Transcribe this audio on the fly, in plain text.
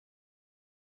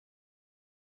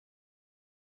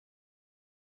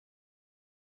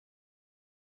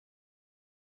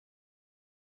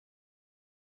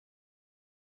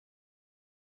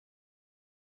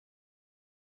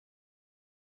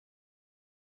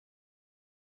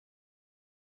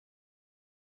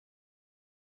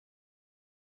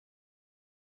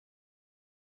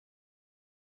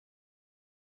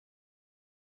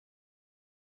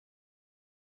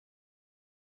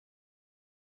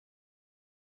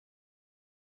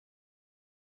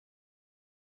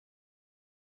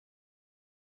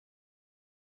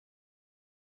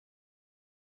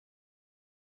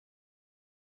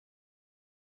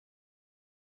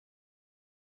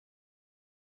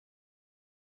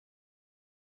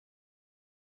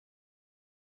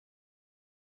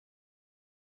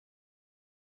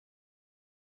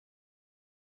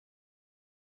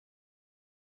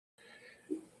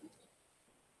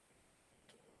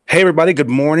Hey, everybody. Good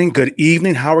morning. Good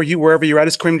evening. How are you? Wherever you're at,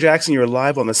 it's Kareem Jackson. You're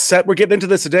live on the set. We're getting into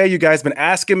this today. You guys have been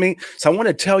asking me. So I want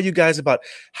to tell you guys about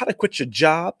how to quit your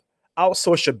job,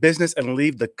 outsource your business, and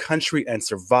leave the country and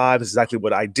survive. This is exactly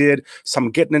what I did. So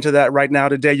I'm getting into that right now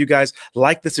today. You guys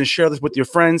like this and share this with your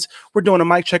friends. We're doing a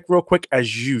mic check real quick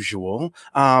as usual.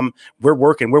 We're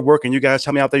working. You guys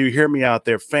tell me out there. You hear me out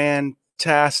there.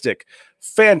 Fantastic.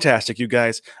 Fantastic, you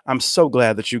guys. I'm so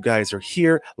glad that you guys are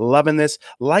here, loving this.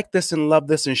 Like this and love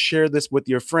this and share this with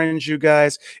your friends, you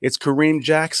guys. It's Kareem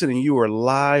Jackson, and you are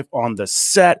live on the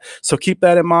set. So keep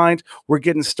that in mind. We're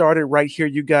getting started right here,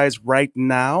 you guys, right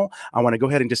now. I want to go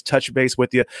ahead and just touch base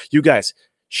with you. You guys,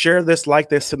 share this, like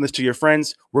this, send this to your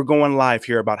friends. We're going live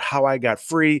here about how I got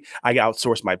free. I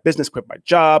outsourced my business, quit my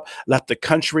job, left the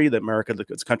country,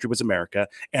 this country was America,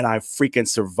 and I freaking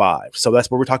survived. So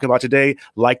that's what we're talking about today.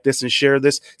 Like this and share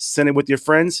this, send it with your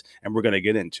friends, and we're going to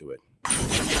get into it.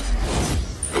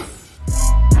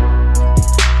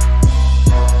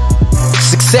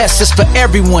 Success is for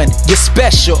everyone. You're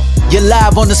special. You're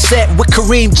live on the set with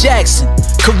Kareem Jackson.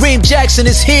 Kareem Jackson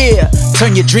is here.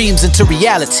 Turn your dreams into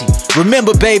reality.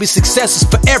 Remember, baby, success is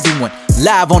for everyone.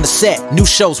 Live on the set. New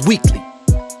shows weekly.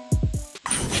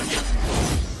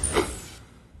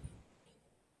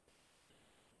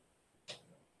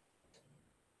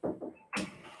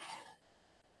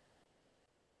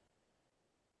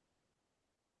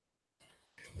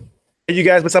 Hey, you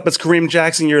guys, what's up? It's Kareem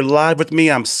Jackson. You're live with me.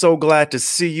 I'm so glad to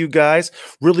see you guys.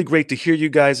 Really great to hear you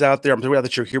guys out there. I'm glad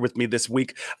that you're here with me this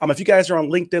week. If you guys are on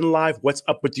LinkedIn Live, what's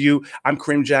up with you? I'm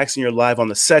Kareem Jackson. You're live on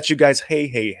the set, you guys. Hey,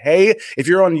 hey, hey. If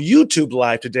you're on YouTube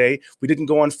Live today, we didn't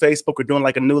go on Facebook. We're doing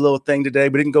like a new little thing today.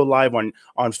 We didn't go live on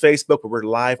Facebook, but we're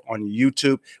live on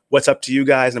YouTube. What's up to you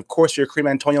guys? And of course, you're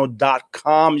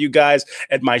KareemAntonio.com, you guys,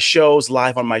 at my shows,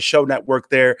 live on my show network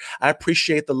there. I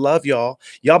appreciate the love, y'all.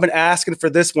 Y'all been asking for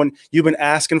this one. You've been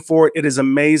asking for it. It is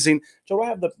amazing. Joe, do I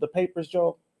have the papers,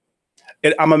 Joe?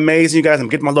 I'm amazing, you guys. I'm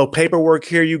getting my little paperwork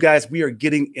here, you guys. We are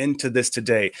getting into this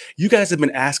today. You guys have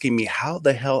been asking me how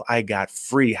the hell I got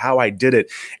free, how I did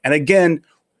it. And again,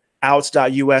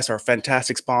 outs.us are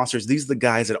fantastic sponsors. These are the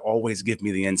guys that always give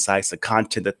me the insights, the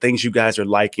content, the things you guys are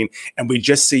liking. And we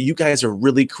just see you guys are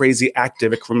really crazy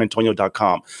active at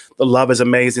KareemAntonio.com. The love is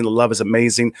amazing. The love is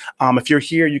amazing. If you're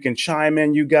here, you can chime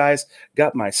in. You guys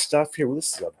got my stuff here. Well,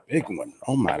 this is a big one.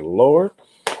 Oh, my Lord.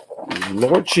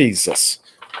 Lord Jesus.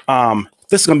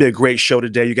 This is going to be a great show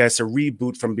today, you guys. A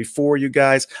reboot from before, you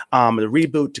guys. The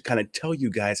reboot to kind of tell you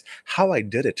guys how I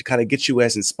did it, to kind of get you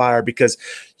as inspired, because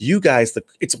you guys,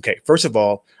 it's okay. First of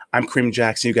all, I'm Kareem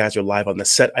Jackson. You guys are live on the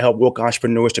set. I help woke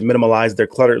entrepreneurs to minimalize their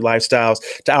cluttered lifestyles,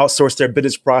 to outsource their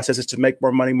business processes, to make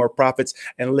more money, more profits,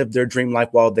 and live their dream life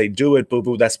while they do it.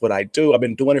 Boo-boo, that's what I do. I've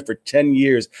been doing it for 10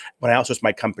 years when I outsourced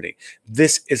my company.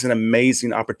 This is an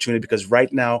amazing opportunity because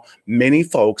right now, many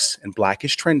folks, and Black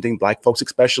is trending, Black folks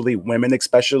especially, women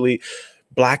especially,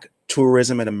 Black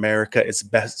tourism in America is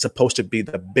supposed to be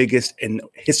the biggest in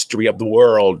history of the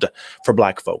world for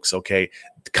Black folks, okay?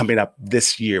 Coming up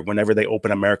this year, whenever they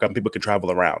open America and people can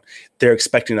travel around, they're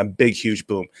expecting a big, huge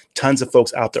boom. Tons of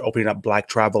folks out there opening up Black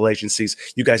travel agencies.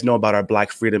 You guys know about our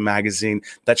Black Freedom magazine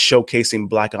that's showcasing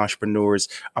Black entrepreneurs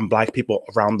and Black people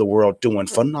around the world doing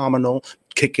phenomenal,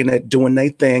 kicking it, doing their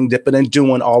thing, dipping and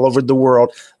doing all over the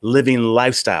world, living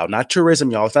lifestyle, not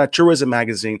tourism, y'all. It's not a tourism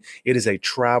magazine. It is a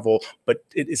travel, but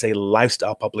it is a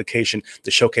lifestyle publication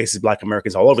that showcases Black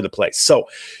Americans all over the place. So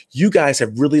you guys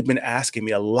have really been asking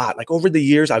me a lot. Like over the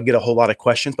years, I'll get a whole lot of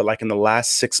questions, but like in the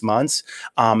last 6 months,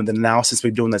 and then now since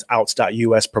we're doing this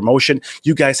outs.us promotion,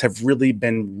 you guys have really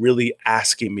been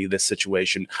asking me this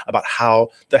situation about how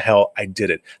the hell I did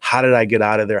it. How did I get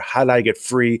out of there? How did I get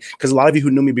free? Because a lot of you who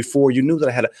knew me before, you knew that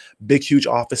I had a big, huge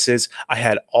offices. I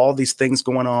had all these things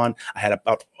going on. I had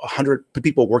about 100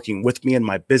 people working with me in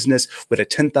my business with a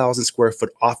 10,000 square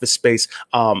foot office space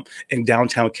in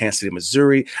downtown Kansas City,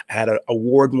 Missouri. I had an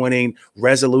award-winning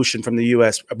resolution from the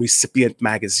U.S. recipient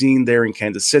magazine there in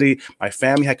Kansas City. My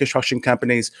family had construction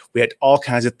companies. We had all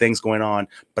kinds of things going on,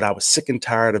 but I was sick and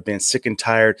tired of being sick and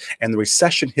tired. And the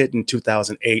recession hit in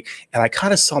 2008, and I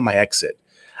kind of saw my exit.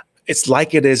 It's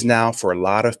like it is now for a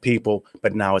lot of people,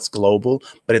 but now it's global.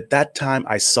 But at that time,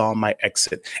 I saw my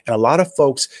exit. And a lot of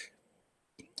folks,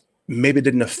 maybe it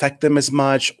didn't affect them as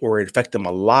much, or it affected them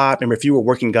a lot. Remember, if you were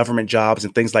working government jobs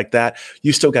and things like that,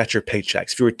 you still got your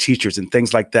paychecks. If you were teachers and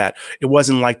things like that, it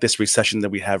wasn't like this recession that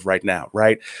we have right now,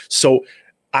 right? So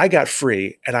I got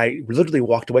free, and I literally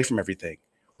walked away from everything.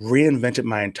 Reinvented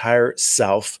my entire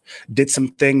self, did some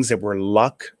things that were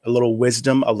luck, a little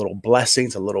wisdom, a little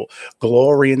blessings, a little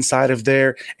glory inside of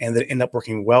there, and that ended up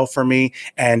working well for me.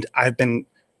 And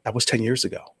that was 10 years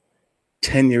ago.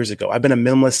 10 years ago. I've been a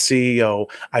minimalist CEO.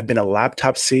 I've been a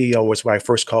laptop CEO, was what I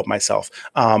first called myself,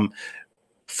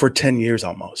 for 10 years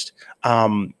almost.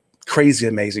 Crazy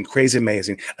amazing, crazy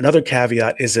amazing. Another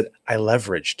caveat is that I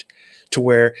leveraged to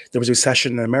where there was a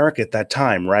recession in America at that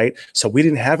time, right? So we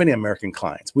didn't have any American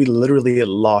clients. We literally had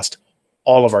lost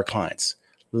all of our clients,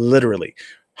 literally.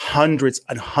 Hundreds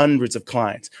and hundreds of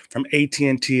clients, from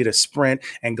AT&T to Sprint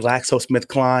and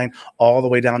GlaxoSmithKline, all the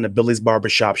way down to Billy's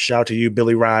Barbershop. Shout out to you,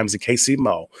 Billy Rhymes and KC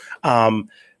Mo.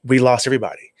 We lost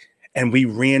everybody. And we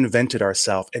reinvented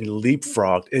ourselves and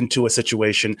leapfrogged into a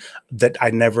situation that I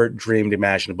never dreamed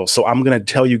imaginable. So I'm going to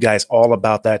tell you guys all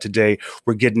about that today.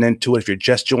 We're getting into it. If you're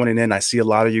just joining in, I see a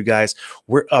lot of you guys.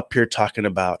 We're up here talking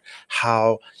about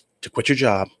how to quit your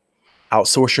job,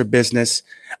 outsource your business,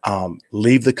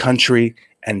 leave the country,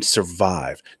 and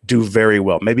survive, do very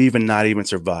well, maybe even not even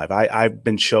survive. I've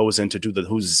been chosen to do the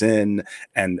who's Zen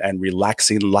and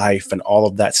relaxing life and all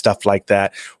of that stuff like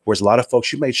that. Whereas a lot of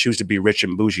folks, you may choose to be rich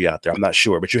and bougie out there. I'm not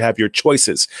sure, but you have your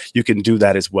choices. You can do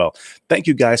that as well. Thank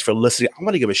you guys for listening. I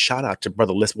want to give a shout out to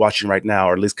brother Liz watching right now,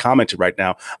 or at least commented right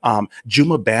now.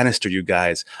 Juma Bannister, you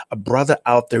guys, a brother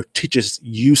out there teaches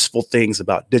useful things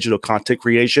about digital content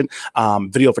creation,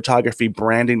 video photography,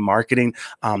 branding, marketing.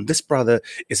 This brother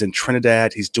is in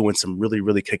Trinidad. He's doing some really,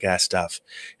 really kick-ass stuff.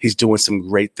 He's doing some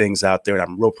great things out there, and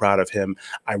I'm real proud of him.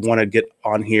 I want to get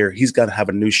on here. He's going to have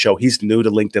a new show. He's new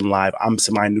to LinkedIn Live. I'm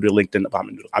semi-new to LinkedIn.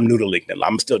 I'm new to LinkedIn.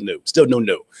 I'm still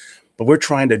new. But we're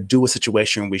trying to do a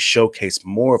situation where we showcase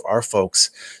more of our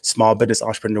folks, small business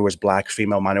entrepreneurs, Black,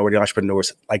 female, minority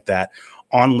entrepreneurs like that,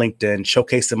 on LinkedIn,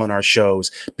 showcase them on our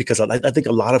shows, because I think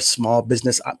a lot of small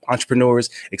business entrepreneurs,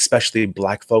 especially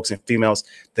Black folks and females,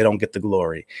 they don't get the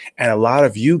glory. And a lot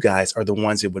of you guys are the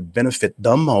ones that would benefit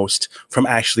the most from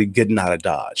actually getting out of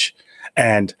Dodge.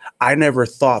 And I never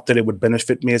thought that it would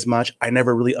benefit me as much. I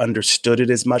never really understood it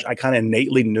as much. I kind of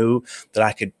innately knew that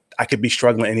I could be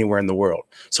struggling anywhere in the world.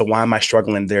 So why am I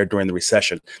struggling there during the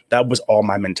recession? That was all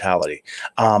my mentality.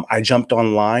 I jumped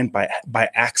online by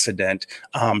accident,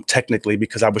 technically,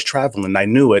 because I was traveling. I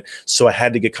knew it. So I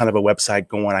had to get kind of a website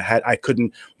going. I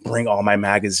couldn't bring all my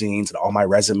magazines and all my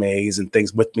resumes and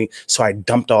things with me. So I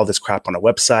dumped all this crap on a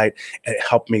website, and it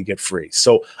helped me get free.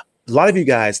 So a lot of you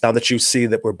guys, now that you see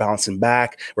that we're bouncing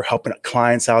back, we're helping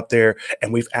clients out there,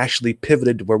 and we've actually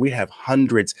pivoted to where we have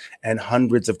hundreds and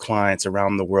hundreds of clients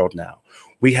around the world now.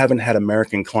 We haven't had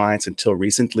American clients until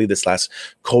recently, this last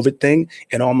COVID thing,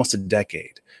 in almost a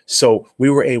decade. So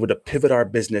we were able to pivot our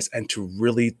business and to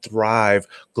really thrive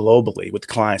globally with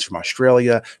clients from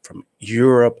Australia, from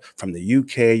Europe, from the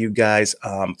UK, you guys,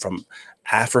 from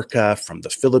Africa, from the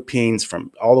Philippines,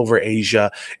 from all over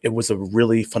Asia. It was a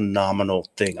really phenomenal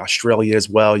thing. Australia as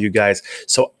well, you guys.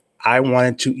 So I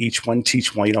wanted to each one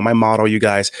teach one. You know, my motto, you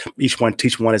guys, each one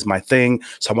teach one is my thing.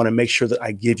 So I want to make sure that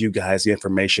I give you guys the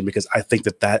information, because I think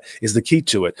that that is the key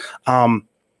to it.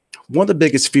 One of the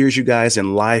biggest fears, you guys,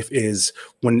 in life is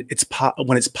when it's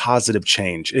positive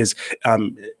change.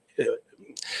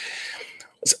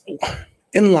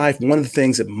 In life, one of the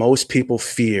things that most people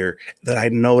fear, that I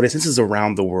notice, this is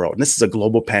around the world, and this is a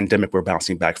global pandemic we're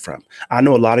bouncing back from. I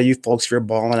know a lot of you folks, you're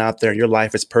balling out there, and your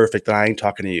life is perfect, and I ain't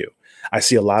talking to you. I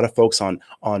see a lot of folks on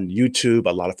YouTube,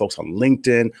 a lot of folks on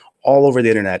LinkedIn, all over the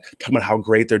internet, talking about how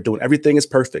great they're doing. Everything is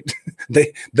perfect.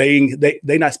 they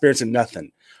not experiencing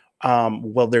nothing.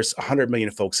 Well, there's 100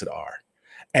 million folks that are.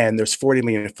 And there's 40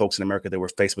 million folks in America that were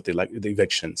faced with the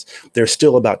evictions. There's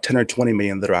still about 10 or 20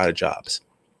 million that are out of jobs.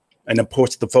 And of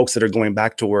course, the folks that are going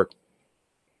back to work,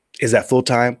 is that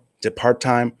full-time? Is it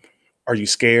part-time? Are you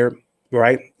scared?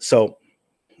 Right? So,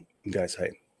 you guys,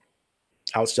 hey,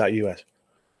 outs.us.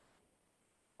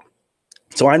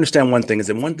 So I understand one thing is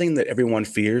that one thing that everyone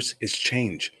fears is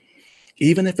change.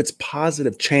 Even if it's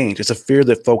positive change, it's a fear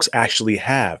that folks actually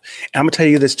have. And I'm going to tell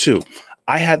you this too.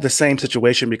 I had the same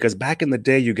situation, because back in the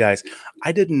day, you guys,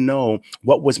 I didn't know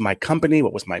what was my company,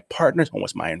 what was my partners, what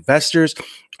was my investors.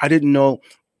 I didn't know,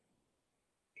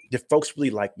 did folks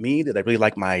really like me? Did they really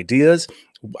like my ideas?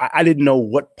 I didn't know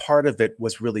what part of it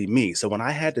was really me. So when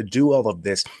I had to do all of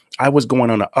this, I was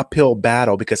going on an uphill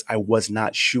battle, because I was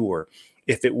not sure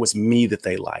if it was me that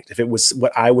they liked, if it was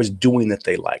what I was doing that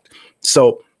they liked.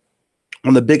 So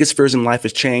one of the biggest fears in life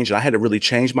is change. And I had to really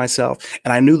change myself.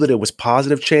 And I knew that it was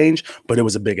positive change, but it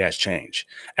was a big ass change.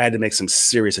 I had to make some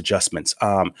serious adjustments.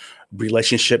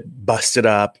 Relationship busted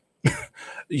up.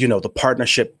 You know, the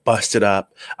partnership busted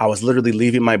up. I was literally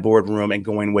leaving my boardroom and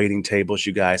going waiting tables,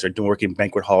 you guys, or working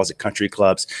banquet halls at country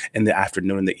clubs in the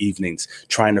afternoon and the evenings,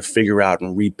 trying to figure out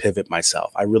and repivot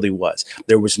myself. I really was.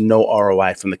 There was no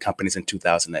ROI from the companies in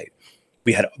 2008.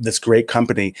 We had this great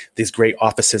company, these great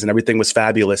offices, and everything was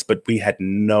fabulous, but we had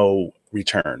no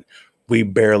return. We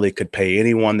barely could pay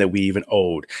anyone that we even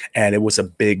owed. And it was a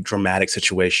big dramatic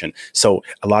situation. So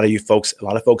a lot of folks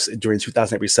during the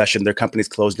 2008 recession, their companies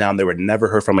closed down. They were never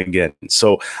heard from again.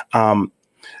 So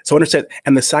understand,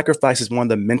 and the sacrifice is one of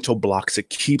the mental blocks that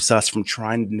keeps us from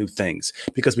trying new things,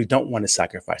 because we don't want to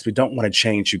sacrifice. We don't want to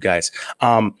change, you guys.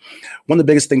 One of the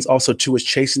biggest things also too is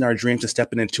chasing our dreams and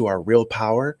stepping into our real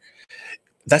power.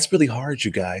 That's really hard,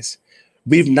 you guys.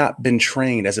 We've not been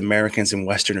trained as Americans and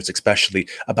Westerners, especially,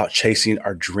 about chasing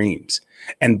our dreams.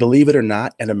 And believe it or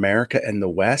not, in America and the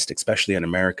West, especially in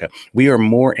America, we are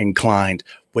more inclined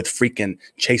with freaking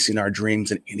chasing our dreams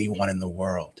than anyone in the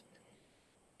world.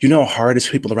 You know how hard it is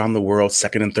for people around the world,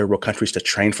 second and third world countries, to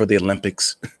train for the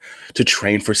Olympics, to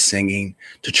train for singing,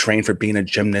 to train for being a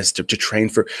gymnast, to train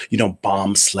for,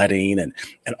 bomb sledding and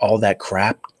all that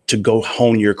crap, to go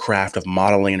hone your craft of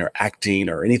modeling or acting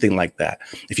or anything like that.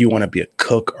 If you want to be a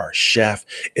cook or a chef,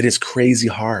 it is crazy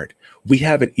hard. We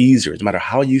have it easier. No matter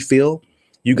how you feel,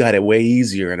 you got it way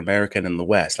easier in America and in the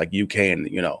West, like UK and,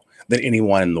 than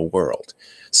anyone in the world.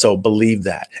 So believe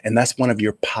that. And that's one of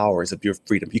your powers of your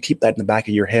freedom. You keep that in the back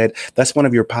of your head. That's one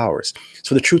of your powers.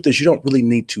 So the truth is, you don't really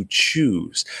need to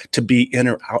choose to be in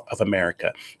or out of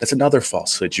America. That's another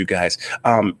falsehood, you guys.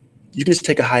 You can just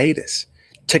take a hiatus.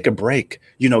 Take a break,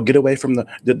 get away from the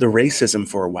racism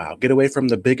for a while, get away from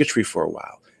the bigotry for a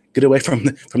while, get away from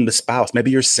the spouse.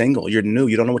 Maybe you're single, you're new,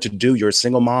 you don't know what to do. You're a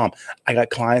single mom. I got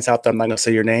clients out there, I'm not going to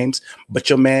say your names, but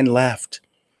your man left.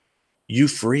 You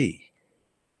free.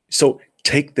 So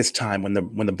take this time when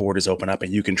the borders open up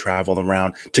and you can travel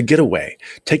around to get away.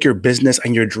 Take your business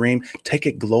and your dream, take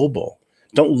it global.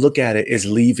 Don't look at it as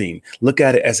leaving. Look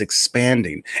at it as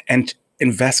expanding and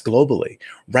invest globally.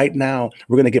 Right now,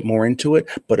 we're going to get more into it,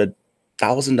 but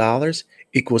 $1,000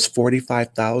 equals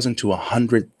 45,000 to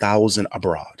 100,000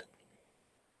 abroad.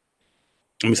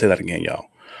 Let me say that again, y'all.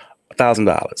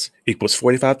 $1,000 equals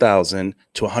 45,000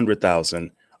 to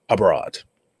 100,000 abroad.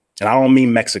 And I don't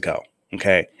mean Mexico,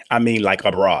 okay? I mean like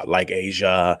abroad, like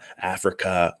Asia,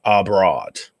 Africa,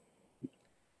 abroad.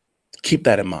 Keep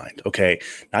that in mind, okay?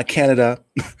 Not Canada,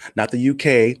 not the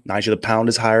UK. Mind you, the pound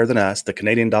is higher than us. The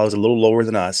Canadian dollar is a little lower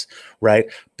than us, right?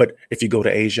 But if you go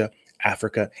to Asia,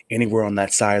 Africa, anywhere on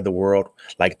that side of the world,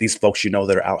 like these folks, that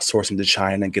are outsourcing to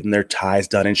China and getting their ties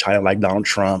done in China, like Donald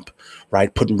Trump,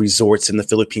 right? Putting resorts in the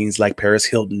Philippines like Paris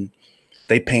Hilton,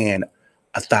 they paying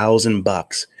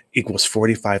 $1,000 equals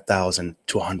 45,000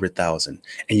 to 100,000.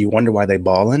 And you wonder why they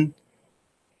balling?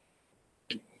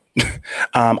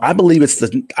 I believe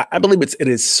it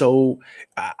is so,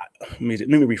 let me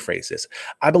rephrase this.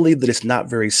 I believe that it's not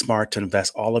very smart to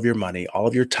invest all of your money, all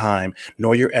of your time,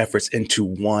 nor your efforts into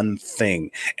one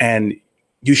thing. And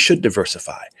you should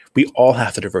diversify. We all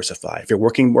have to diversify. If you're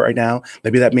working right now,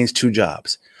 maybe that means 2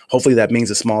 jobs. Hopefully that means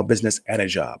a small business and a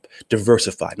job.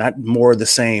 Diversify, not more of the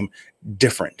same,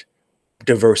 different.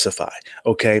 Diversify.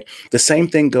 Okay. The same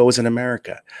thing goes in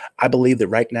America. I believe that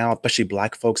right now, especially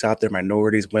Black folks out there,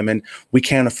 minorities, women, we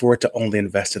can't afford to only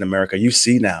invest in America. You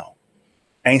see now,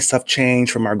 ain't stuff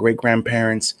changed from our great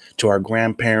grandparents to our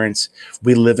grandparents.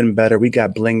 We living better. We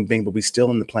got bling bing, but we still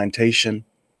in the plantation.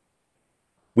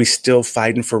 We still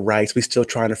fighting for rights. We still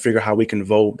trying to figure out how we can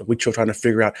vote. We still trying to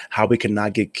figure out how we can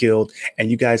not get killed. And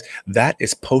you guys, that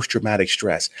is post-traumatic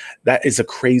stress. That is a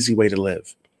crazy way to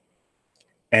live.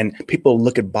 And people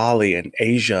look at Bali and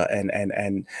Asia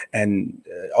and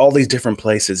all these different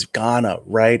places, Ghana,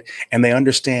 right? And they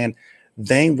understand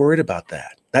they ain't worried about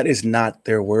that. That is not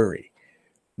their worry.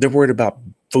 They're worried about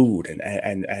food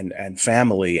and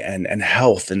family and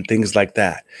health and things like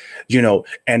that,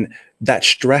 and that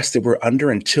stress that we're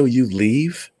under until you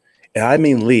leave. And I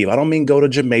mean leave. I don't mean go to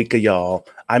Jamaica, y'all.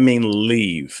 I mean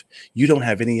leave. You don't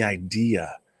have any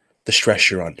idea the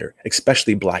stress you're under,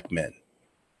 especially Black men.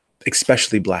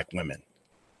 Especially Black women.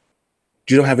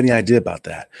 You don't have any idea about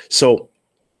that. So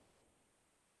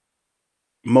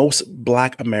most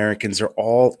Black Americans are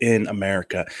all in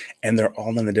America, and they're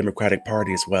all in the Democratic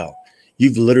Party as well.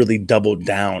 You've literally doubled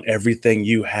down everything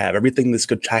you have. Everything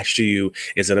that's attached to you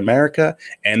is in America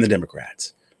and the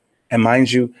Democrats. And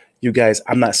mind you, you guys,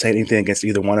 I'm not saying anything against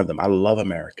either one of them. I love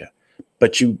America,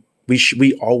 but we're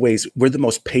the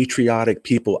most patriotic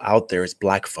people out there as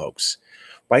Black folks.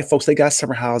 White folks, they got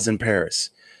summer houses in Paris.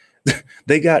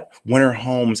 They got winter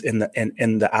homes in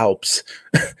the Alps.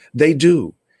 They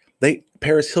do.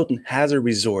 Paris Hilton has a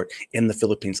resort in the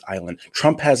Philippines island.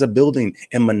 Trump has a building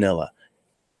in Manila.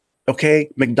 Okay,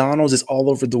 McDonald's is all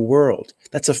over the world.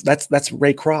 That's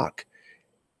Ray Kroc.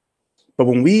 But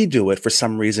when we do it, for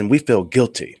some reason, we feel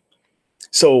guilty.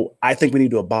 So I think we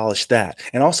need to abolish that.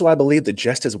 And also, I believe that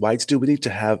just as whites do, we need to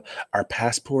have our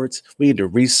passports. We need to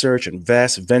research,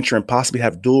 invest, venture, and possibly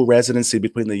have dual residency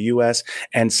between the U.S.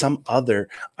 and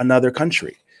another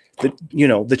country that,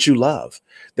 that you love,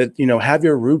 that, have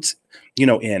your roots,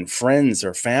 in friends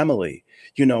or family.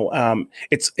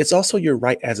 It's also your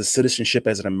right as a citizenship,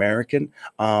 as an American,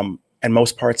 and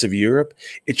most parts of Europe.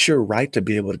 It's your right to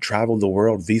be able to travel the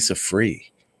world visa free.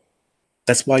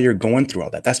 That's why you're going through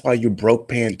all that. That's why you broke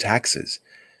paying taxes.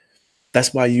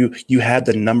 That's why you had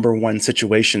the #1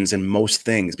 situations in most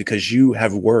things, because you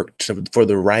have worked for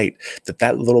the right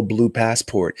that little blue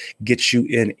passport gets you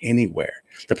in anywhere.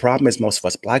 The problem is most of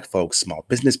us Black folks, small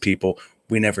business people,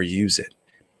 we never use it.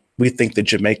 We think that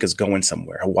Jamaica's going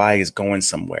somewhere, Hawaii is going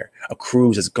somewhere, a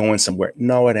cruise is going somewhere.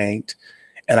 No, it ain't.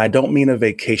 And I don't mean a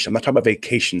vacation. I'm not talking about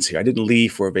vacations here. I didn't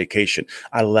leave for a vacation.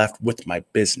 I left with my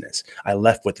business. I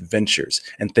left with ventures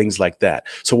and things like that.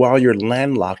 So while you're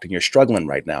landlocked and you're struggling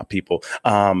right now, people,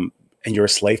 and you're a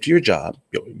slave to your job,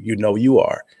 you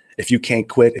are. If you can't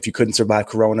quit, if you couldn't survive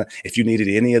Corona, if you needed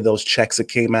any of those checks that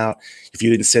came out, if you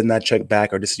didn't send that check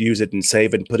back or just use it and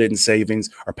save it and put it in savings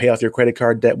or pay off your credit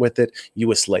card debt with it,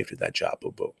 you a slave to that job,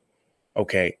 boo-boo.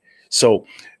 Okay, so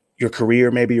your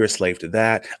career, maybe you're a slave to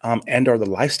that, and or the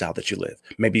lifestyle that you live,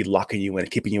 maybe locking you in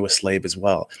and keeping you a slave as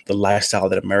well. The lifestyle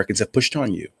that Americans have pushed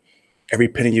on you. Every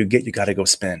penny you get, you got to go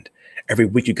spend. Every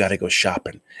week, you got to go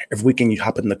shopping. Every weekend, you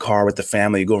hop in the car with the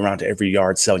family, you go around to every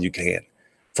yard sale you can.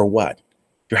 For what?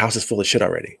 Your house is full of shit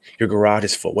already. Your garage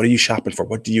is full. What are you shopping for?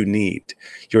 What do you need?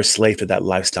 You're a slave to that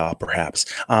lifestyle, perhaps.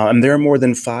 And there are more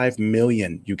than 5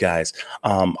 million, you guys,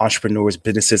 entrepreneurs,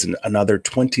 businesses, and another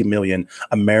 20 million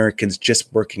Americans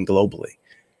just working globally.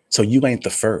 So you ain't the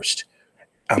first.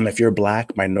 If you're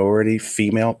Black, minority,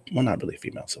 female, well, not really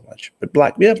female so much, but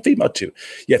Black, yeah, female too.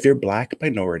 Yeah, if you're Black,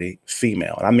 minority,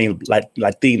 female, and I mean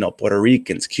Latino, Puerto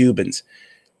Ricans, Cubans,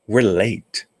 we're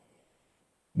late.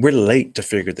 We're late to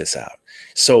figure this out.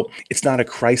 So it's not a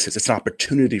crisis. It's an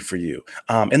opportunity for you.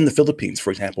 In the Philippines, for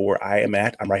example, where I am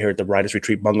at, I'm right here at the Writers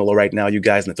Retreat Bungalow right now, you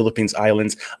guys, in the Philippines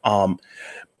Islands.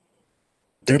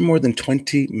 There are more than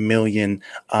 20 million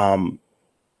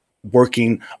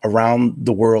working around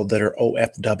the world that are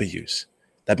OFWs.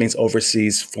 That means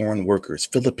overseas foreign workers,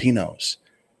 Filipinos.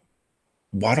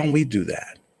 Why don't we do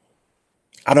that?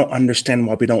 I don't understand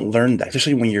why we don't learn that,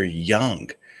 especially when you're young.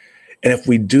 And if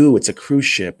we do, it's a cruise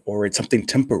ship or it's something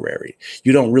temporary.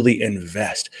 You don't really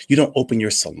invest. You don't open your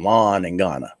salon in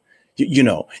Ghana. You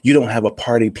don't have a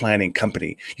party planning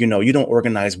company. You don't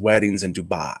organize weddings in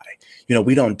Dubai.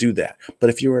 We don't do that. But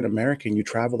if you're an American, you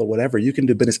travel or whatever, you can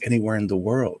do business anywhere in the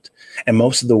world. And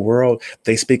most of the world,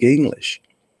 they speak English,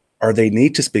 or they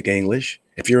need to speak English.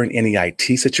 If you're in any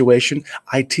IT situation,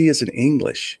 IT is in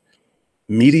English.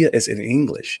 Media is in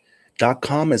English.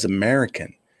 .com is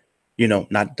American.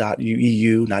 Not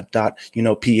 .eu, not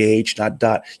 .ph, not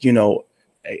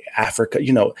Africa,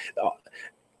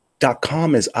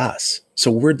 .com is us.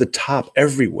 So we're the top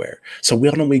everywhere. So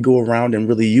why don't we go around and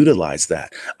really utilize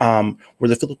that? Where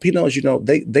the Filipinos,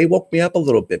 they woke me up a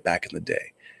little bit back in the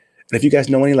day. And if you guys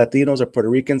know any Latinos or Puerto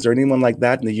Ricans or anyone like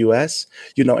that in the US,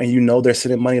 and they're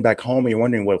sending money back home and you're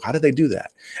wondering, well, how did they do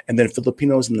that? And then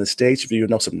Filipinos in the States, if you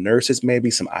know some nurses, maybe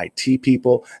some IT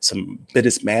people, some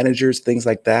business managers, things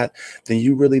like that, then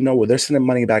you really know, well, they're sending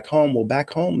money back home. Well, back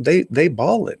home, they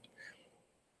balling.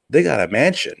 They got a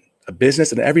mansion, a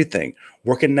business and everything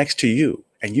working next to you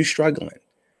and you struggling.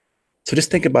 So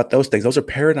just think about those things. Those are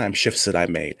paradigm shifts that I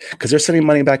made because they're sending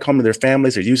money back home to their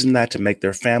families. They're using that to make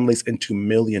their families into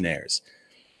millionaires,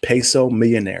 peso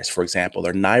millionaires, for example,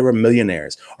 or naira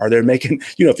millionaires. Or they're making,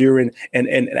 if you're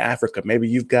in Africa, maybe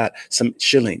you've got some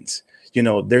shillings.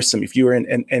 There's some. If you're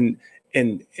in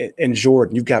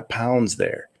Jordan, you've got pounds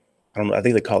there. I don't know. I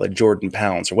think they call it Jordan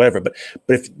pounds or whatever. But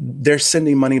if they're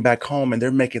sending money back home and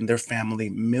they're making their family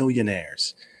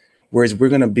millionaires. Whereas we're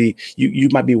going to be, you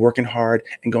might be working hard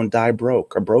and going to die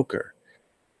broke or broker.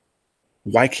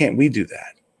 Why can't we do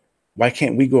that? Why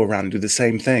can't we go around and do the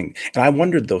same thing? And I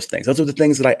wondered those things. Those are the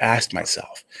things that I asked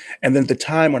myself. And then at the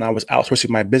time when I was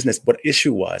outsourcing my business, what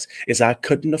issue is I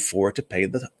couldn't afford to pay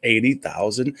the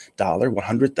 $80,000,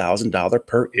 $100,000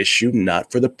 per issue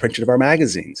nut for the printing of our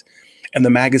magazines. And the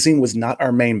magazine was not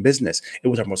our main business. It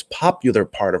was our most popular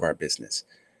part of our business.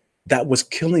 That was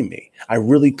killing me. I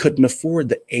really couldn't afford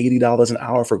the $80 an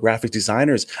hour for graphic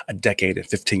designers a decade and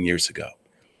 15 years ago.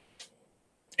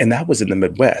 And that was in the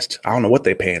Midwest. I don't know what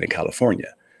they're paying in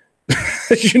California.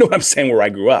 You know what I'm saying, where I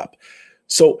grew up.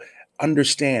 So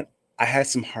understand, I had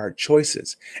some hard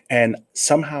choices. And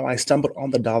somehow I stumbled on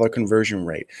the dollar conversion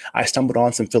rate. I stumbled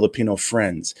on some Filipino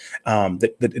friends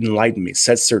that enlightened me,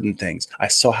 said certain things. I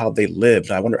saw how they lived.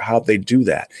 And I wondered how they do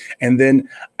that. And then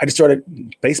I just started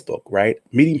Facebook, right?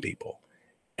 Meeting people.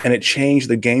 And it changed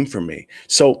the game for me.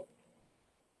 So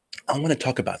I want to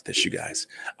talk about this, you guys.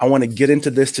 I want to get into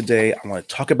this today. I want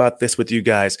to talk about this with you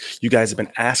guys. You guys have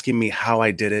been asking me how I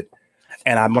did it.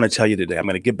 And I'm going to tell you today. I'm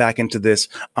going to get back into this.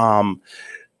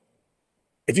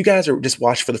 If you guys are just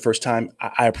watching for the first time,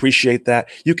 I appreciate that.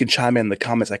 You can chime in the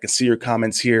comments. I can see your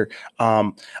comments here.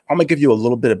 I'm going to give you a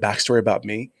little bit of backstory about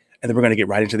me. And then we're going to get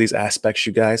right into these aspects,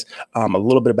 you guys. A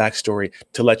little bit of backstory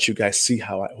to let you guys see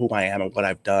who I am and what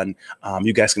I've done.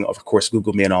 You guys can, of course,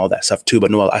 Google me and all that stuff too. But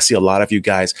no, I see a lot of you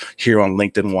guys here on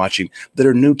LinkedIn watching that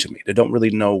are new to me. They don't really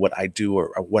know what I do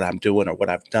or what I'm doing or what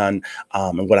I've done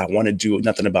and what I want to do.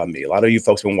 Nothing about me. A lot of you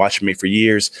folks have been watching me for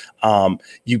years.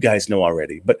 You guys know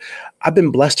already. But I've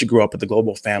been blessed to grow up with a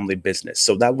global family business.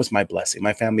 So that was my blessing.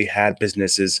 My family had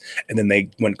businesses and then they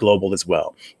went global as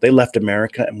well. They left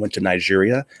America and went to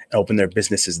Nigeria and opened their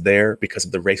businesses there because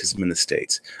of the racism in the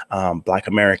States. Black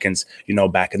Americans, you know,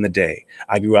 back in the day.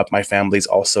 I grew up, my family's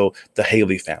also the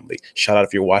Haley family. Shout out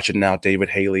if you're watching now, David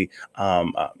Haley,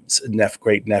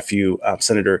 great nephew,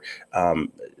 Senator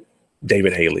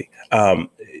David Haley.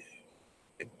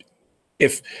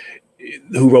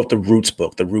 Who wrote the Roots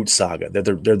book, the Roots saga.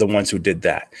 They're the ones who did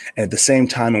that. And at the same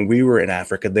time, when we were in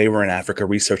Africa, they were in Africa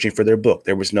researching for their book.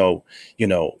 There was no,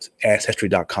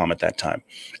 ancestry.com at that time.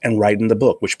 And writing the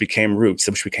book, which became Roots,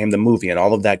 which became the movie and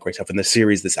all of that great stuff in the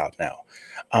series that's out now.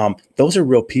 Those are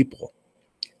real people.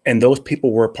 And those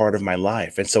people were a part of my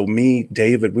life. And so me,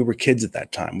 David, we were kids at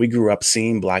that time. We grew up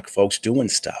seeing Black folks doing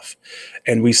stuff.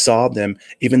 And we saw them,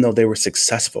 even though they were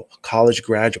successful, college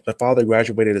graduate. My father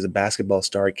graduated as a basketball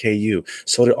star at KU.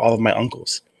 So did all of my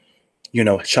uncles.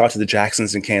 Shout out to the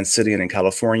Jacksons in Kansas City and in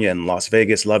California and Las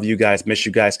Vegas. Love you guys. Miss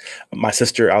you guys. My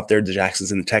sister out there, the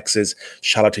Jacksons in Texas.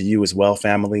 Shout out to you as well,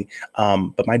 family.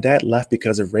 But my dad left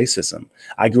because of racism.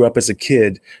 I grew up as a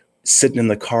kid sitting in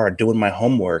the car doing my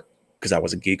homework, because I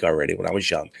was a geek already when I was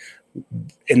young,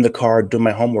 in the car doing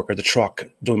my homework, or the truck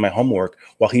doing my homework,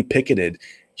 while he picketed,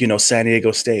 San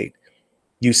Diego State,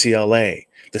 UCLA,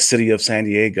 the city of San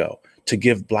Diego, to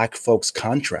give Black folks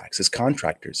contracts as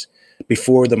contractors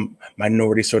before the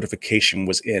minority certification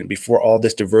was in, before all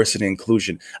this diversity and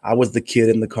inclusion. I was the kid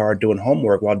in the car doing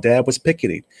homework while Dad was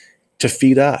picketing to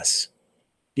feed us,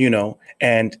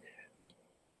 and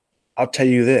I'll tell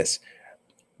you this.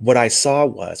 What I saw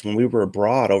was when we were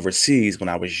abroad overseas, when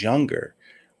I was younger,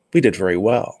 we did very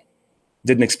well.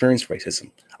 Didn't experience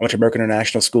racism. I went to American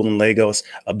International School in Lagos.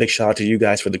 A big shout out to you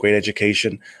guys for the great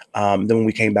education. Then when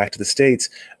we came back to the States,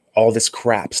 all this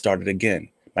crap started again.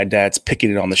 My dad's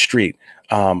picketing on the street.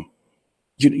 It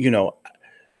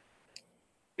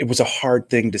was a hard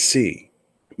thing to see.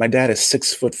 My dad is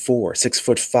 6'4",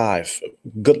 6'5",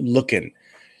 good looking,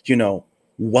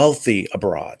 wealthy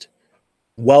abroad.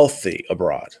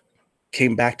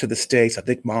 Came back to the States. I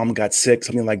think mom got sick,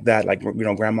 something like that. Like,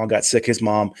 grandma got sick, his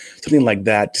mom, something like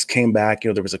that. Just came back.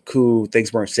 There was a coup.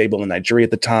 Things weren't stable in Nigeria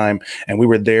at the time. And we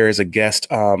were there as a guest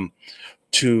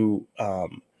to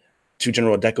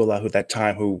General Adekola, who at that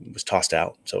time, who was tossed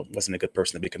out. So wasn't a good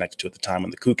person to be connected to at the time when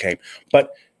the coup came.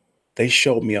 But they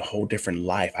showed me a whole different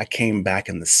life. I came back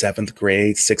in the 7th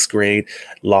grade, 6th grade,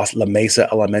 lost La Mesa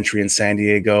Elementary in San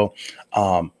Diego,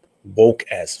 woke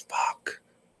as fuck.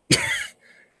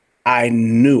 I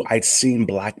knew I'd seen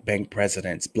Black bank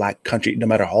presidents, Black country, no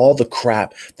matter all the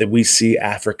crap that we see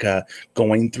Africa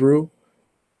going through,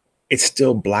 it's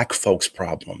still Black folks'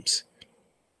 problems.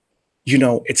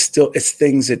 It's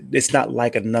things that it's not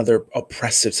like another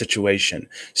oppressive situation.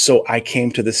 So I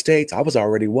came to the States. I was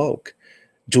already woke,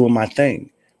 doing my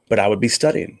thing. But I would be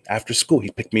studying after school.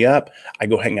 He'd pick me up. I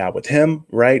go hang out with him,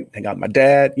 right? Hang out with my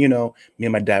dad. Me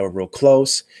and my dad were real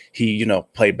close. He,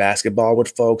 played basketball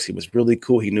with folks. He was really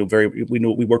cool. We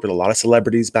worked with a lot of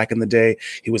celebrities back in the day.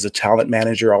 He was a talent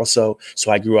manager also. So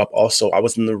I grew up also. I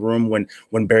was in the room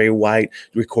when Barry White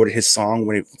recorded his song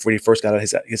when he first got out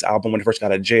his album, when he first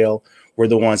got out of jail. We're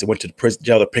the ones that went to the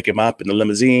jail to pick him up in the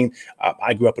limousine.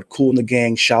 I grew up with Kool and the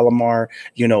Gang, Shalimar.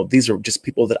 These are just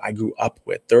people that I grew up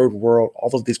with. Third World, all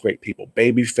of these great people.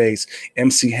 Babyface,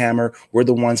 MC Hammer. We're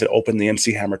the ones that opened the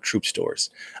MC Hammer troop stores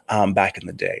back in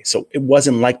the day. So it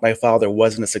wasn't like my father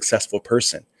wasn't a successful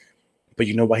person. But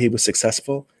you know why he was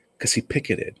successful? Because he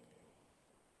picketed.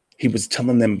 He was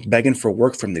telling them, begging for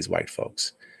work from these white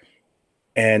folks.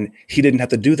 And he didn't have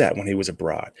to do that when he was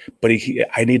abroad. But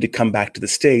I needed to come back to the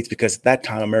States because at that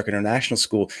time, American International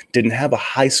School didn't have a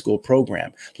high school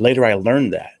program. Later, I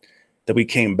learned that that we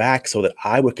came back so that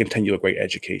I would continue a great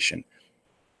education.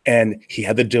 And he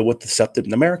had to deal with the stuff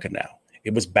in America now.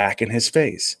 It was back in his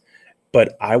face.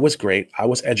 But I was great. I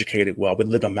was educated well. We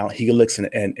lived on Mount Helix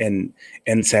in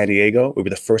San Diego. We were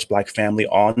the first Black family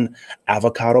on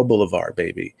Avocado Boulevard,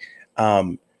 baby.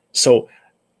 So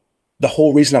the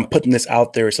whole reason I'm putting this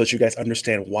out there is so that you guys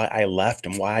understand why I left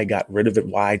and why I got rid of it,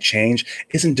 why I changed,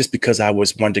 isn't just because I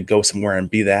was wanting to go somewhere and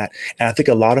be that. And I think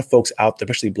a lot of folks out there,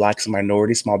 especially Blacks and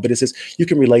minorities, small businesses, you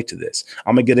can relate to this.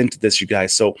 I'm going to get into this, you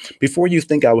guys. So before you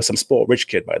think I was some spoiled rich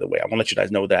kid, by the way, I want to let you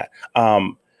guys know that.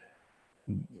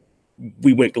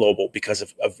 We went global because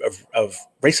of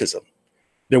racism.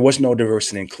 There was no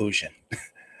diversity and inclusion.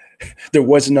 there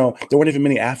weren't even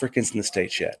many Africans in the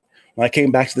States yet. When I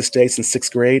came back to the States in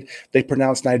 6th grade, they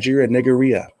pronounced Nigeria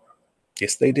niggeria.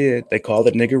 Yes, they did. They called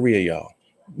it niggeria, y'all.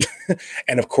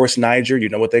 And of course, Niger, you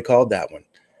know what they called that one.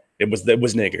 It was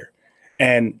nigger.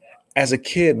 And as a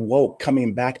kid, woke,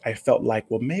 coming back, I felt like,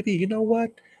 well, maybe, you know what?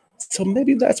 So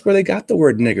maybe that's where they got the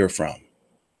word nigger from.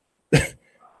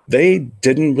 They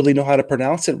didn't really know how to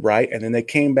pronounce it right. And then they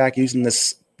came back using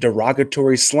this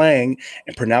derogatory slang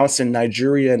and pronouncing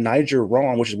Nigeria and Niger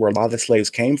wrong, which is where a lot of the slaves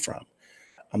came from.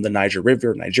 The Niger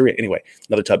River, Nigeria. Anyway,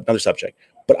 another subject.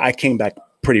 But I came back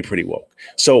pretty woke.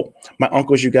 So my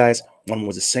uncles, you guys, one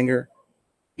was a singer,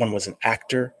 one was an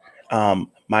actor.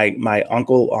 My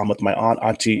uncle with my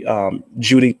auntie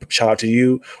Judy, shout out to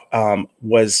you,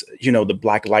 was, you know, the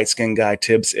black light skinned guy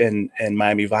Tibbs in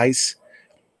Miami Vice.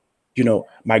 You know,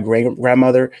 my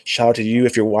grandmother, shout out to you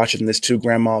if you're watching this too,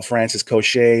 Grandma Frances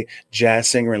Cochet, jazz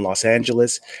singer in Los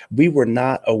Angeles. We were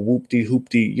not a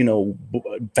whoopty-hoopty, you know,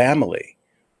 family,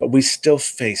 but we still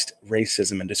faced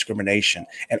racism and discrimination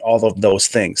and all of those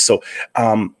things. So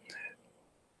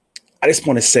I just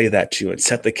want to say that to you and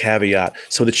set the caveat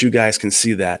so that you guys can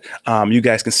see that. You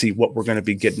guys can see what we're going to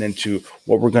be getting into,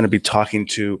 what we're going to be talking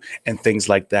to, and things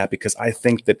like that, because I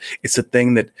think that it's a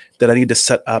thing that I need to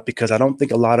set up, because I don't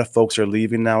think a lot of folks are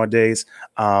leaving nowadays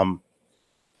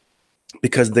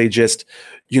because they just,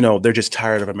 you know, they're just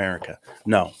tired of America.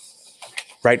 No.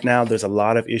 Right now, there's a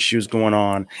lot of issues going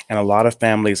on and a lot of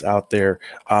families out there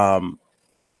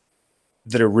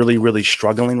that are really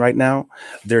struggling right now.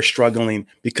 They're struggling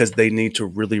because they need to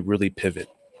really pivot.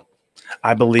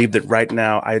 I believe that right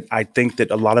now, I think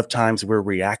that a lot of times we're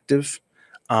reactive.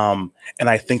 And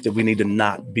I think that we need to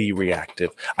not be reactive.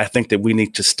 I think that we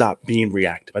need to stop being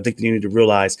reactive. I think that you need to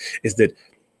realize is that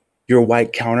your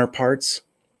white counterparts,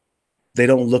 they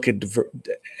don't look at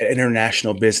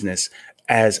international business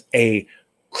as a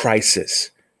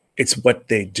crisis. It's what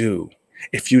they do.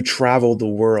 If you travel the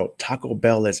world, Taco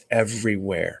Bell is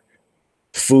everywhere.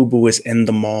 Fubu is in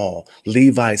the mall.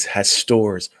 Levi's has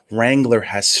stores. Wrangler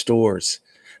has stores.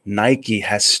 Nike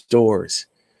has stores.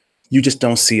 You just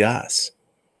don't see us.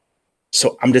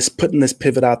 So I'm just putting this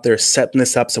pivot out there, setting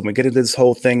this up. So when we get into this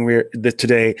whole thing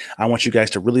today, I want you guys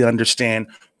to really understand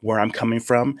where I'm coming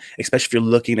from, especially if you're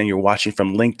looking and you're watching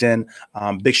from LinkedIn.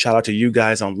 Big shout out to you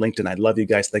guys on LinkedIn. I love you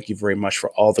guys. Thank you very much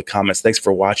for all the comments. Thanks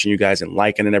for watching, you guys, and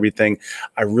liking and everything.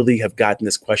 I really have gotten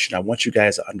this question. I want you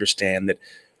guys to understand that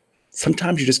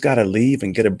sometimes you just got to leave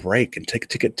and get a break and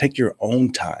take your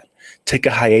own time. Take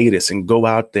a hiatus and go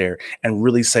out there and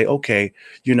really say, okay,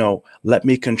 you know, let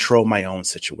me control my own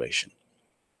situation.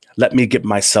 Let me get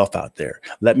myself out there.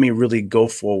 Let me really go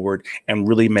forward and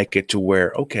really make it to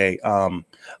where, okay,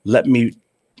 let me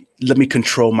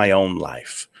control my own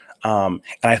life. And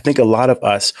I think a lot of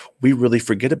us, we really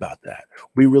forget about that.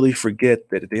 We really forget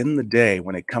that at the end of the day,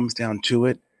 when it comes down to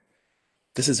it,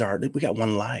 we got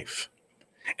one life.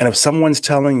 And if someone's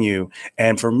telling you,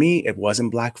 and for me, it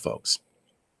wasn't Black folks.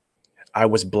 I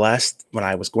was blessed when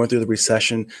I was going through the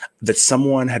recession that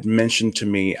someone had mentioned to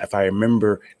me, if I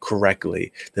remember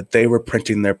correctly, that they were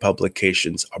printing their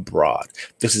publications abroad.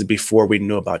 This is before we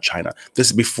knew about China. This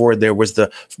is before there was the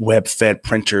web-fed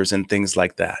printers and things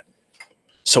like that.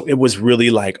 So it was really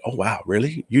like, oh, wow,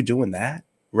 really? You doing that?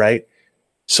 Right?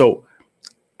 So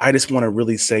I just want to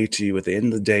really say to you at the end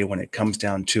of the day, when it comes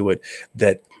down to it,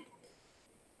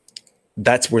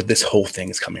 that's where this whole thing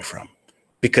is coming from.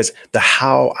 Because the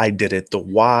how I did it, the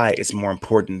why is more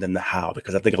important than the how,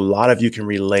 because I think a lot of you can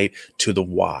relate to the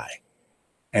why.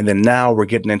 And then now we're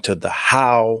getting into the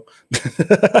how,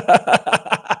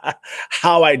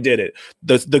 how I did it,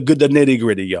 the nitty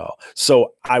gritty, y'all.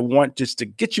 So I want just to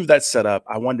get you that set up.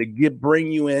 I wanted to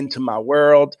bring you into my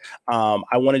world.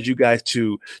 I wanted you guys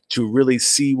to really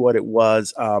see what it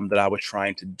was that I was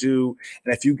trying to do.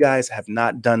 And if you guys have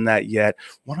not done that yet,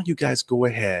 why don't you guys go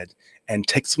ahead and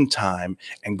take some time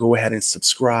and go ahead and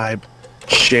subscribe,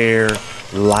 share,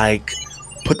 like,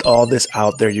 put all this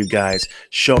out there, you guys.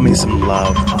 Show me some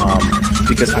love,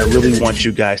 because I really want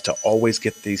you guys to always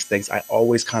get these things. I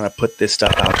always kind of put this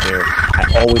stuff out there.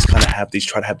 I always kind of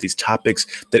try to have these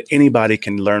topics that anybody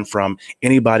can learn from,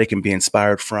 anybody can be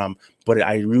inspired from. But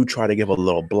I do try to give a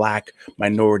little black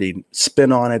minority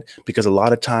spin on it, because a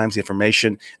lot of times the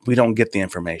information, we don't get the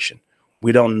information.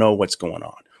 We don't know what's going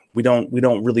on. We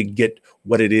don't really get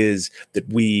what it is that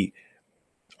we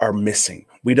are missing.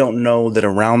 We don't know that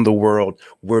around the world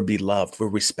we're beloved, we're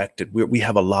respected, we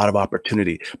have a lot of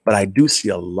opportunity. But I do see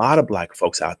a lot of Black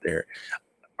folks out there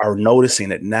are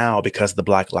noticing it now because the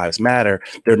Black Lives Matter.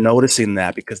 They're noticing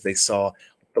that because they saw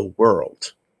the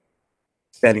world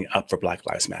standing up for Black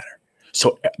Lives Matter.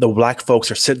 So the Black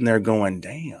folks are sitting there going,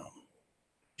 damn,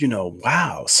 you know,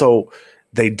 wow. So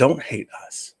they don't hate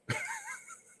us.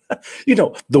 You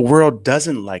know, the world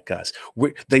doesn't like us.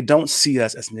 They don't see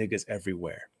us as niggas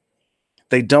everywhere.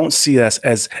 They don't see us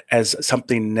as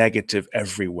something negative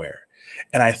everywhere.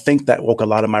 And I think that woke a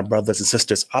lot of my brothers and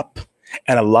sisters up.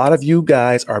 And a lot of you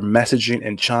guys are messaging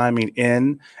and chiming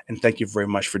in, and thank you very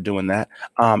much for doing that,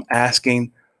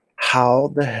 asking,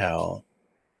 how the hell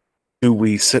do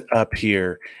we sit up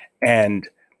here, and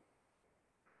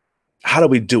how do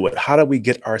we do it? How do we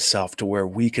get ourselves to where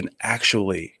we can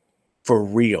actually, for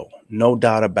real, no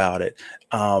doubt about it,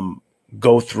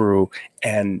 go through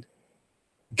and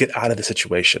get out of the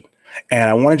situation? And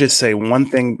I want to just say one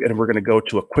thing, and we're going to go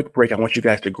to a quick break. I want you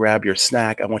guys to grab your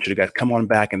snack. I want you to guys come on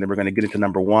back, and then we're going to get into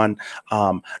number one.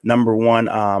 Number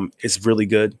one is really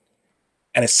good.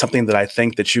 And it's something that I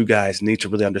think that you guys need to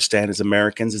really understand as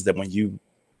Americans, is that when you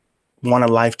want a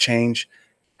life change,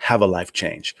 have a life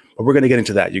change. But we're going to get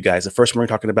into that, you guys. The first one we're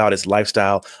talking about is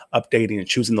lifestyle updating and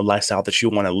choosing the lifestyle that you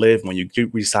want to live when you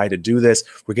decide to do this.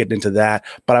 We're getting into that.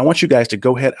 But I want you guys to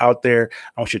go ahead out there.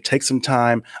 I want you to take some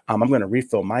time. I'm going to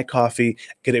refill my coffee,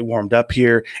 get it warmed up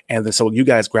here. And then so you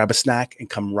guys grab a snack and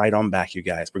come right on back, you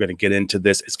guys. We're going to get into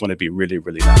this. It's going to be really,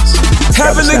 really nice.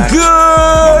 Having a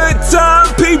good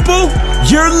time, people.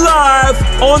 You're live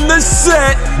on the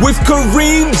set with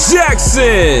Kareem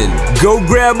Jackson. Go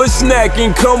grab a snack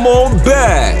and come on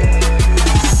back.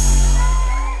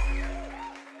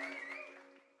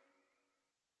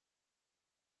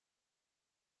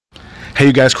 Hey,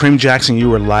 you guys, Kareem Jackson,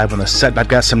 you are live on the set. I've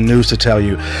got some news to tell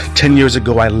you. 10 years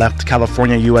ago, I left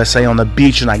California, USA on the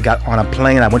beach, and I got on a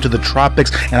plane. I went to the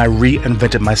tropics, and I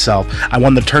reinvented myself. I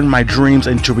wanted to turn my dreams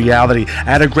into reality. I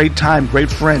had a great time,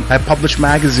 great friend. I published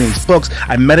magazines, books.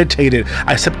 I meditated.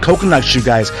 I sipped coconuts, you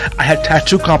guys. I had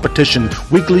tattoo competition,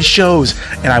 weekly shows,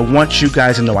 and I want you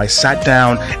guys to know I sat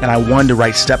down, and I wanted to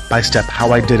write step by step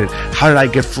how I did it. How did I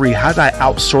get free? How did I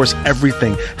outsource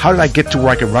everything? How did I get to where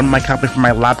I could run my company from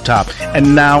my laptop?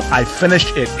 And now I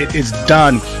finished it. It is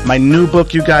done. My new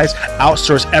book, you guys,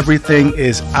 Outsource Everything,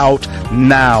 is out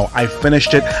now. I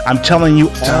finished it. I'm telling you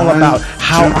all about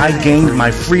how I gained my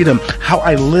freedom, how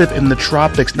I live in the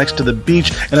tropics next to the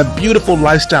beach in a beautiful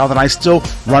lifestyle, and I still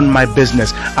run my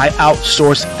business. I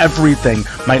outsource everything.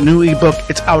 My new ebook,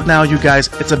 it's out now, you guys.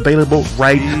 It's available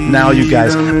right now, you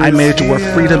guys. I made it to where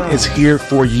freedom is here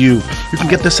for you. You can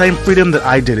get the same freedom that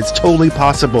I did. It's totally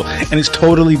possible, and it's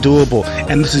totally doable.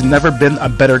 And this has never been a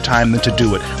better time than to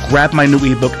do it. Grab my new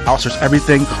ebook, Outsource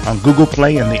Everything, on Google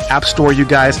Play and the App Store, you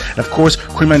guys. And of course,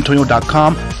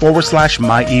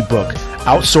 KareemAntonio.com/my ebook.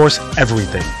 Outsource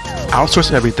Everything.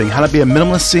 Outsource Everything, How to Be a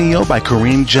Minimalist CEO by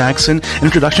Kareem Jackson. An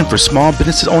introduction for small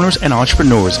business owners and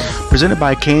entrepreneurs. Presented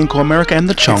by K & Co America and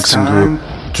the Chongson Group.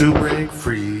 To break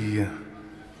free.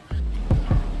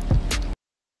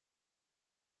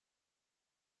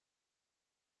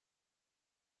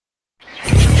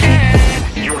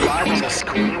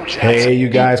 Hey, you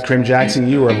guys, Kareem Jackson,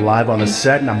 you are live on the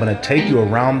set, and I'm going to take you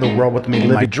around the world with me.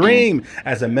 Living my dream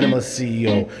as a minimalist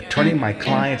CEO. Turning my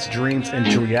clients' dreams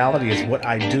into reality is what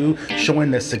I do, showing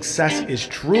that success is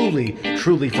truly,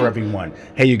 truly for everyone.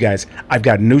 Hey, you guys, I've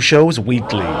got new shows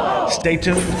weekly. Stay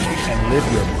tuned and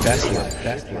live your best life.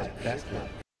 Best life. Best life.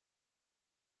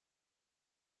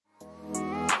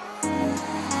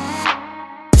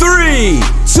 3,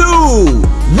 2,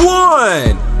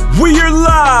 1. We are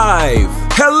live.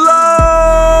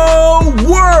 Hello,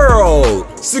 world.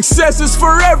 Success is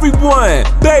for everyone,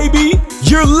 baby.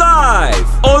 You're live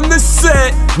on the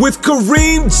set with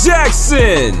Kareem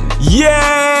Jackson.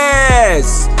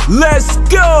 Yes, let's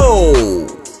go.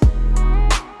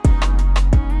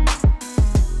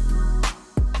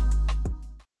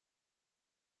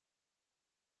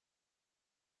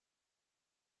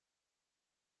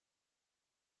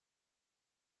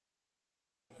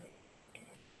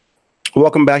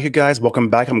 Welcome back, you guys. Welcome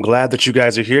back. I'm glad that you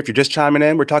guys are here. If you're just chiming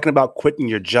in, we're talking about quitting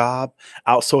your job,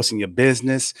 outsourcing your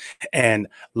business, and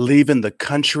leaving the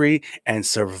country and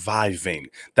surviving.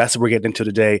 That's what we're getting into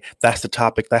today. That's the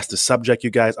topic. That's the subject, you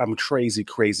guys. I'm crazy,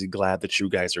 crazy glad that you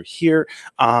guys are here.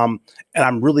 And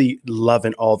I'm really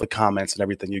loving all the comments and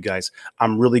everything, you guys.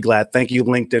 I'm really glad. Thank you,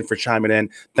 LinkedIn, for chiming in.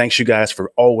 Thanks, you guys,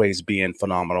 for always being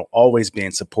phenomenal, always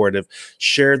being supportive.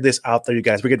 Share this out there, you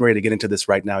guys. We're getting ready to get into this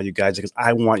right now, you guys, because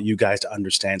I want you guys to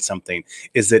understand something.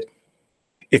 Is that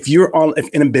if you're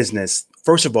in a business,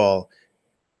 first of all,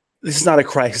 this is not a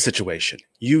crisis situation.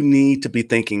 You need to be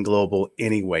thinking global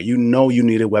anyway. You know you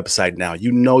need a website now.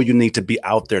 You know you need to be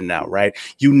out there now, right?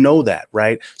 You know that,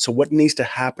 right? So what needs to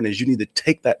happen is you need to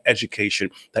take that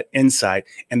education, that insight,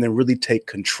 and then really take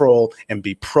control and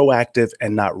be proactive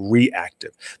and not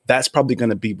reactive. That's probably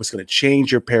going to be what's going to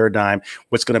change your paradigm,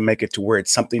 what's going to make it to where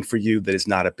it's something for you that is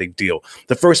not a big deal.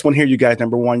 The first one here, you guys,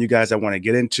 number one, you guys, I want to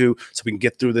get into so we can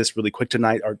get through this really quick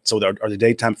tonight, or the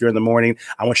daytime if you're in the morning.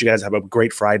 I want you guys to have a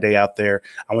great Friday out there.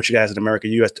 I want you guys in America,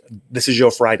 US, this is your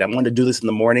Friday. I wanted to do this in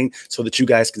the morning so that you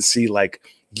guys can see, like,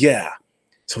 yeah.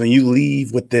 So when you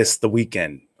leave with this the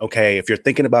weekend, okay, if you're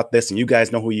thinking about this and you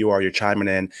guys know who you are, you're chiming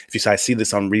in. If you say I see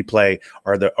this on replay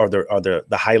or the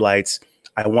highlights,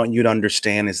 I want you to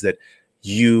understand is that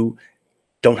you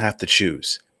don't have to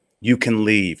choose. You can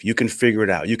leave. You can figure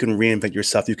it out. You can reinvent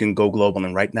yourself. You can go global.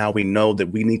 And right now we know that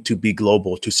we need to be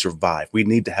global to survive. We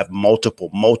need to have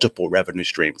multiple revenue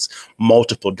streams,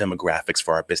 multiple demographics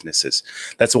for our businesses.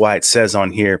 That's why it says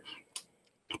on here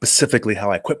specifically how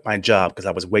I quit my job because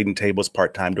I was waiting tables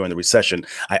part-time during the recession.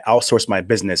 I outsourced my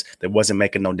business that wasn't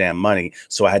making no damn money.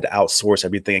 So I had to outsource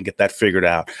everything and get that figured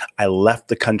out. I left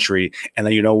the country and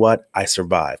then you know what? I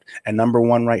survived. And number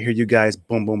one right here, you guys,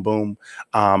 boom, boom, boom.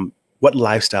 What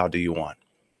lifestyle do you want?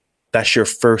 That's your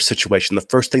first situation. The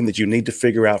first thing that you need to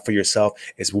figure out for yourself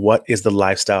is what is the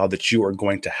lifestyle that you are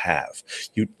going to have.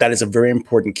 That is a very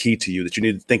important key to you that you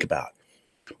need to think about.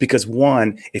 Because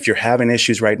one, if you're having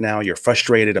issues right now, you're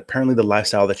frustrated, apparently the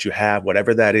lifestyle that you have,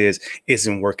 whatever that is,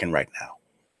 isn't working right now.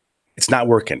 It's not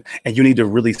working. And you need to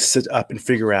really sit up and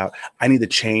figure out, I need to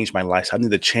change my lifestyle. I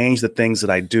need to change the things that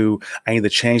I do. I need to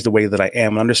change the way that I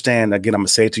am. And understand, again, I'm going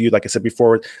to say it to you, like I said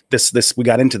before, we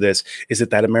got into this. Is it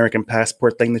that American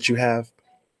passport thing that you have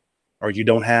or you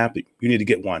don't have? You need to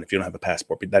get one if you don't have a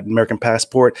passport. But that American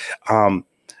passport,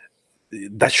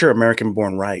 that's your American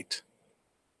born right.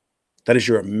 That is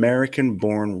your American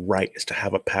born right, is to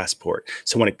have a passport.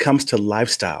 So when it comes to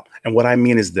lifestyle, and what I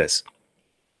mean is this,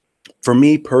 for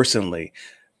me personally,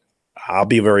 I'll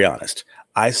be very honest.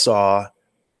 I saw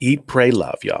Eat, Pray,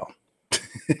 Love, y'all.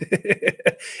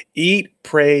 Eat,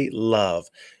 Pray, Love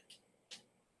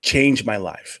changed my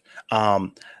life. I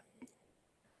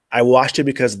watched it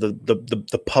because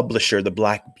the publisher, the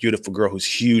Black beautiful girl who's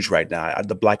huge right now,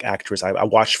 the Black actress, I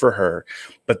watched for her.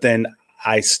 But then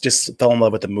I just fell in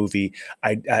love with the movie.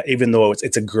 Even though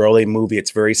it's a girly movie,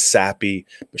 it's very sappy,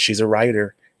 but she's a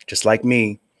writer just like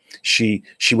me. She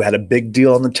had a big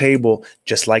deal on the table,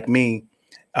 just like me.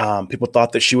 People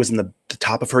thought that she was in the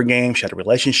top of her game. She had a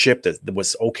relationship that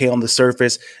was okay on the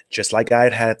surface, just like I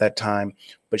had at that time.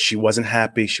 But she wasn't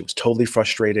happy. She was totally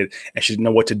frustrated, and she didn't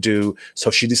know what to do. So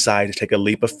she decided to take a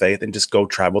leap of faith and just go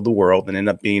travel the world, and end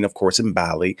up being, of course, in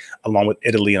Bali, along with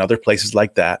Italy and other places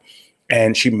like that.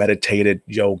 And she meditated,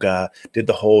 yoga, did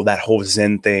that whole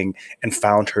Zen thing, and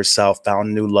found herself,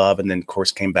 found new love, and then of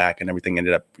course came back, and everything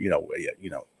ended up,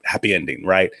 happy ending,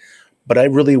 right? But it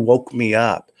really woke me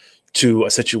up to a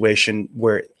situation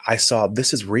where I saw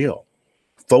this is real.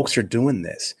 Folks are doing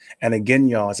this. And again,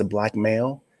 y'all, as a Black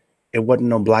male, it wasn't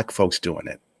no Black folks doing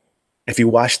it. If you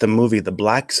watch the movie, the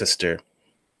Black sister,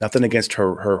 nothing against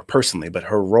her personally, but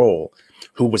her role,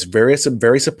 who was very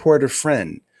supportive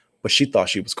friend, but she thought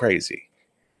she was crazy.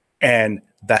 And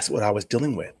that's what I was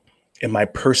dealing with in my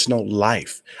personal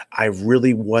life. I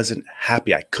really wasn't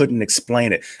happy. I couldn't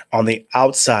explain it. On the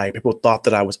outside, people thought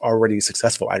that I was already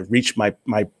successful. I reached my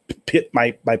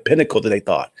pinnacle that they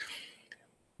thought.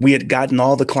 We had gotten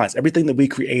all the clients. Everything that we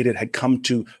created had come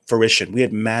to fruition. We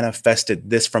had manifested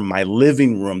this from my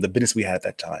living room, the business we had at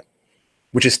that time,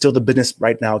 which is still the business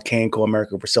right now, K&Co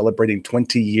America. We're celebrating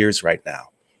 20 years right now.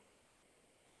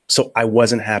 So I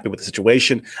wasn't happy with the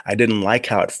situation. I didn't like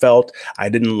how it felt. I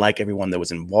didn't like everyone that was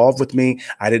involved with me.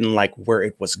 I didn't like where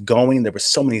it was going. There were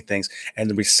so many things. And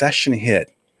the recession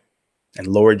hit. And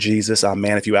Lord Jesus, oh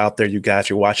man, if you're out there, you guys,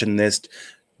 you're watching this,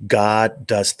 God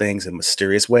does things in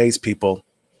mysterious ways, people.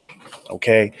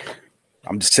 Okay?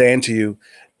 I'm just saying to you,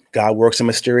 God works in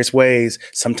mysterious ways.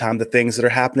 Sometimes the things that are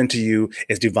happening to you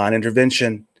is divine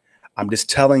intervention. I'm just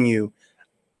telling you,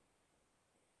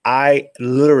 I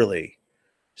literally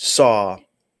saw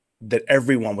that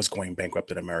everyone was going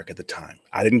bankrupt in America at the time.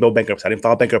 I didn't go bankrupt. I didn't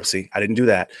file bankruptcy. I didn't do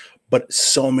that. But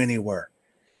so many were.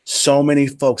 So many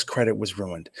folks' credit was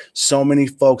ruined. So many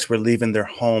folks were leaving their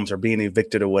homes or being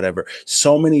evicted or whatever.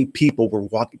 So many people were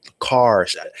walking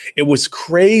cars. It was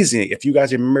crazy. If you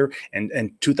guys remember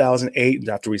in 2008,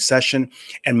 after recession,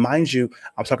 and mind you,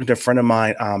 I was talking to a friend of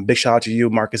mine, big shout out to you,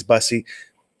 Marcus Bussey.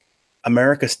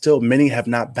 America still, many have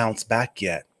not bounced back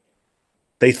yet.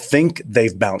 They think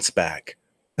they've bounced back.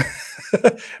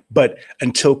 But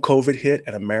until COVID hit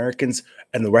and Americans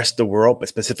and the rest of the world, but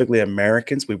specifically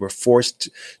Americans, we were forced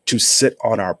to sit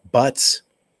on our butts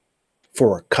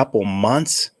for a couple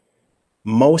months.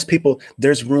 Most people,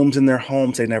 there's rooms in their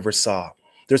homes they never saw.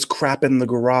 There's crap in the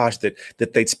garage that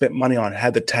they'd spent money on,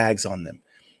 had the tags on them.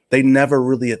 They never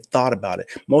really had thought about it.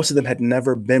 Most of them had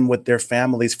never been with their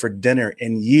families for dinner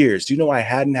in years. Do you know I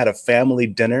hadn't had a family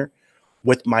dinner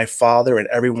with my father and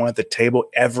everyone at the table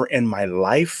ever in my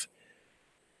life?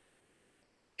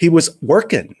 He was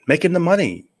working, making the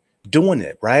money, doing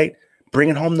it, right?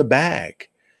 Bringing home the bag.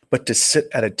 But to sit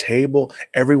at a table,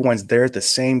 everyone's there at the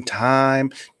same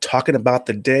time, talking about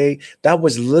the day, that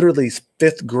was literally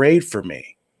 5th grade for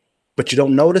me. But you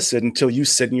don't notice it until you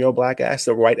sit in your black ass,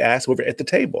 the white ass over at the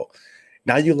table.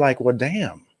 Now you're like, well,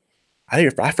 damn,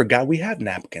 I forgot we have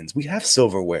napkins. We have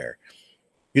silverware.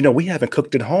 You know, we haven't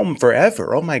cooked at home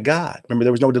forever. Oh, my God. Remember,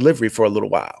 there was no delivery for a little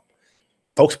while.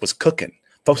 Folks was cooking.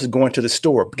 Folks was going to the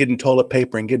store, getting toilet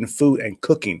paper and getting food and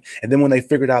cooking. And then when they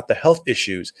figured out the health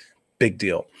issues, big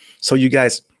deal. So you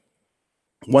guys,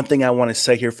 one thing I want to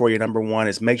say here for you, number one,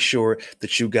 is make sure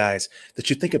that you guys,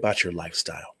 that you think about your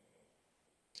lifestyle.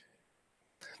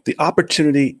 The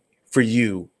opportunity for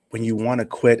you when you want to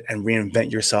quit and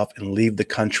reinvent yourself and leave the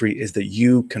country is that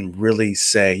you can really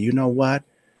say, you know what?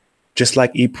 Just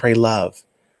like Eat, Pray, Love,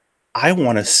 I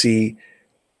want to see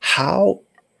how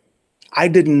I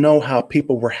didn't know how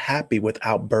people were happy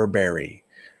without Burberry,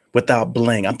 without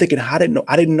bling. I'm thinking, I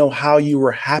didn't know how you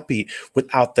were happy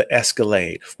without the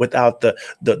Escalade, without the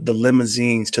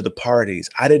limousines to the parties.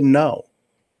 I didn't know.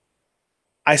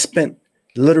 I spent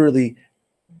literally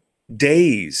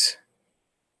days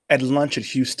at lunch at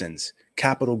Houston's,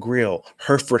 Capitol Grill,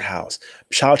 Hereford House.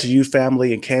 Shout out to you,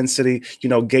 family in Kansas City, you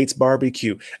know, Gates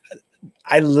Barbecue.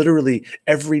 I literally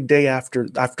every day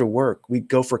after work, we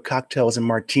go for cocktails and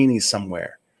martinis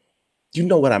somewhere. You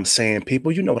know what I'm saying,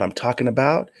 people. You know what I'm talking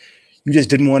about. You just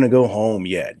didn't want to go home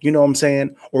yet. You know what I'm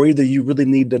saying? Or either you really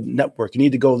need to network. You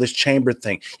need to go to this chamber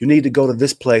thing. You need to go to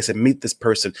this place and meet this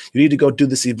person. You need to go do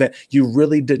this event. You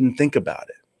really didn't think about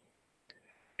it.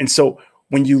 And so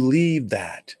when you leave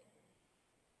that,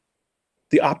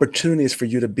 the opportunity is for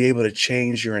you to be able to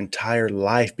change your entire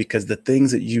life, because the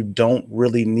things that you don't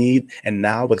really need, and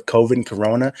now with COVID and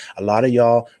Corona, a lot of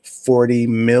y'all, 40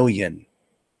 million.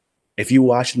 If you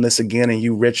watching this again and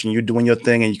you rich and you're doing your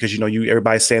thing, and because you know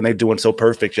everybody's saying they're doing so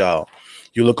perfect, y'all.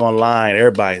 You look online,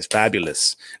 everybody is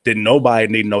fabulous. Didn't nobody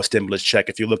need no stimulus check.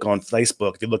 If you look on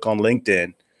Facebook, if you look on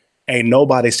LinkedIn, ain't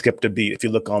nobody skipped a beat. If you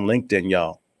look on LinkedIn,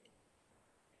 y'all.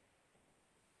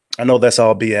 I know that's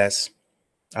all BS.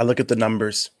 I look at the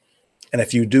numbers, and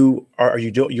if you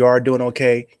are doing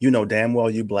okay, you know damn well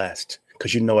you blessed,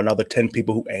 because you know another 10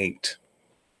 people who ain't.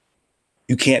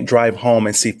 You can't drive home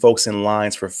and see folks in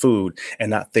lines for food and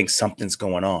not think something's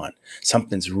going on.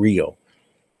 Something's real.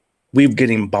 We're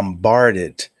getting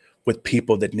bombarded with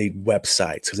people that need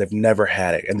websites because they've never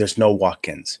had it, and there's no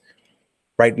walk-ins.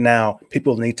 Right now,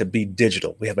 people need to be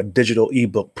digital. We have a digital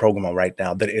ebook program right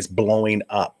now that is blowing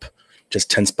up. Just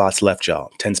 10 spots left,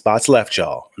 y'all. 10 spots left,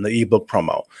 y'all, in the ebook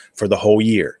promo for the whole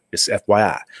year. Just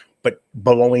FYI. But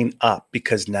blowing up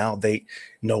because now they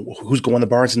know who's going to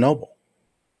Barnes & Noble.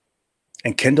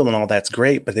 And Kindle and all that's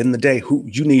great, but in the day,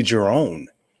 you need your own.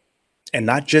 And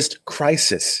not just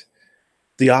crisis.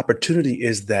 The opportunity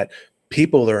is that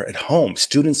people are at home.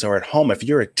 Students are at home. If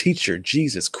you're a teacher,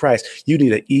 Jesus Christ, you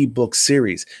need an ebook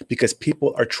series, because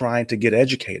people are trying to get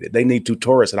educated. They need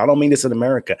tutorials. And I don't mean this in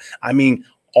America. I mean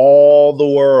all the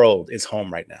world is home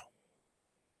right now.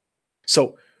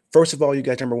 So first of all, you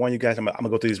guys, number one, you guys, I'm gonna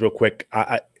go through these real quick.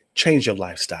 Change your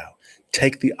lifestyle.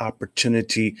 Take the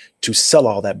opportunity to sell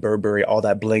all that Burberry, all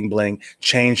that bling bling,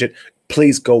 change it.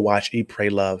 Please go watch Eat, Pray,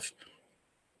 Love.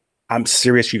 I'm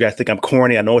serious. You guys think I'm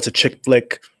corny. I know it's a chick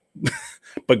flick,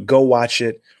 but go watch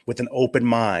it with an open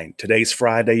mind. Today's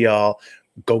Friday, y'all.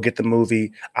 Go get the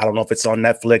movie. I don't know if it's on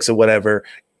Netflix or whatever.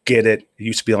 Get it. It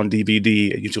used to be on DVD.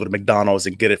 You used to go to McDonald's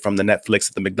and get it from the Netflix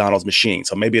at the McDonald's machine.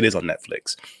 So maybe it is on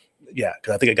Netflix. Yeah,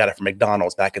 because I think I got it from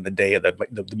McDonald's back in the day of they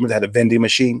had the vending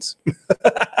machines.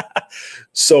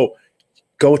 So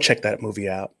go check that movie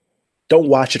out. Don't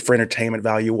watch it for entertainment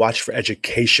value. Watch for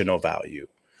educational value.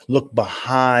 Look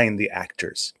behind the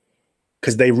actors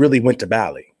because they really went to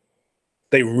Bali.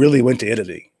 They really went to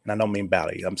Italy. And I don't mean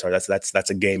Bali. I'm sorry. That's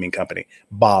a gaming company.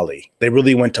 Bali. They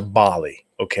really went to Bali.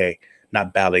 Okay.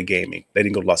 Not Bali Gaming. They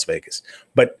didn't go to Las Vegas.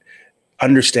 But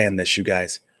understand this, you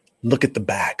guys. Look at the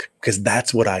back because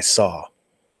that's what I saw.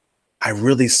 I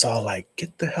really saw like,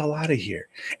 get the hell out of here.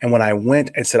 And when I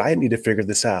went and said, I need to figure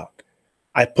this out,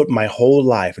 I put my whole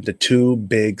life into 2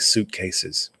 big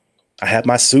suitcases. I had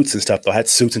my suits and stuff, though. I had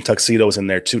suits and tuxedos in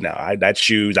there too. Now I had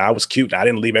shoes. I was cute. I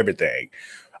didn't leave everything.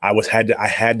 I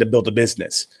had to build a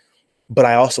business, but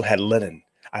I also had linen.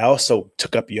 I also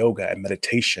took up yoga and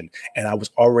meditation, and I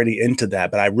was already into that,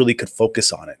 but I really could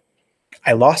focus on it.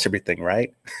 I lost everything,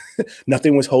 right?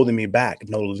 Nothing was holding me back.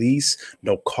 No lease,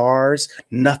 no cars,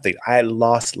 nothing. I had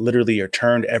lost literally or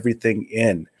turned everything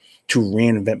in to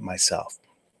reinvent myself.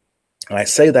 And I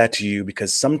say that to you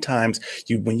because sometimes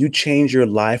when you change your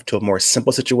life to a more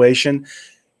simple situation,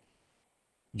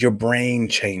 your brain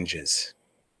changes.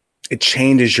 It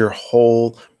changes your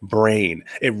whole brain.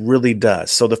 It really does.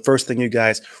 So the first thing, you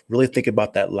guys, really think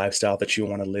about that lifestyle that you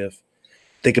want to live.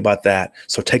 Think about that.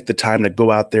 So take the time to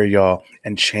go out there, y'all,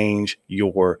 and change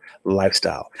your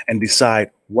lifestyle and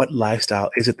decide what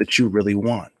lifestyle is it that you really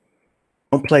want.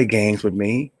 Don't play games with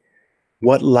me.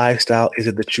 What lifestyle is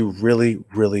it that you really,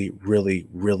 really, really,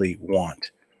 really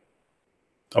want?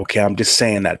 Okay, I'm just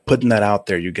saying that, putting that out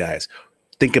there, you guys.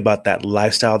 Think about that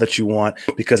lifestyle that you want,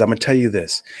 because I'm going to tell you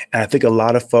this. And I think a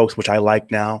lot of folks, which I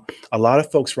like now, a lot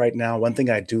of folks right now, one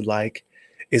thing I do like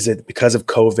is that because of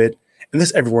COVID, and this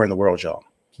is everywhere in the world, y'all.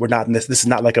 We're not in this. This is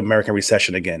not like American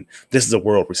recession again. This is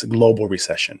a global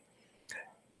recession.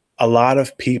 A lot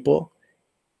of people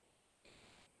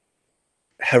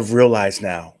have realized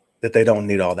now that they don't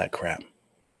need all that crap.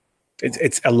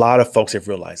 It's a lot of folks have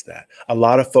realized that. A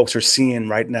lot of folks are seeing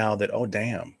right now that, oh,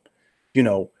 damn, you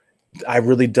know, I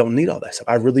really don't need all that stuff.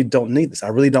 I really don't need this. I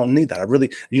really don't need that. I really,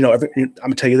 you know, I'm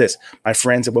gonna tell you this. My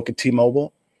friends that work at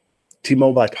T-Mobile,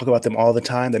 I talk about them all the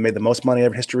time. They made the most money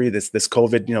ever in history. This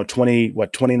COVID,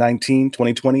 2019,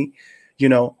 2020,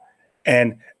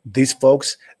 and these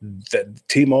folks, the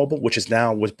T-Mobile, which is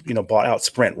now was bought out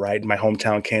Sprint, right, in my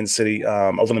hometown, Kansas City,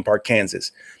 Overland Park,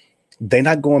 Kansas. They're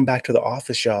not going back to the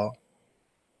office, y'all.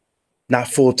 Not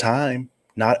full time,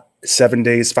 not 7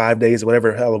 days, 5 days,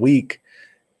 whatever hell a week.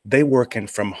 They working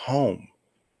from home.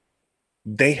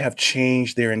 They have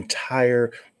changed their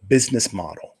entire business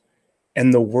model.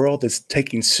 And the world is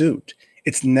taking suit.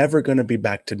 It's never going to be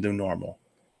back to new normal,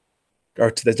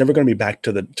 there's never going to be back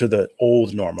to the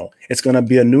old normal. It's going to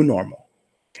be a new normal.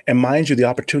 And mind you, the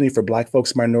opportunity for Black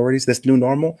folks, minorities, this new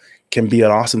normal can be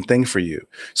an awesome thing for you.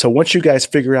 So once you guys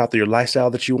figure out your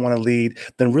lifestyle that you want to lead,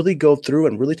 then really go through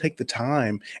and really take the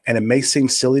time. And it may seem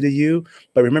silly to you,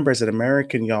 but remember, as an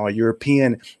American, y'all,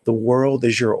 European, the world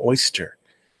is your oyster.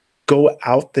 Go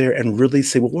out there and really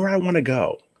say, well, where I want to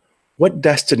go. What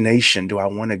destination do I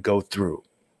want to go through?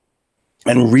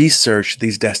 And research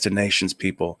these destinations,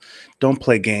 people. Don't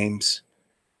play games.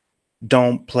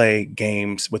 Don't play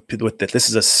games with it. This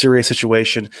is a serious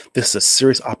situation. This is a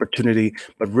serious opportunity,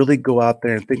 but really go out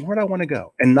there and think, where do I want to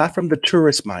go? And not from the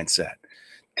tourist mindset.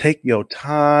 Take your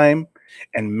time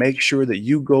and make sure that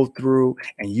you go through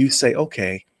and you say,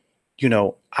 okay,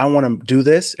 I want to do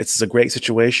this. It's a great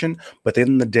situation. But at the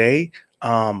end of the day,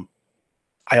 I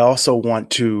also want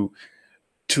to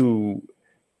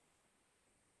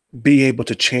be able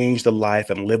to change the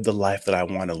life and live the life that I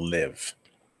want to live.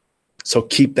 So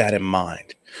keep that in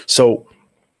mind. So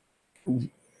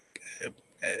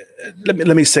let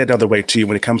me say it another way to you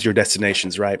when it comes to your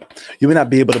destinations, right? You may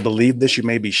not be able to believe this. You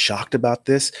may be shocked about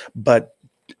this, but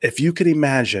if you could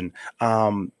imagine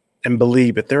and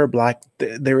believe that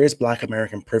there is Black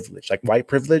American privilege, like white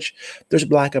privilege, there's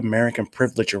Black American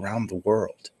privilege around the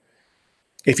world.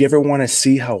 If you ever want to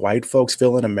see how white folks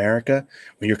feel in America,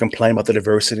 when you're complaining about the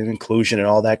diversity and inclusion and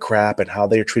all that crap and how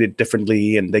they're treated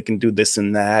differently and they can do this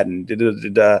and that and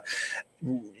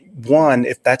one,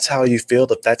 if that's how you feel,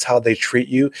 if that's how they treat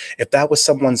you, if that was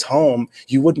someone's home,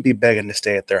 you wouldn't be begging to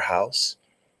stay at their house.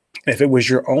 And if it was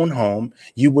your own home,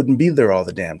 you wouldn't be there all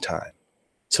the damn time.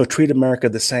 So treat America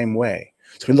the same way.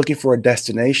 So we're looking for a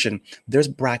destination. There's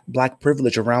black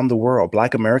privilege around the world,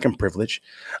 Black American privilege.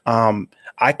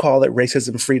 I call it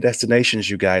racism-free destinations,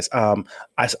 you guys.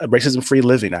 Racism-free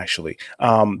living, actually,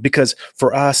 because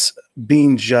for us,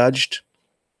 being judged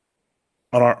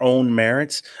on our own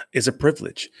merits is a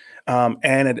privilege,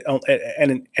 and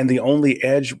the only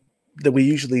edge that we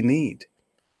usually need.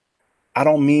 I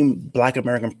don't mean Black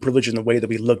American privilege in the way that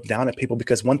we look down at people,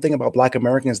 because one thing about Black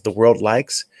Americans the world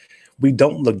likes, we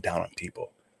don't look down on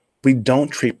people. We don't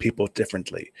treat people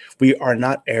differently. We are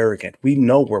not arrogant. We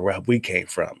know where we came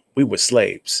from. We were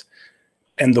slaves,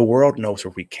 and the world knows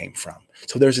where we came from.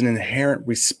 So there's an inherent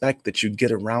respect that you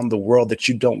get around the world that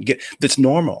you don't get. That's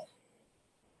normal.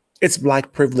 It's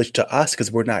black privilege to us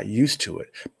because we're not used to it,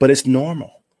 but it's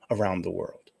normal around the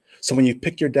world. So when you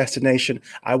pick your destination,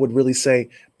 I would really say,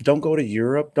 don't go to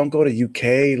Europe, don't go to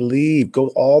UK, leave, go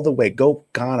all the way, go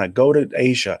Ghana, go to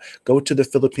Asia, go to the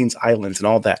Philippines Islands and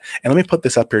all that. And let me put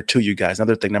this up here too, you guys.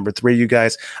 Another thing, number 3, you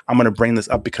guys, I'm going to bring this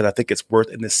up because I think it's worth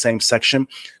in this same section.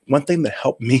 One thing that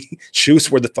helped me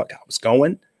choose where the fuck I was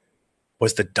going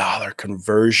was the dollar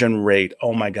conversion rate.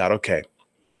 Oh my God. Okay.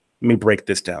 Let me break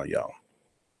this down, y'all.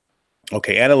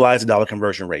 Okay, analyze the dollar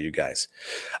conversion rate, you guys.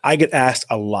 I get asked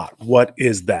a lot, what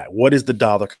is that? What is the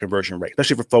dollar conversion rate?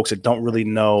 Especially for folks that don't really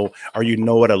know, or you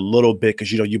know it a little bit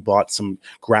because you bought some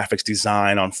graphics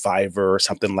design on Fiverr or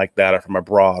something like that, or from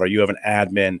abroad, or you have an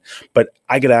admin. But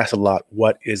I get asked a lot,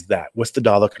 what is that? What's the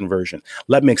dollar conversion?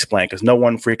 Let me explain, because no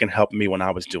one freaking helped me when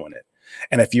I was doing it.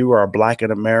 And if you are black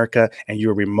in America and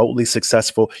you're remotely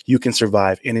successful, you can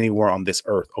survive anywhere on this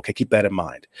earth. Okay, keep that in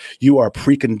mind. You are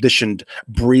preconditioned,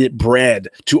 bred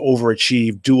to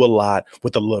overachieve, do a lot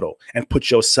with a little, and put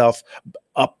yourself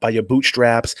up by your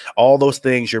bootstraps. All those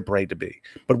things you're bred to be.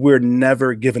 But we're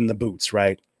never given the boots,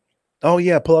 right? Oh,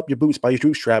 yeah, pull up your boots by your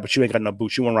bootstrap, but you ain't got no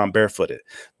boots. You went around barefooted.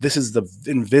 This is the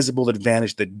invisible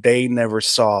advantage that they never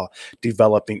saw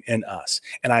developing in us.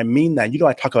 And I mean that.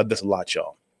 I talk about this a lot,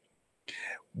 y'all.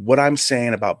 What I'm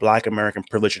saying about Black American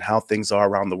privilege and how things are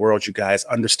around the world, you guys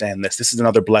understand this. This is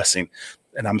another blessing.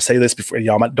 And I'm saying this before,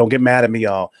 y'all don't get mad at me,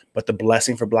 y'all, but the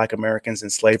blessing for Black Americans in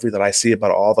slavery that I see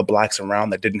about all the blacks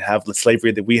around that didn't have the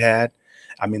slavery that we had.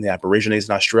 I mean, the Aborigines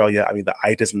in Australia, I mean, the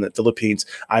hiatus in the Philippines,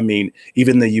 I mean,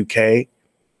 even the UK,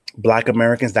 Black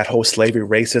Americans, that whole slavery,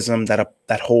 racism,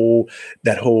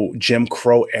 that whole Jim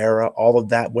Crow era, all of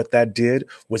that, what that did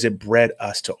was it bred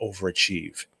us to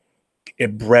overachieve.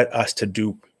 It bred us to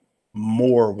do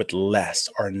more with less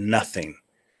or nothing.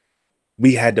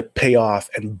 We had to pay off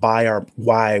and buy our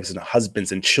wives and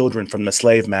husbands and children from the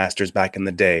slave masters back in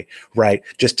the day, right?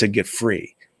 Just to get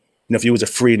free. If you was a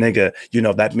free nigga,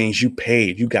 that means you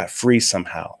paid, you got free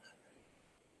somehow.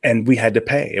 And we had to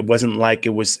pay. It wasn't like it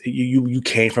was, you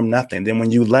came from nothing. Then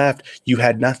when you left, you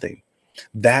had nothing.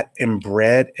 That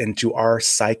inbred into our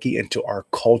psyche, into our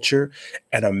culture,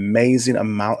 an amazing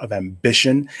amount of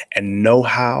ambition and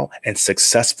know-how and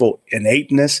successful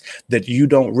innateness that you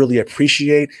don't really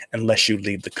appreciate unless you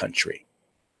leave the country.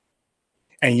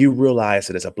 And you realize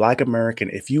that as a Black American,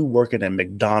 if you work in a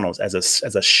McDonald's as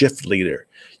a shift leader,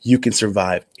 you can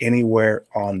survive anywhere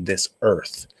on this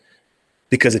earth.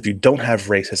 Because if you don't have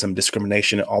racism,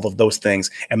 discrimination, and all of those things,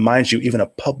 and mind you, even a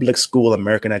public school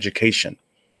American education,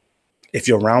 if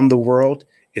you're around the world,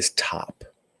 is top.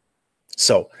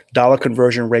 So dollar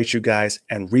conversion rate, you guys,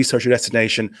 and research your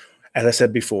destination. As I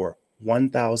said before,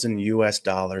 1,000 US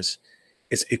dollars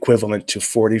is equivalent to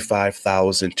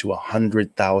 45,000 to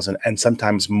 100,000 and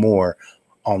sometimes more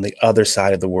on the other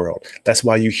side of the world. That's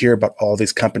why you hear about all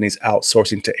these companies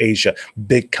outsourcing to Asia,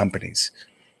 big companies.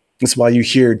 That's why you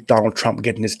hear Donald Trump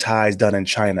getting his ties done in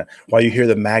China, why you hear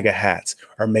the MAGA hats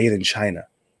are made in China.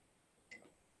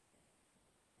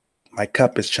 My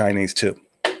cup is Chinese too.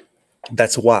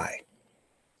 That's why.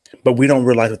 But we don't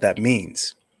realize what that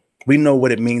means. We know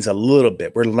what it means a little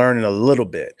bit. We're learning a little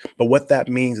bit. But what that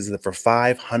means is that for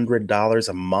 $500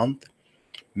 a month,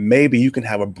 maybe you can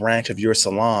have a branch of your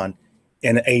salon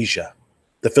in Asia,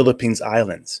 the Philippines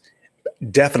Islands,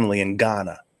 definitely in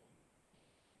Ghana,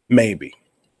 maybe.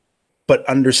 But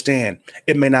understand,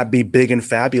 it may not be big and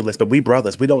fabulous, but we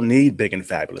brothers, we don't need big and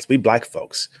fabulous. We Black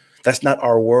folks. That's not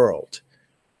our world.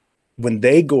 When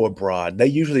they go abroad, they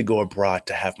usually go abroad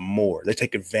to have more. They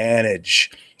take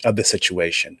advantage of the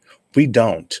situation. We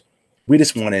don't. We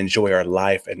just want to enjoy our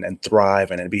life and thrive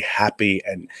and be happy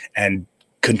and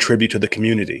contribute to the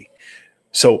community.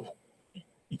 So,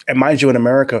 and mind you, in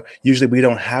America, usually we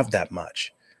don't have that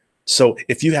much. So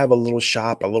if you have a little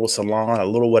shop, a little salon, a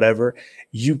little whatever,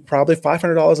 you probably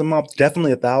 $500 a month,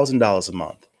 definitely $1,000 a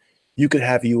month. You could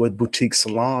have you a boutique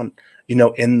salon, in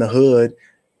the hood,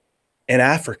 in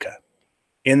Africa,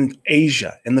 in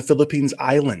Asia, in the Philippines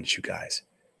Islands, you guys.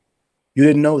 You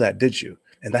didn't know that, did you?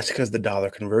 And that's because of the dollar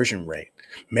conversion rate.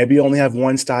 Maybe you only have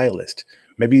one stylist.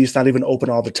 Maybe it's not even open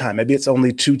all the time. Maybe it's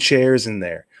only 2 chairs in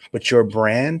there, but your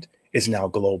brand is now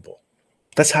global.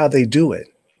 That's how they do it.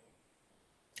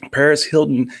 Paris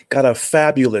Hilton got a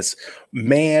fabulous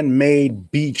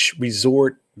man-made beach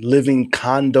resort living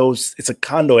condos. It's a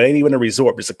condo. It ain't even a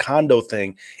resort, but it's a condo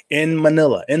thing in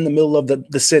Manila, in the middle of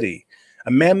the city.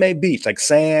 A man-made beach, like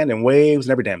sand and waves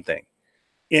and every damn thing.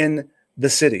 in the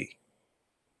city.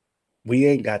 We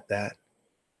ain't got that.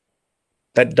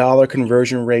 That dollar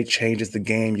conversion rate changes the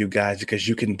game, you guys, because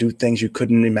you can do things you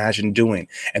couldn't imagine doing.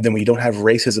 And then when you don't have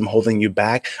racism holding you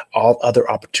back, all other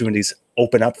opportunities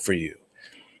open up for you.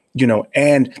 You know,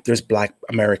 and there's Black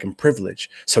American privilege.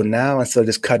 So now instead of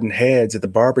just cutting heads at the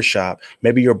barbershop,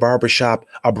 maybe your barbershop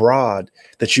abroad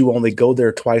that you only go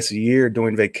there twice a year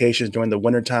during vacations, during the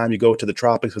wintertime, you go to the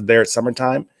tropics, or there at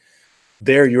summertime.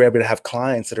 There you're able to have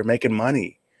clients that are making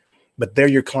money. But there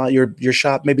your client, your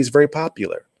shop maybe is very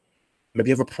popular. Maybe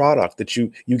you have a product that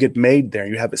you get made there.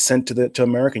 You have it sent to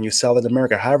America and you sell it in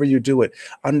America. However you do it,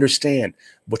 understand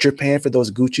what you're paying for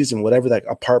those Gucci's and whatever that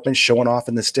apartment showing off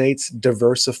in the States.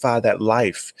 Diversify that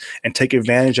life and take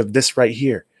advantage of this right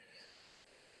here.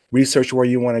 Research where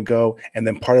you want to go. And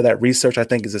then part of that research, I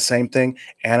think, is the same thing.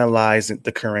 Analyze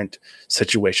the current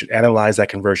situation. Analyze that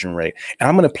conversion rate. And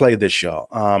I'm going to play this, y'all.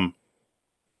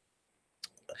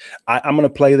 I'm going to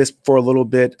play this for a little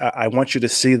bit. I want you to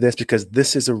see this because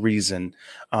this is a reason,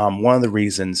 one of the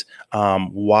reasons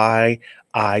why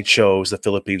I chose the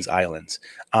Philippines Islands.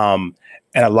 And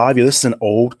a lot of you, this is an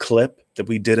old clip that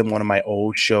we did in one of my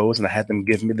old shows, and I had them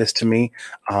give me this to me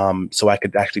so I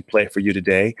could actually play it for you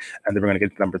today. And then we're going to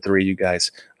get to number 3, you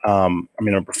guys.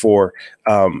 Number 4,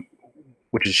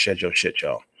 which is Shit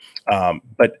Joe.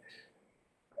 But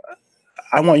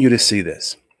I want you to see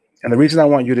this. And the reason I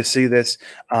want you to see this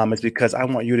is because I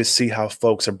want you to see how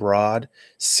folks abroad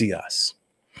see us.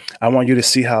 I want you to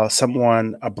see how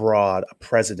someone abroad, a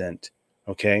president,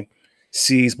 okay,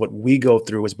 sees what we go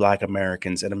through as Black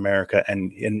Americans in America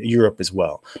and in Europe as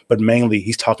well. But mainly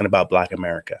he's talking about Black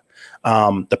America.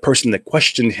 The person that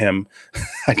questioned him,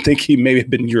 I think he may have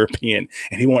been European,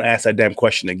 and he won't ask that damn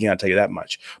question again, I'll tell you that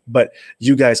much. But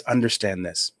you guys understand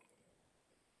this.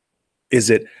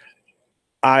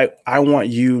 I want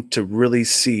you to really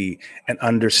see and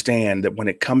understand that when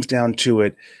it comes down to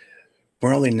it,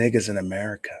 we're only niggas in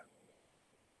America.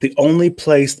 The only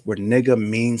place where nigga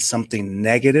means something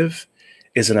negative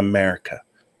is in America.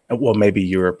 Well, maybe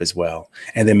Europe as well.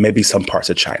 And then maybe some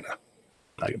parts of China.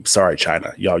 I'm sorry,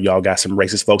 China. Y'all got some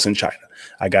racist folks in China.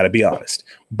 I got to be honest.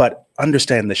 But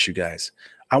understand this, you guys.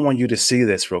 I want you to see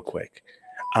this real quick.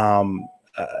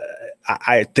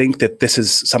 I think that this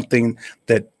is something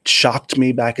that shocked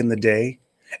me back in the day,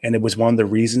 and it was one of the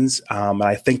reasons.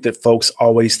 I think that folks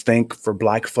always think for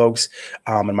Black folks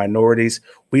and minorities,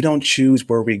 we don't choose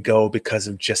where we go because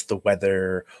of just the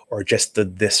weather or just the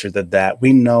this or the that.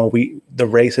 We know the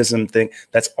racism thing,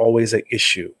 that's always an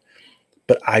issue.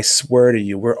 But I swear to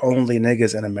you, we're only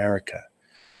niggas in America.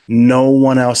 No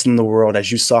one else in the world,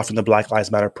 as you saw from the Black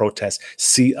Lives Matter protests,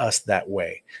 see us that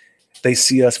way. They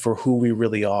see us for who we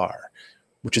really are,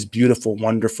 which is beautiful,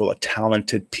 wonderful,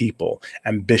 talented people,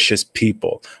 ambitious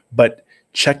people. But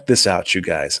check this out, you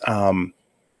guys.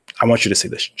 I want you to see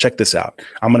this. Check this out.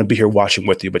 I'm going to be here watching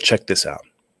with you, but check this out.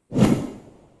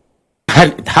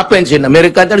 It happens in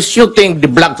America. They're shooting the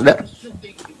blacks there.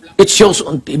 It shows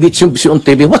on TV. It shows on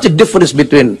TV. What's the difference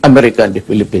between America and the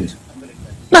Philippines?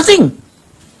 Nothing.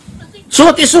 So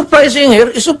what is surprising here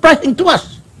is surprising to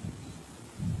us.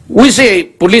 We see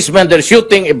policemen, they're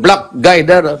shooting a black guy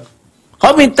there.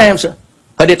 How many times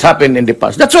had it happened in the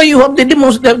past? That's why you have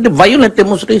the violent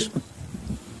demonstration.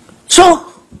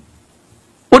 So,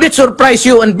 would it surprise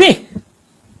you and me?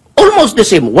 Almost the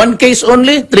same. 1 case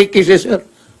only, 3 cases here.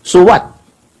 So what?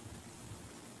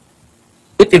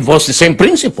 It involves the same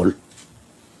principle.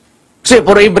 Say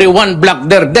for every 1 black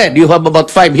there dead, you have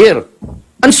about 5 here.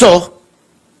 And so,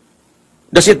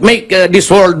 does it make this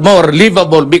world more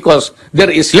livable because there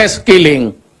is less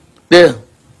killing?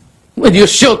 When you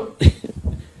shoot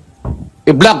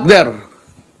a black there,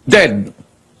 dead,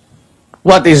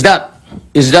 what is that?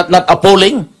 Is that not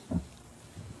appalling?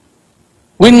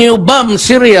 When you bomb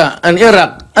Syria and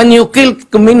Iraq, and you kill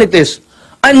communities,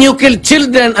 and you kill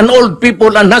children and old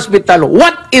people and hospital,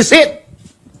 what is it?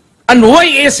 And why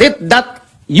is it that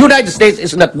United States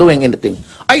is not doing anything?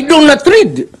 I do not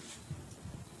read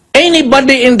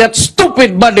anybody in that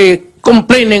stupid body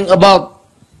complaining about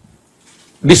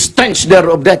the stench there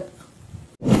of that.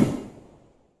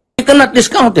 You cannot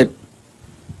discount it.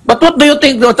 But what do you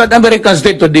think that Americans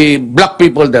did to the black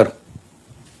people there?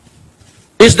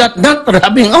 Is that not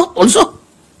rubbing out also?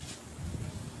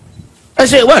 I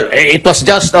say, well, it was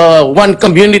just one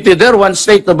community there, one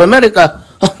state of America.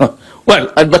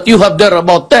 Well, but you have there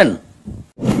about 10.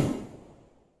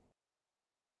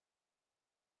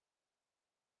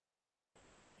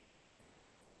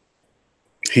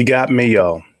 He got me,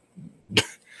 yo.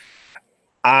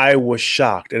 I was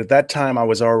shocked. And at that time, I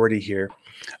was already here.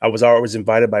 I was always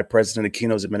invited by President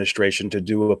Aquino's administration to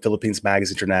do a Philippines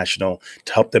Magazine International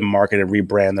to help them market and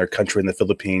rebrand their country in the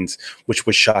Philippines, which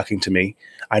was shocking to me.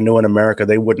 I know in America,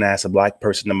 they wouldn't ask a black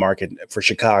person to market for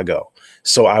Chicago.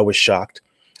 So I was shocked.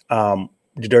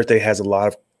 Duterte has a lot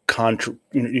of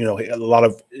a lot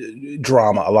of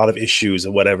drama, a lot of issues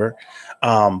or whatever.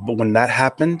 But when that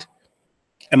happened,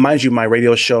 and mind you, my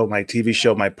radio show, my TV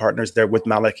show, my partners there with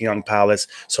Malek Young Palace.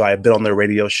 So I have been on their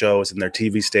radio shows and their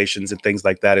TV stations and things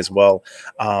like that as well.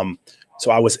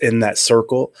 So I was in that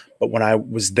circle. But when I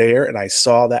was there and I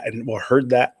saw that and heard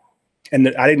that,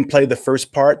 and I didn't play the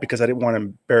first part because I didn't want to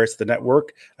embarrass the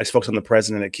network. I focused on the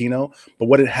President Aquino. But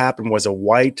what had happened was a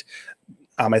white,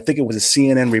 I think it was a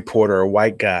CNN reporter, a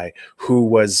white guy who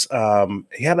was,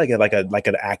 he had like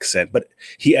an accent, but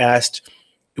he asked,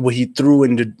 what he threw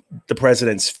into the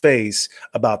president's face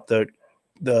about the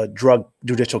drug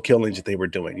judicial killings that they were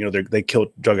doing. You know, they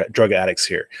killed drug addicts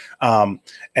here, and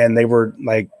they were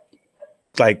like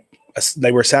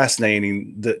they were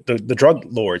assassinating the drug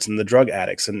lords and the drug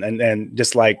addicts, and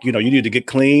just like, you know, you need to get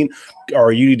clean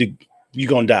or you're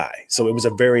gonna die. So it was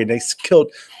they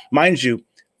killed, mind you,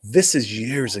 this is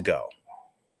years ago.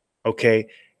 Okay,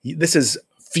 this is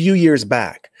a few years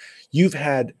back. You've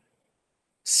had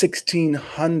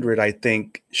 1,600, I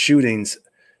think, shootings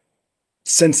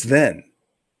since then.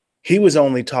 He was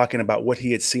only talking about what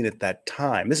he had seen at that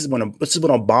time. This is when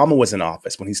Obama was in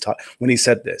office when he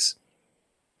said this.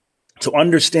 So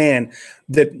understand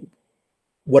that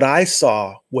what I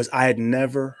saw was I had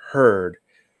never heard,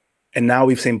 and now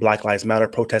we've seen Black Lives Matter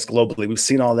protests globally. We've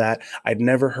seen all that. I'd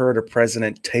never heard a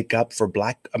president take up for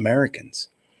Black Americans.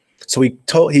 So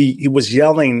he was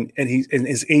yelling, and in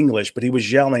his English, but he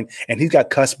was yelling, and he's got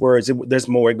cuss words. There's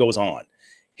more. It goes on.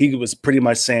 He was pretty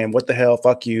much saying, "What the hell?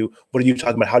 Fuck you! What are you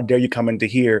talking about? How dare you come into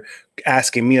here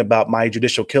asking me about my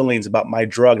judicial killings, about my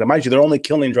drug?" Now, mind you, they're only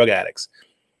killing drug addicts.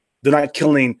 They're not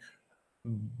killing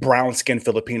brown-skinned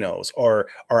Filipinos or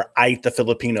Aita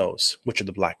Filipinos, which are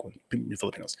the black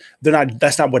Filipinos. They're not.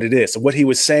 That's not what it is. So what he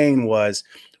was saying was,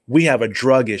 we have a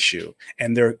drug issue,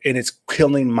 and it's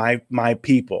killing my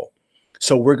people.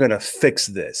 So we're going to fix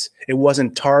this. It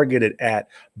wasn't targeted at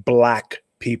black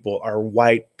people or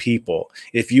white people.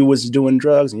 If you was doing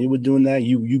drugs and you were doing that,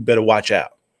 you better watch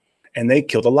out. And they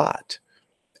killed a lot,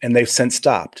 and they've since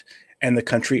stopped. And the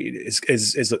country it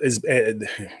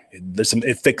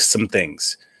fixed some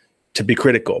things, to be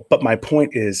critical. But my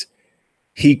point is,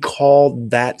 he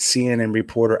called that CNN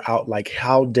reporter out like,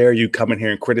 how dare you come in here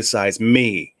and criticize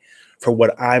me for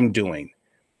what I'm doing?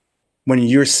 When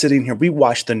you're sitting here, we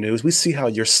watch the news, we see how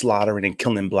you're slaughtering and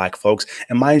killing black folks.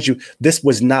 And mind you, this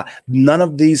was none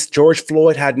of these, George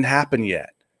Floyd hadn't happened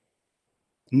yet.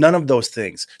 None of those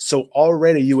things. So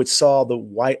already you saw the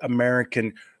white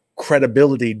American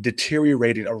credibility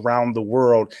deteriorating around the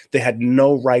world. They had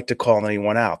no right to call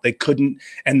anyone out. They couldn't.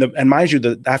 And mind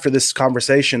you, after this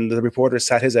conversation, the reporter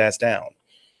sat his ass down.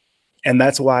 And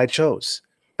that's why I chose.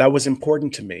 That was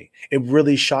important to me. It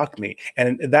really shocked me.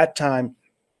 And at that time,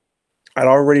 I'd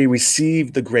already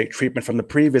received the great treatment from the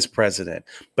previous president.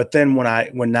 But then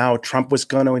when now Trump was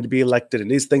going to be elected and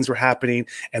these things were happening,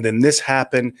 and then this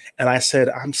happened, and I said,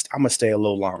 I'm going to stay a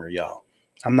little longer, y'all.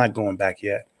 I'm not going back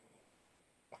yet.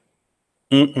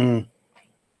 I'm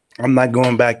not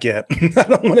going back yet. I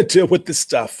don't want to deal with this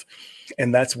stuff.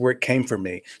 And that's where it came for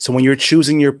me. So when you're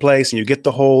choosing your place and you get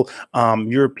the whole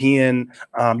European,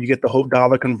 you get the whole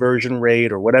dollar conversion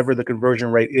rate or whatever the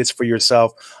conversion rate is for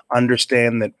yourself,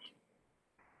 understand that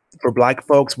for black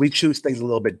folks, we choose things a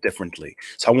little bit differently.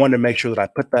 So I wanted to make sure that I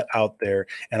put that out there,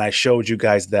 and I showed you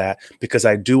guys that, because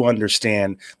I do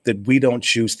understand that we don't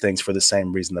choose things for the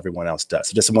same reason everyone else does.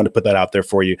 So just wanted to put that out there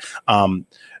for you.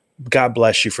 God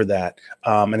bless you for that.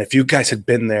 And if you guys had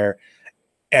been there,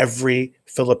 every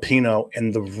Filipino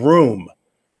in the room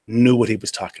knew what he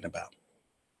was talking about.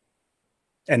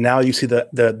 And now you see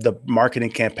the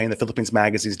marketing campaign the Philippines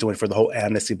Magazine is doing for the whole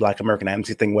amnesty, Black American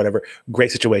amnesty thing, whatever.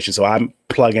 Great situation. So I'm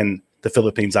plugging the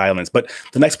Philippines Islands. But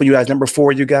the next one, you guys, number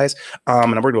 4, you guys, and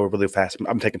I'm going to go really fast.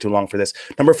 I'm taking too long for this.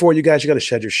 Number 4, you guys, you got to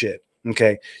shed your shit.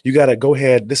 Okay. You got to go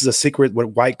ahead. This is a secret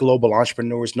what white global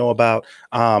entrepreneurs know about.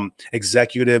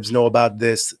 Executives know about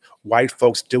this. White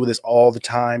folks deal with this all the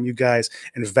time. You guys,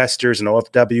 investors and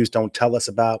OFWs don't tell us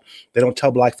about. They don't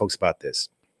tell black folks about this.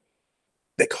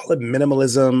 They call it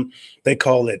minimalism. They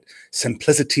call it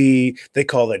simplicity. They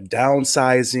call it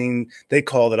downsizing. They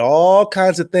call it all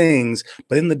kinds of things.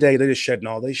 But in the day, they're just shedding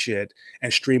all they shit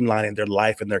and streamlining their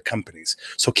life and their companies.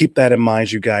 So keep that in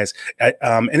mind, you guys.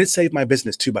 And it saved my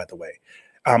business too, by the way.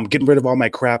 Getting rid of all my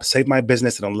crap, saved my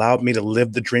business, and allowed me to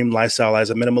live the dream lifestyle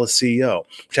as a minimalist CEO,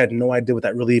 which I had no idea what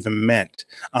that really even meant.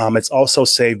 It's also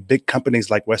saved big companies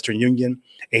like Western Union,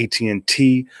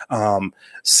 AT&T,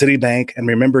 Citibank, and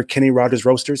remember Kenny Rogers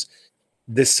Roasters?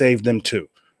 This saved them too.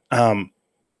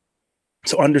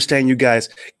 So understand, you guys,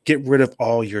 get rid of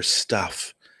all your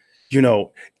stuff. You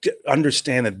know,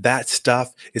 understand that that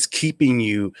stuff is keeping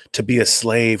you to be a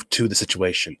slave to the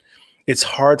situation. It's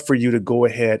hard for you to go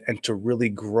ahead and to really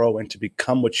grow and to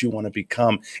become what you want to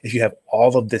become if you have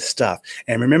all of this stuff.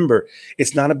 And remember,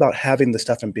 it's not about having the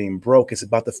stuff and being broke. It's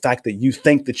about the fact that you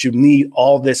think that you need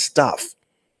all this stuff.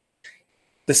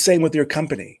 The same with your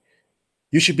company.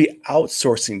 You should be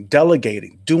outsourcing,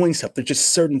 delegating, doing stuff. There's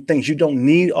just certain things. You don't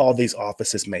need all these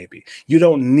offices, maybe. You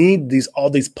don't need all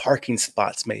these parking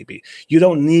spots, maybe. You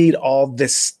don't need all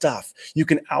this stuff. You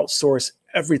can outsource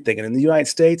everything. And in the United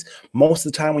States, most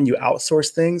of the time when you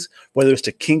outsource things, whether it's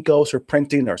to Kinko's or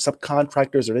printing or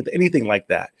subcontractors or anything like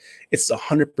that, it's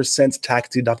 100%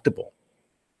 tax deductible.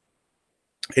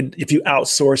 If you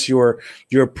outsource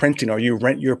your printing or you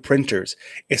rent your printers,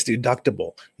 it's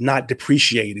deductible, not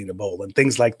depreciatable and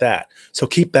things like that. So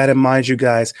keep that in mind, you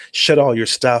guys. Shut all your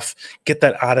stuff. Get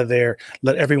that out of there.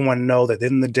 Let everyone know that at the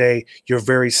end of the day, you're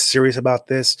very serious about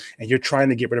this and you're trying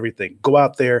to get rid of everything. Go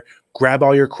out there, grab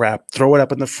all your crap, throw it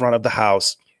up in the front of the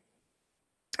house,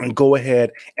 and go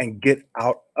ahead and get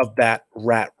out of that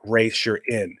rat race you're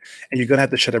in. And you're going to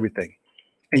have to shut everything.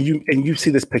 And you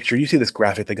see this picture, you see this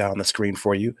graphic they got on the screen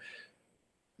for you.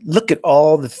 Look at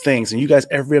all the things. And you guys,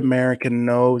 every American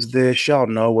knows this. Y'all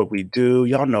know what we do.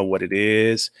 Y'all know what it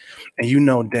is. And you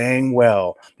know dang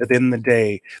well that at the end of the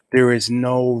day, there is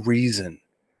no reason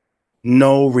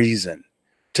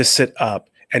to sit up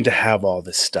and to have all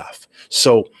this stuff.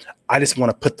 So I just want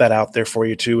to put that out there for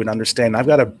you too and understand. I've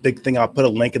got a big thing. I'll put a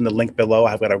link in the link below.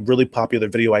 I've got a really popular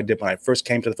video I did when I first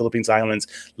came to the Philippines Islands,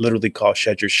 literally called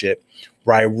Shed Your Shit,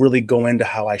 where I really go into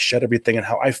how I shed everything and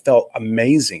how I felt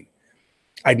amazing.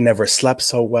 I'd never slept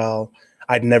so well.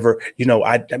 I'd never,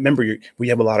 I remember we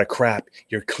have a lot of crap.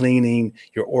 You're cleaning,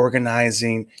 you're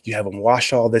organizing, you haven't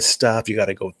washed all this stuff. You got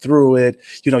to go through it.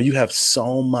 You have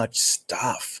so much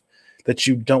stuff that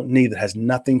you don't need, that has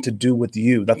nothing to do with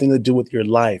you, nothing to do with your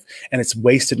life. And it's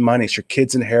wasted money. It's your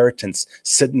kid's inheritance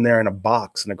sitting there in a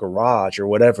box in a garage or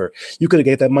whatever. You could have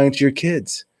gave that money to your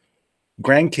kids,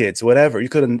 grandkids, whatever. You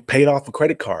could have paid off a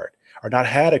credit card or not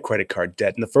had a credit card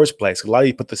debt in the first place. A lot of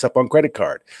you put this up on credit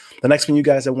card. The next one, you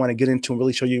guys, I want to get into and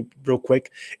really show you real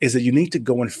quick is that you need to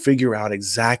go and figure out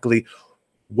exactly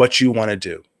what you want to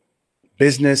do.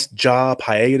 Business, job,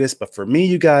 hiatus. But for me,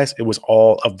 you guys, it was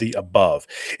all of the above.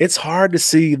 It's hard to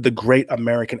see the great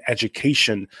American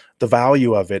education, the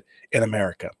value of it in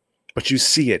America. But you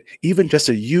see it. Even just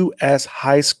a U.S.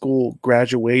 high school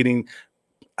graduating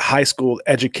high school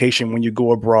education when you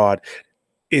go abroad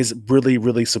is really,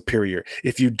 really superior.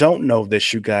 If you don't know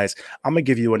this, you guys, I'm going to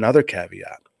give you another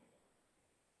caveat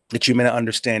that you may not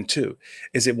understand too,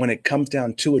 is that when it comes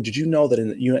down to it, did you know that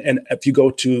and if you go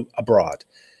to abroad,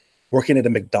 working at a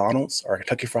McDonald's or a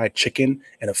Kentucky Fried Chicken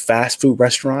in a fast food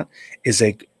restaurant is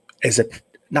a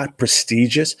not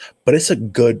prestigious, but it's a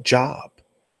good job,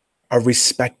 a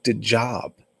respected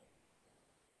job.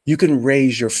 You can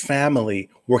raise your family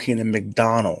working in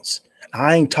McDonald's.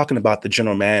 I ain't talking about the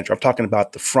general manager. I'm talking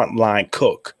about the frontline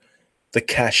cook, the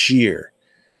cashier.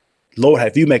 Lord,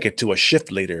 if you make it to a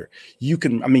shift leader, you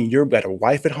can, you've got a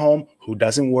wife at home who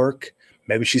doesn't work.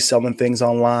 Maybe she's selling things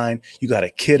online. You got a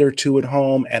kid or two at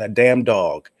home and a damn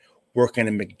dog working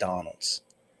in McDonald's.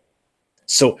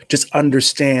 So just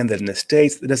understand that in the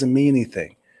States, it doesn't mean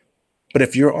anything. But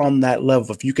if you're on that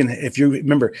level, if you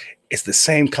remember, it's the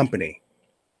same company,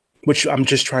 which I'm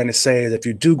just trying to say is if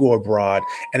you do go abroad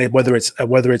and whether it's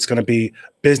going to be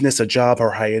business, a job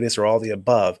or hiatus or all the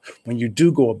above, when you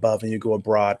do go above and you go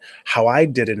abroad, how I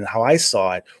did it and how I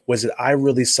saw it was that I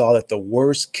really saw that the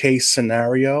worst case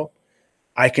scenario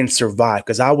I can survive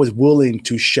because I was willing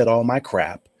to shed all my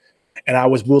crap and I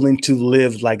was willing to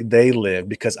live like they live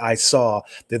because I saw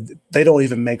that they don't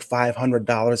even make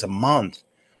 $500 a month,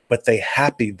 but they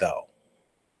happy though.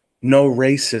 No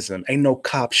racism, ain't no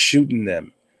cops shooting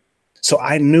them. So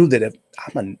I knew that if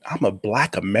I'm a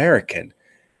Black American,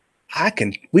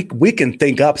 we can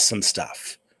think up some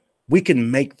stuff. We can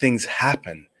make things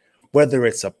happen, whether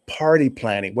it's a party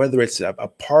planning, whether it's a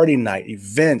party night,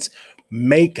 events,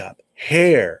 makeup,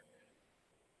 hair,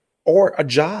 or a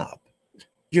job.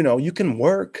 You can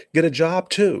work, get a job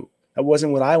too. That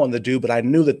wasn't what I wanted to do, but I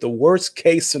knew that the worst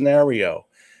case scenario,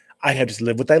 I had to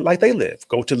live with that like they live.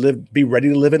 Be ready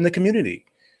to live in the community.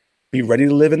 Be ready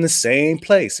to live in the same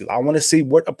place. I want to see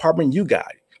what apartment you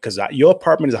got. because your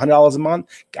apartment is $100 a month.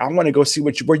 I want to go see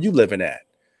where you living at,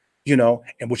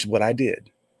 and which is what I did.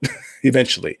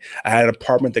 Eventually, I had an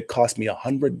apartment that cost me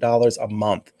 $100 a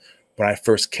month when I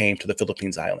first came to the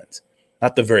Philippines Islands.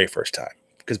 Not the very first time,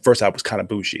 because first I was kind of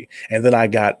bougie. And then I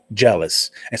got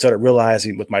jealous and started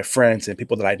realizing with my friends and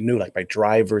people that I knew, like my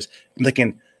drivers, I'm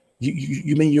thinking,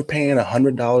 you mean you're paying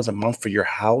 $100 a month for your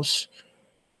house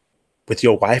with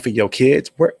your wife and your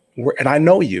kids? And I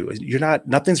know you.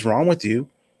 Nothing's wrong with you.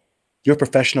 You're a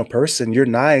professional person. You're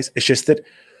nice. It's just that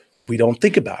we don't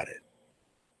think about it.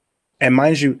 And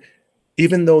mind you,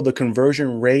 even though the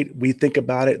conversion rate, we think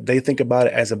about it, they think about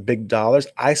it as a big dollars.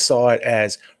 I saw it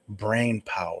as brain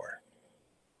power.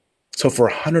 So for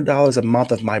 $100 a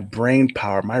month of my brain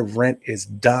power, my rent is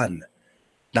done.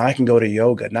 Now I can go to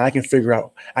yoga. Now I can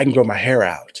I can grow my hair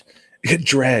out, get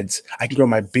dreads. I can grow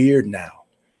my beard now.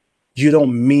 You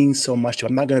don't mean so much to me.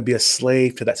 I'm not going to be a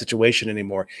slave to that situation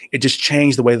anymore. It just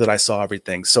changed the way that I saw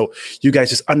everything. So you guys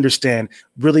just understand,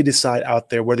 really decide out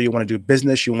there whether you want to do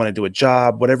business, you want to do a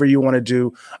job, whatever you want to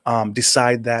do,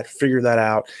 decide that, figure that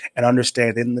out, and understand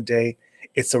at the end of the day,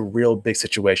 it's a real big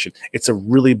situation. It's a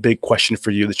really big question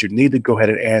for you that you need to go ahead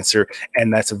and answer.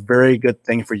 And that's a very good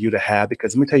thing for you to have,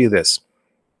 because let me tell you this.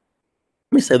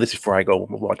 Let me say this before I go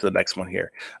move on to the next one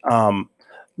here.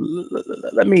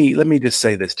 Let me just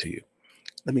say this to you.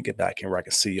 Let me get back here where I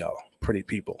can see y'all, pretty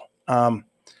people.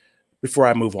 Before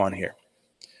I move on here.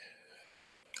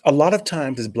 A lot of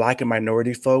times as Black and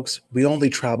minority folks, we only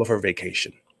travel for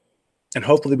vacation. And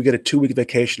hopefully we get a 2-week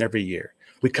vacation every year.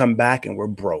 We come back and we're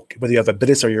broke. Whether you have a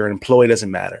business or you're an employee,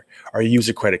 doesn't matter. Or you use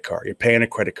a credit card, you're paying a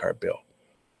credit card bill.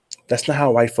 That's not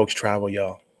how white folks travel,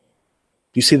 y'all.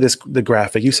 You see the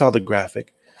graphic, you saw the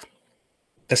graphic.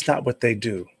 That's not what they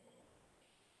do.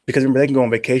 Because remember, they can go on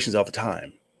vacations all the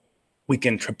time,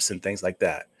 weekend trips and things like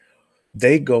that.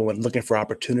 They go and looking for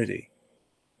opportunity.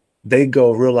 They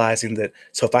go realizing that,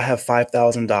 so if I have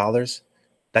 $5,000,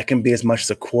 that can be as much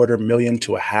as $250,000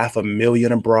 to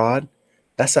 $500,000 abroad.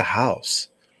 That's a house.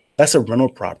 That's a rental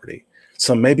property.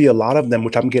 So maybe a lot of them,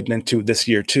 which I'm getting into this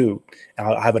year too, and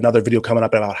I have another video coming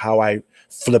up about how I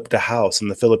flipped a house in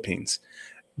the Philippines.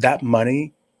 That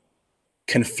money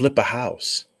can flip a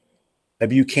house.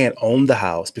 Maybe you can't own the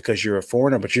house because you're a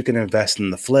foreigner, but you can invest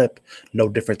in the flip, no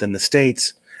different than the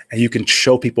States. And you can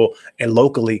show people and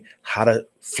locally how to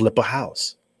flip a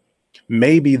house.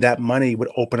 Maybe that money would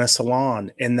open a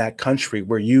salon in that country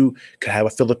where you could have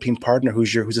a Philippine partner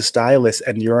who's a stylist,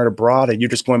 and you're abroad and you're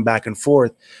just going back and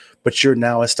forth, but you're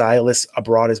now a stylist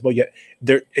abroad as well. Yet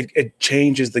it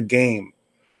changes the game.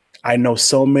 I know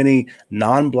so many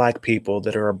non-Black people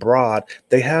that are abroad.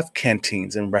 They have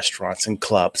canteens and restaurants and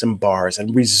clubs and bars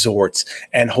and resorts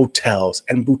and hotels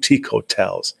and boutique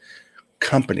hotels,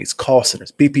 companies, call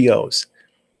centers, BPOs.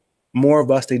 More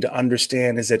of us need to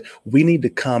understand is that we need to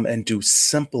come and do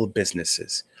simple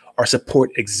businesses or support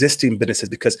existing businesses,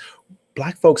 because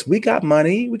Black folks, we got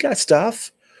money, we got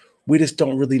stuff. We just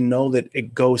don't really know that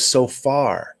it goes so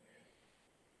far.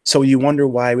 So you wonder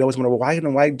why, we always wonder, well, why can the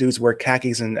white dudes wear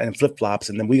khakis and flip-flops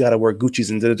and then we got to wear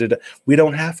Gucci's and da-da-da-da. We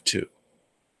don't have to.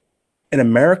 In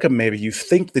America, maybe you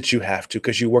think that you have to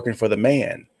because you're working for the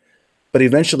man. But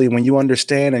eventually when you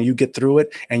understand and you get through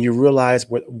it and you realize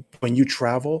when you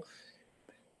travel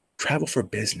for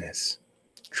business,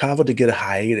 travel to get a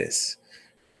hiatus.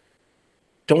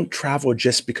 Don't travel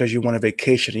just because you want a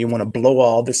vacation and you want to blow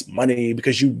all this money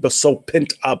because you were so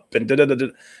pent up and da-da-da-da.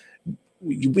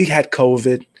 We had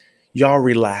COVID. Y'all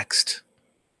relaxed.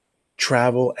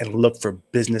 Travel and look for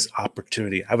business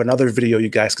opportunity. I have another video you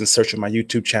guys can search on my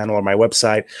YouTube channel or my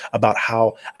website about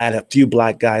how I had a few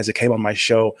Black guys that came on my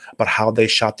show about how they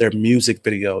shot their music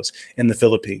videos in the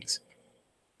Philippines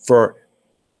for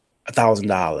 $1,000,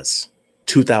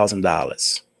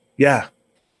 $2,000. Yeah.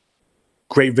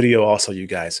 Great video also, you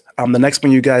guys. The next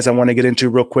one, you guys, I want to get into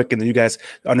real quick, and then you guys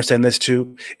understand this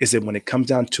too, is that when it comes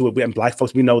down to it, and Black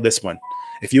folks, we know this one.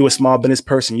 If you're a small business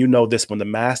person, you know this one.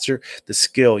 The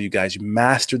skill, you guys, you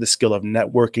master the skill of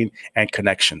networking and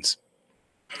connections.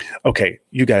 Okay,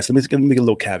 you guys, let me make a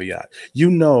little caveat. We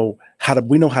know how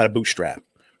to bootstrap.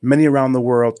 Many around the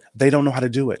world, they don't know how to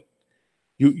do it.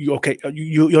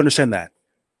 You understand that?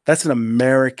 That's an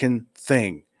American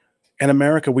thing. In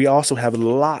America, we also have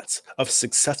lots of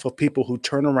successful people who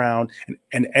turn around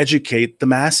and educate the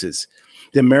masses.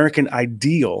 The American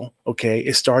ideal, okay,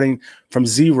 is starting from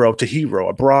zero to hero.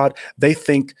 Abroad, they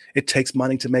think it takes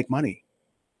money to make money.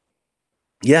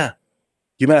 Yeah,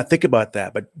 you may not think about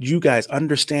that, but you guys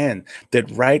understand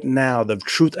that right now, the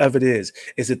truth of it is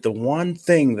that the one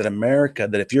thing that America,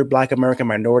 that if you're Black American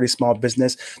minority small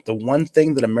business, the one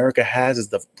thing that America has is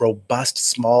the robust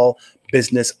small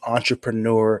business,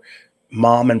 entrepreneur,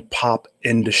 mom and pop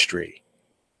industry,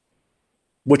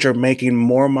 which are making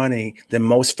more money than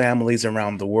most families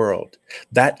around the world.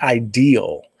 That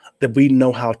ideal that we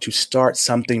know how to start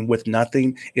something with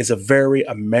nothing is a very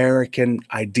American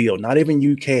ideal, not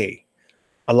even UK.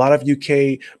 A lot of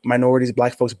UK minorities,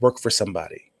 Black folks work for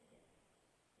somebody.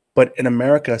 But in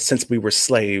America, since we were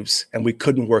slaves and we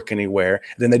couldn't work anywhere,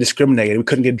 then they discriminated. We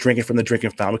couldn't get drinking from the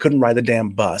drinking fountain. We couldn't ride the damn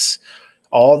bus.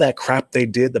 All that crap they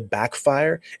did, the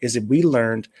backfire, is that we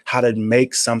learned how to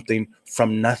make something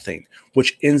from nothing,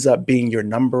 which ends up being your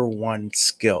 #1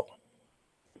 skill.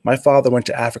 My father went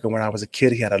to Africa when I was a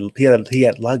kid. He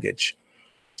had luggage.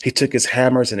 He took his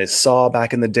hammers and his saw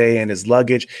back in the day and his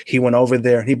luggage. He went over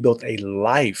there and he built a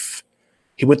life.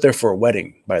 He went there for a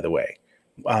wedding, by the way.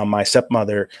 My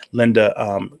stepmother, Linda,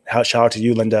 shout out to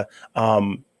you, Linda.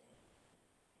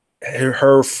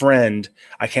 Her friend,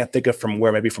 I can't think of from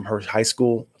where, maybe from her high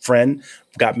school friend,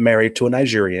 got married to a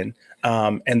Nigerian,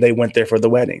 and they went there for the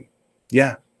wedding.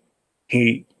 Yeah,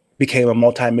 he became a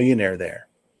multimillionaire there.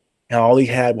 And all he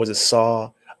had was a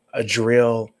saw, a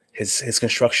drill, his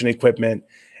construction equipment,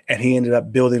 and he ended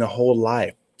up building a whole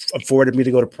life, afforded me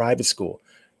to go to private school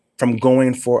from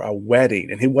going for a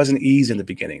wedding. And it wasn't easy in the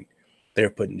beginning. They were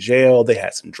put in jail. They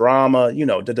had some drama, you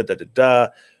know,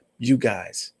 you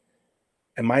guys.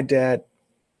 And my dad,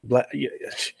 my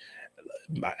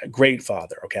great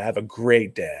father, okay, I have a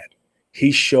great dad.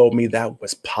 He showed me that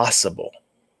was possible.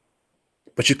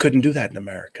 But you couldn't do that in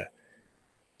America.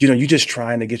 You know, you're just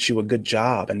trying to get you a good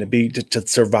job and to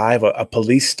survive a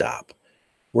police stop.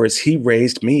 Whereas he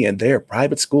raised me in their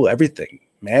private school, everything,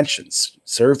 mansions,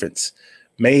 servants,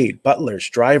 maid, butlers,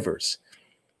 drivers.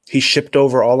 He shipped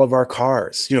over all of our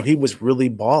cars. You know, he was really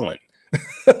balling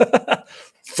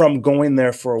from going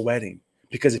there for a wedding.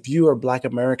 Because if you are Black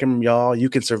American, y'all, you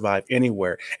can survive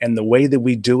anywhere. And the way that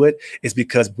we do it is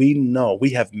because we know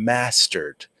we have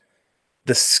mastered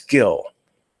the skill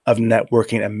of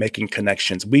networking and making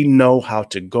connections. We know how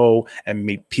to go and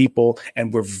meet people,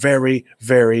 and we're very,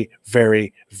 very,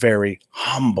 very, very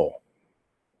humble.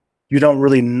 You don't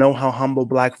really know how humble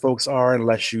Black folks are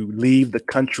unless you leave the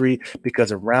country,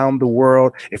 because around the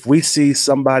world, if we see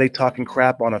somebody talking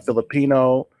crap on a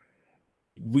Filipino,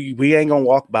 we ain't gonna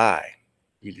walk by.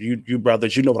 You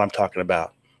brothers, you know what I'm talking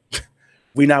about.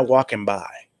 We're not walking by.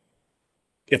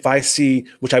 If I see,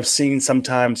 which I've seen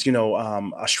sometimes, you know,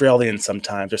 Australians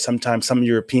sometimes, or sometimes some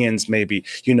Europeans maybe,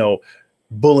 you know,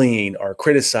 bullying or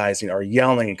criticizing or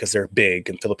yelling because they're big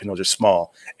and Filipinos are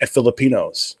small at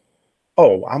Filipinos.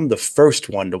 Oh, I'm the first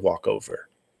one to walk over.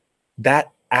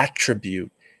 That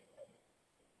attribute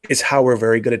is how we're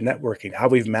very good at networking, how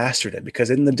we've mastered it. Because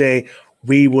in the day,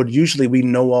 we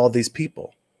know all these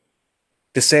people.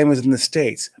 The same as in the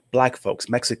States, Black folks,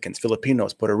 Mexicans,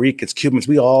 Filipinos, Puerto Ricans, Cubans,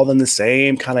 we all in the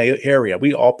same kind of area.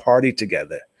 We all party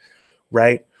together,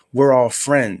 right? We're all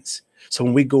friends. So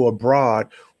when we go abroad,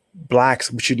 Blacks,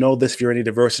 but you know this if you're any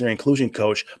diversity or inclusion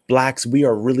coach, Blacks, we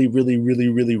are really, really, really,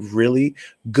 really, really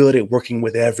good at working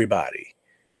with everybody.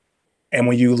 And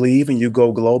when you leave and you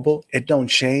go global, it don't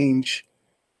change.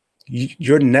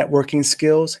 Your networking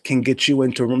skills can get you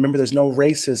into, remember, there's no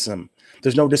racism.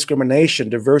 There's no discrimination,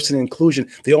 diversity, and inclusion.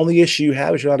 The only issue you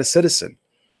have is you're not a citizen.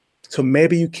 So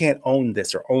maybe you can't own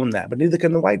this or own that, but neither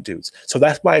can the white dudes. So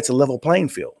that's why it's a level playing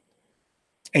field.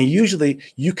 And usually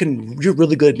you're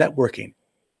really good at networking.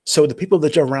 So the people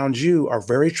that are around you are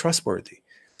very trustworthy.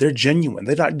 They're genuine.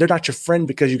 They're not your friend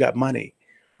because you got money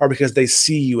or because they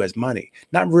see you as money.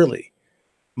 Not really.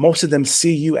 Most of them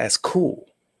see you as cool,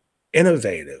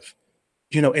 innovative,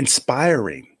 you know,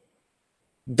 inspiring.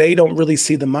 They don't really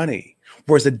see the money.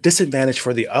 Whereas the disadvantage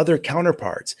for the other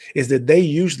counterparts is that they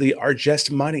usually are just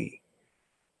money.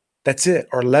 That's it,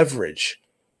 or leverage.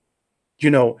 You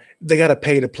know, they got to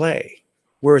pay to play.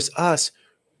 Whereas us,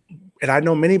 and I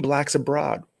know many Blacks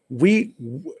abroad,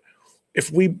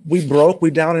 if we broke, we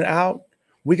down and out,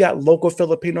 we got local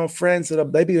Filipino friends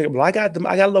that they be like, well, I got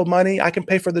a little money, I can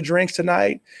pay for the drinks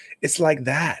tonight. It's like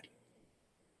that.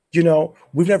 You know,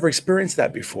 we've never experienced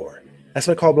that before. That's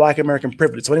what I call Black American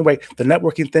privilege. So anyway, the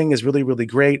networking thing is really, really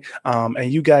great.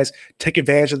 And you guys take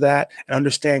advantage of that and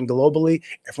understand globally,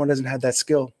 everyone doesn't have that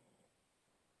skill.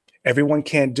 Everyone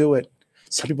can't do it.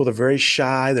 Some people are very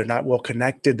shy. They're not well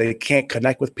connected. They can't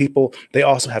connect with people. They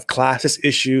also have classist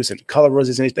issues and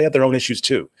colorism. They have their own issues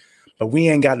too. But we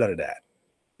ain't got none of that.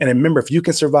 And remember, if you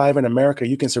can survive in America,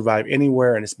 you can survive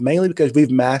anywhere. And it's mainly because we've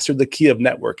mastered the key of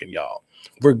networking, y'all.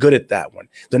 We're good at that one.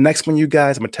 The next one, you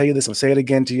guys, I'm going to tell you this. I'm going to say it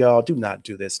again to y'all. Do not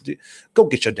do this. Go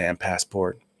get your damn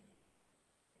passport.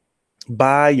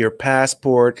 Buy your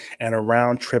passport and a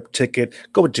round trip ticket.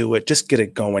 Go do it. Just get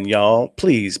it going, y'all.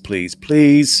 Please, please,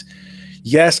 please.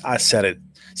 Yes, I said it.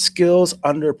 Skills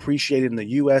underappreciated in the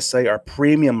USA are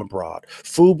premium abroad.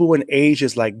 FUBU in Asia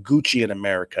is like Gucci in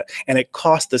America, and it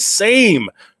costs the same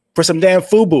for some damn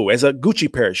FUBU as a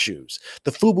Gucci pair of shoes.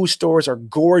 The FUBU stores are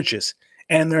gorgeous,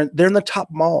 and they're in the top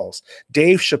malls.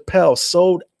 Dave Chappelle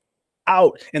sold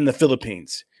out in the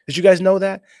Philippines. Did you guys know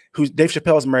that? Dave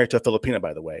Chappelle is married to a Filipina,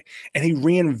 by the way, and he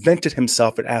reinvented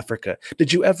himself in Africa.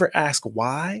 Did you ever ask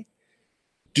why?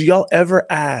 Do y'all ever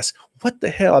ask, what the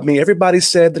hell? I mean, everybody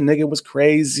said the nigga was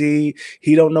crazy.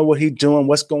 He don't know what he doing,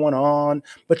 what's going on.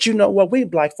 But you know what? We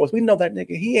black folks, we know that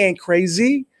nigga. He ain't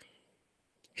crazy.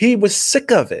 He was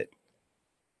sick of it.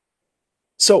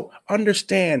 So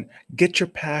understand, get your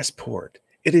passport.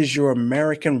 It is your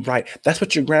American right. That's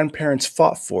what your grandparents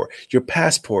fought for, your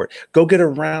passport. Go get a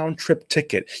round trip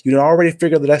ticket. You already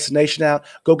figured the destination out.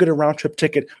 Go get a round trip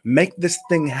ticket. Make this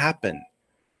thing happen.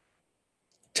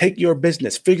 Take your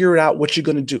business, figure it out what you're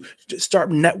going to do. Just start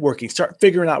networking, start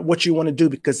figuring out what you want to do,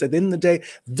 because at the end of the day,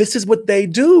 this is what they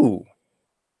do.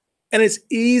 And it's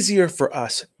easier for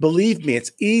us. Believe me,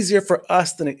 it's easier for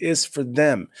us than it is for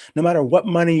them. No matter what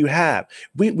money you have.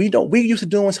 We used to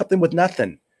doing something with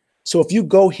nothing. So if you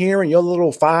go here and your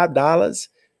little $5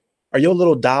 or your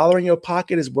little dollar in your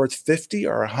pocket is worth 50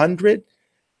 or 100,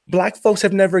 black folks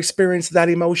have never experienced that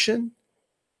emotion.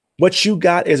 What you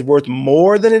got is worth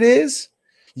more than it is.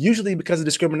 Usually because of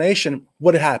discrimination,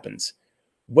 what happens?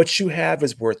 What you have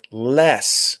is worth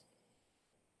less.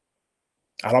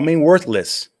 I don't mean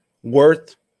worthless,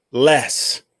 worth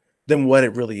less than what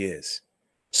it really is.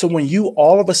 So when you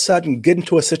all of a sudden get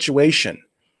into a situation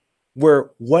where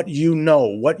what you know,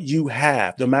 what you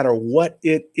have, no matter what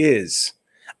it is,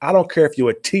 I don't care if you're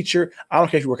a teacher, I don't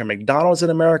care if you work at McDonald's in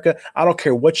America, I don't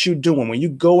care what you're doing. When you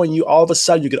go and you all of a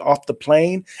sudden you get off the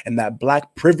plane and that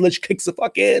black privilege kicks the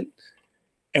fuck in,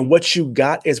 and what you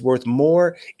got is worth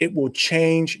more, it will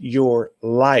change your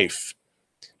life.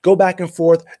 Go back and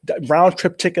forth. Round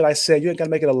trip ticket, I said, you ain't got to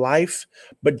make it a life,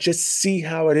 but just see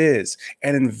how it is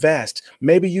and invest.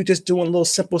 Maybe you just doing little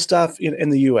simple stuff in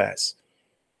the US,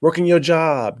 working your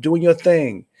job, doing your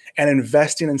thing, and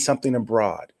investing in something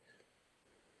abroad.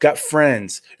 Got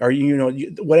friends, or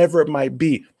whatever it might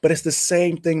be, but it's the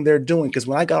same thing they're doing. Because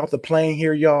when I got off the plane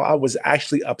here, y'all, I was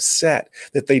actually upset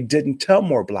that they didn't tell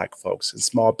more black folks and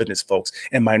small business folks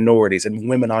and minorities and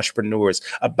women entrepreneurs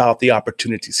about the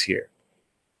opportunities here.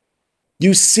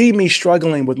 You see me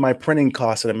struggling with my printing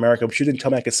costs in America, but you didn't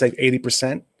tell me I could save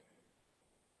 80%.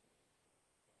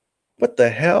 What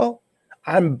the hell?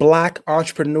 I'm Black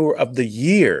Entrepreneur of the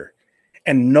Year.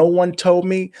 And no one told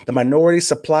me, the Minority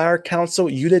Supplier Council,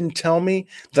 you didn't tell me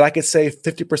that I could save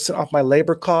 50% off my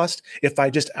labor cost if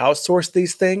I just outsource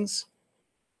these things?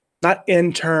 Not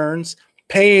interns,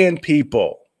 paying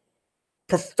people,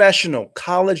 professional,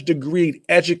 college degreed,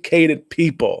 educated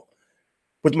people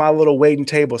with my little wait and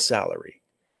table salary.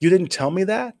 You didn't tell me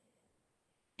that,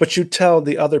 but you tell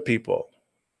the other people.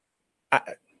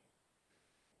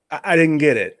 I didn't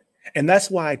get it. And that's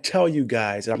why I tell you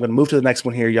guys, and I'm going to move to the next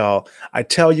one here, y'all. I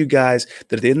tell you guys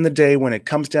that at the end of the day, when it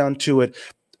comes down to it,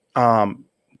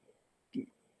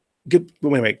 get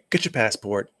your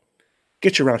passport,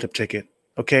 get your round trip ticket.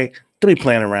 Okay. Don't be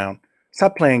playing around.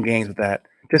 Stop playing games with that.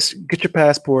 Just get your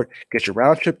passport, get your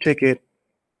round trip ticket,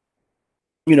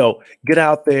 get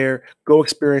out there, go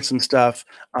experience some stuff.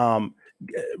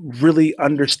 Really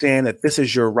understand that this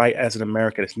is your right as an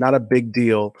American. It's not a big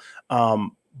deal.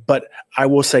 But I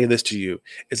will say this to you,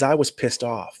 is I was pissed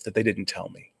off that they didn't tell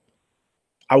me.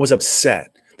 I was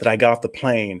upset that I got off the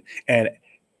plane and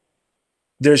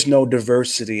there's no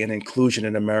diversity and inclusion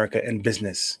in America in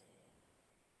business.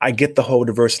 I get the whole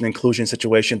diversity and inclusion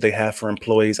situation they have for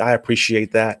employees. I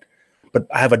appreciate that, but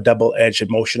I have a double-edged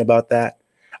emotion about that.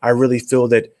 I really feel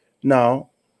that, no,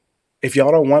 if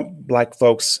y'all don't want black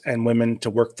folks and women to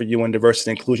work for you in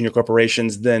diversity and inclusion in your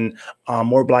corporations, then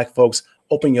more black folks,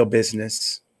 open your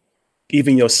business,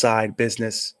 even your side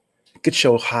business, get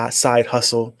your side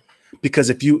hustle. Because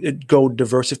if you go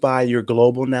diversify, you're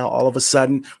global now, all of a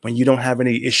sudden, when you don't have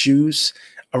any issues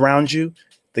around you,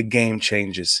 the game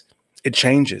changes. It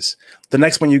changes. The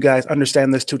next one, you guys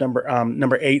understand this too.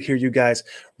 Number 8 here, you guys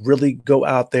really go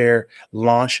out there,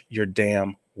 launch your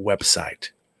damn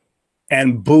website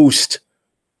and boost,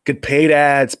 get paid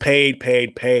ads, paid,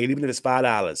 even if it's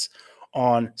 $5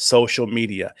 on social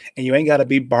media. And you ain't got to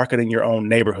be marketing your own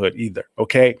neighborhood either.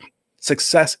 Okay.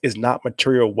 Success is not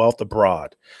material wealth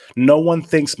abroad. No one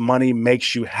thinks money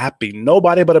makes you happy.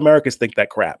 Nobody but Americans think that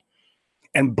crap.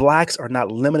 And blacks are not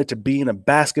limited to being a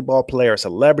basketball player, a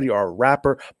celebrity, or a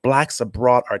rapper. Blacks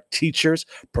abroad are teachers,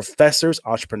 professors,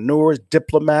 entrepreneurs,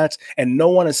 diplomats, and no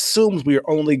one assumes we are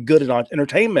only good at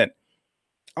entertainment.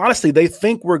 Honestly, they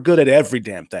think we're good at every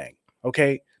damn thing,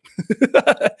 okay?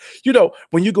 You know,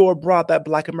 when you go abroad, that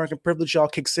Black American privilege y'all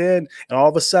kicks in, and all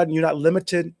of a sudden you're not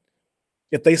limited.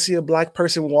 If they see a black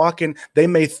person walking, they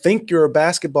may think you're a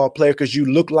basketball player because you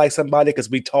look like somebody because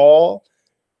we tall,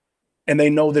 and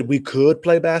they know that we could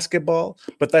play basketball,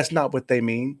 but that's not what they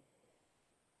mean.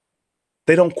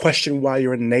 They don't question why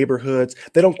you're in neighborhoods.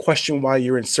 They don't question why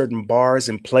you're in certain bars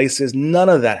and places. None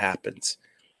of that happens.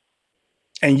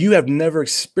 And you have never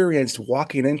experienced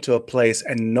walking into a place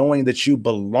and knowing that you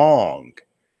belong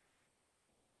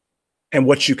and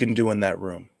what you can do in that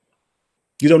room.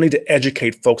 You don't need to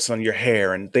educate folks on your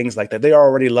hair and things like that. They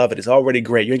already love it. It's already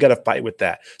great. You ain't got to fight with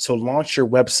that. So launch your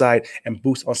website and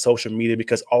boost on social media,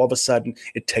 because all of a sudden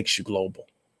it takes you global.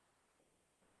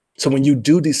 So when you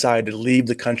do decide to leave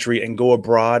the country and go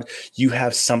abroad, you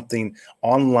have something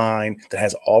online that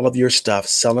has all of your stuff,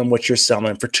 selling what you're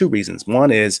selling for two reasons.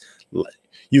 One is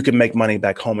you can make money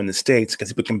back home in the States because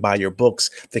people can buy your books,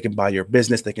 they can buy your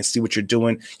business, they can see what you're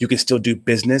doing. You can still do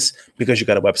business because you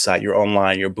got a website, you're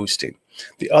online, you're boosting.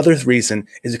 The other reason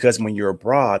is because when you're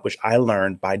abroad, which I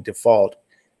learned by default,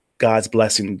 God's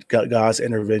blessing, God's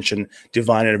intervention,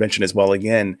 divine intervention as well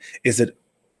again, is that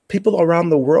people around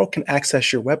the world can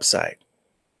access your website.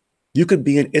 You could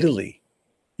be in Italy.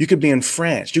 You could be in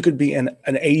France. You could be in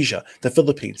Asia, the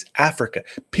Philippines, Africa.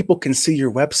 People can see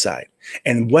your website.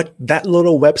 And what that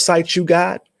little website you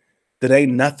got that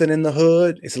ain't nothing in the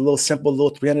hood, it's a little simple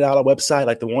little $300 website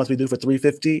like the ones we do for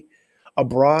 $350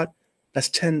 abroad, that's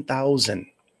 10,000,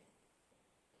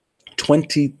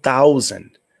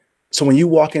 20,000. So when you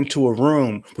walk into a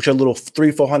room with your little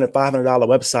 $300, $400, $500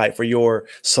 website for your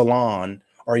salon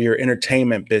or your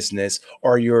entertainment business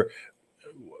or your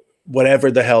whatever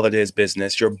the hell it is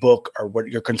business, your book or what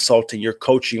you're consulting, your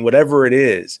coaching, whatever it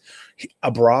is,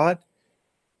 abroad,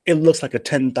 it looks like a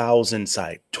 10,000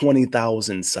 site,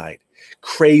 20,000 site,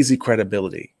 crazy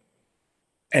credibility.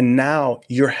 And now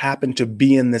you happen to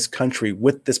be in this country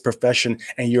with this profession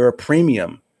and you're a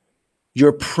premium.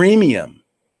 You're premium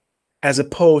as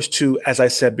opposed to, as I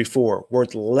said before,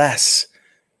 worth less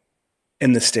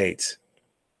in the States.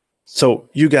 So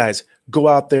you guys, go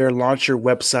out there, launch your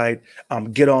website,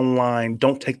 get online.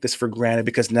 Don't take this for granted,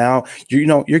 because now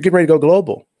you're getting ready to go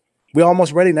global. We're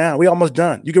almost ready now. We almost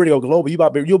done. You get ready to go global. You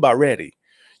about ready.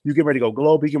 You get ready to go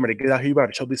global. You get ready to get out here. You about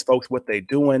to show these folks what they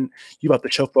doing. You about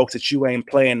to show folks that you ain't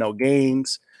playing no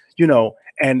games. And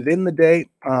at the end of the day,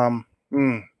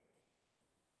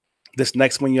 this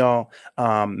next one, y'all,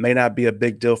 may not be a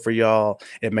big deal for y'all.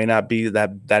 It may not be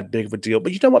that big of a deal.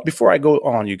 But you know what? Before I go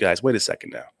on, you guys, wait a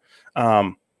second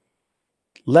now.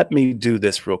 Let me do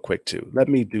this real quick too. Let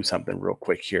me do something real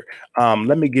quick here.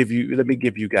 Let me give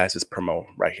you guys this promo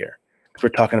right here. If we're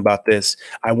talking about this,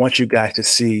 I want you guys to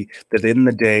see that at the end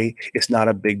of the day, it's not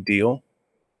a big deal.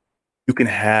 You can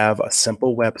have a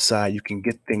simple website. You can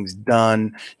get things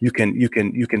done. You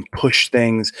can push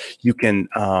things. You can.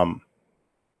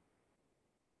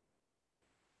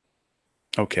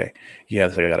 Okay.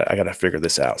 Yeah, I gotta figure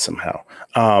this out somehow.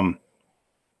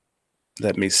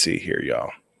 Let me see here,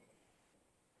 y'all.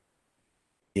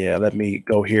 Yeah, let me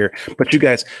go here. But you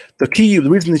guys, the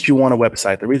reason that you want a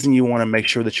website, the reason you want to make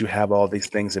sure that you have all these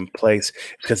things in place, is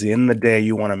because at the end of the day,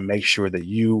 you want to make sure that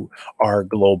you are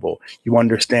global. You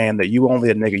understand that you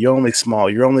only a nigga, you're only small,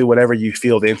 you're only whatever you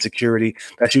feel, the insecurity.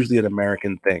 That's usually an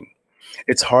American thing.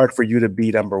 It's hard for you to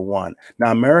be number one.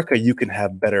 Now, America, you can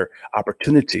have better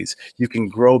opportunities. You can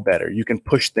grow better. You can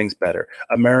push things better.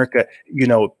 America,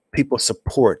 people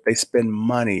support. They spend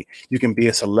money. You can be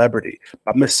a celebrity.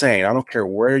 I'm just saying, I don't care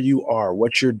where you are,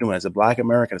 what you're doing. As a Black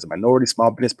American, as a minority small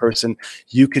business person,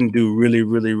 you can do really,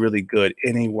 really, really good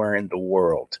anywhere in the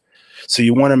world. So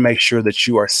you want to make sure that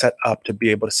you are set up to be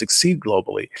able to succeed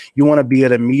globally. You want to be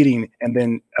at a meeting and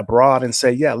then abroad and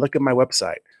say, yeah, look at my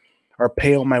website. Or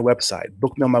pay on my website,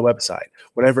 book me on my website,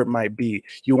 whatever it might be.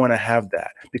 You want to have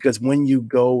that, because when you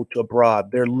go to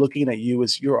abroad, they're looking at you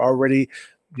as you're already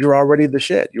the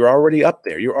shit. You're already up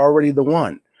there. You're already the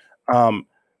one.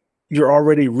 You're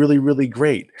already really, really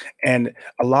great. And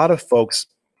a lot of folks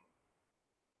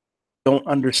don't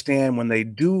understand when they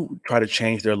do try to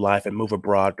change their life and move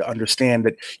abroad, to understand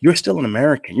that you're still an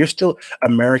American. You're still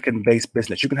American-based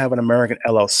business. You can have an American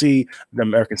LLC, the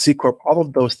American C Corp, all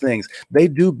of those things. They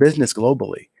do business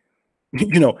globally.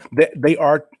 They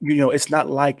are, it's not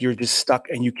like you're just stuck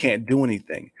and you can't do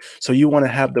anything. So you want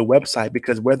to have the website,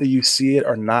 because whether you see it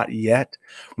or not yet,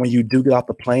 when you do get off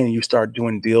the plane and you start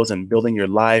doing deals and building your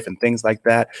life and things like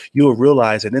that, you will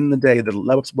realize that in the day, the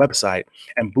website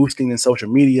and boosting in social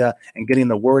media and getting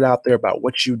the word out there about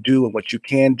what you do and what you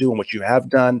can do and what you have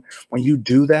done, when you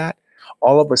do that,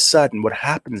 all of a sudden what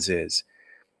happens is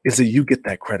that you get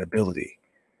that credibility.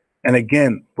 And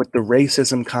again, with the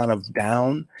racism kind of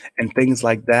down and things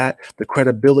like that, the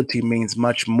credibility means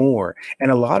much more. And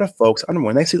a lot of folks, I don't know,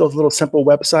 when they see those little simple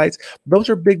websites, those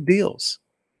are big deals.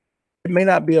 It may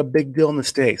not be a big deal in the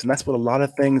States. And that's what a lot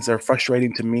of things are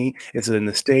frustrating to me, is that in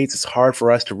the States, it's hard for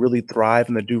us to really thrive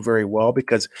and to do very well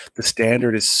because the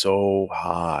standard is so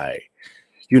high.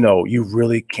 You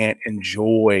really can't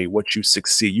enjoy what you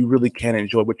succeed. You really can't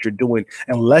enjoy what you're doing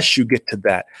unless you get to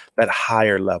that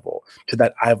higher level, to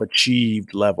that I've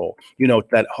achieved level,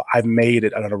 that I've made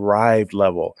it at an arrived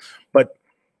level. But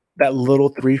that little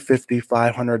 $350,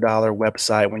 $500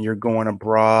 website when you're going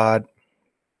abroad,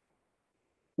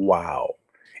 wow,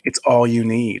 it's all you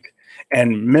need.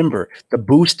 And remember, the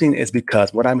boosting is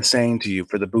because what I'm saying to you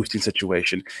for the boosting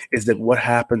situation is that what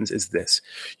happens is this.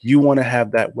 You want to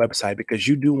have that website because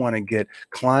you do want to get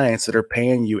clients that are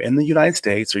paying you in the United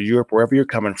States or Europe, wherever you're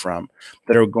coming from,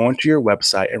 that are going to your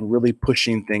website and really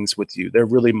pushing things with you. They're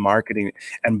really marketing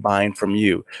and buying from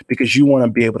you because you want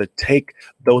to be able to take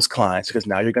those clients, because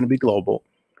now you're going to be global.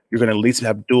 You're going to at least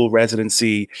have dual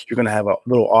residency. You're going to have a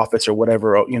little office or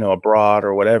whatever, abroad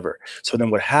or whatever. So then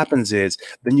what happens is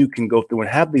then you can go through and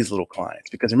have these little clients,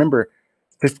 because remember,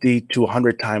 50 to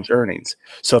 100 times earnings.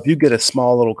 So if you get a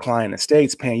small little client in the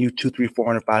States paying you $200,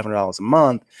 $300, $400, $500 a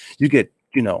month, you get,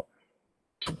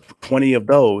 20 of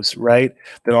those, right?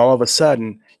 Then all of a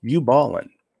sudden you balling.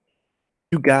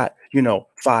 You got,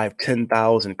 5,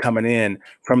 10,000 coming in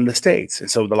from the States. And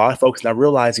so a lot of folks now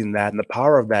realizing that and the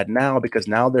power of that now, because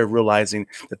now they're realizing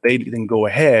that they can go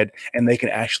ahead and they can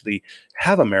actually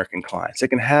have American clients. They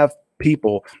can have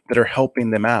people that are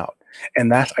helping them out.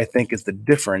 And that, I think, is the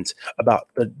difference about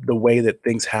the way that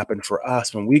things happen for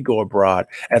us when we go abroad,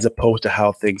 as opposed to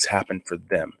how things happen for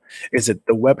them, is that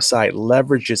the website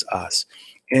leverages us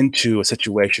into a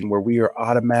situation where we are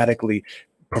automatically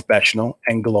professional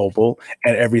and global,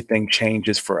 and everything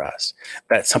changes for us.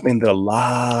 That's something that a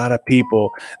lot of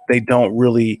people, they're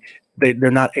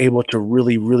not able to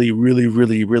really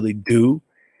do,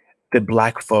 that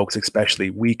Black folks especially,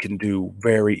 we can do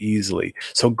very easily.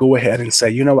 So go ahead and say,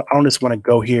 you know what, I don't just want to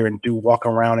go here and walk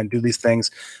around and do these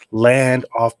things. Land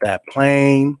off that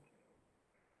plane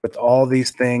with all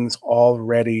these things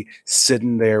already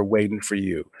sitting there waiting for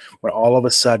you. When all of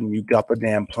a sudden you got the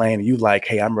damn plane and you like,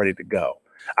 hey, I'm ready to go.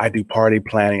 I do party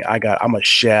planning. I'm a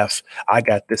chef. I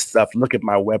got this stuff. Look at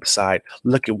my website.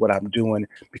 Look at what I'm doing,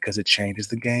 because it changes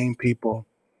the game, people.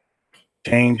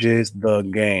 Changes the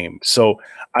game. So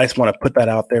I just want to put that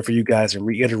out there for you guys and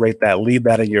reiterate that, leave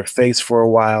that in your face for a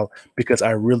while, because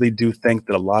I really do think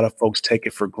that a lot of folks take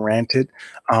it for granted.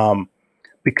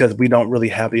 Because we don't really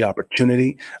have the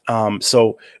opportunity.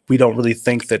 So we don't really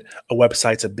think that a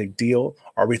website's a big deal,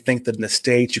 or we think that in the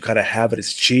States you kind of have it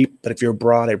as cheap, but if you're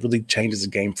abroad, it really changes the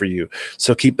game for you.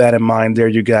 So keep that in mind there,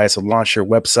 you guys. So launch your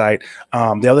website.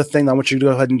 The other thing I want you to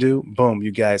go ahead and do, boom,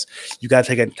 you guys, you got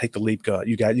to take the leap.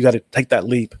 You got to take that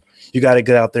leap. You got to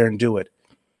get out there and do it.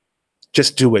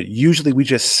 Just do it. Usually we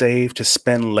just save to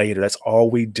spend later. That's all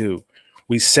we do.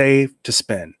 We save to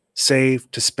spend,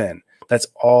 save to spend. That's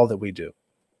all that we do.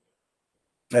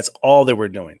 That's all that we're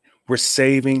doing. We're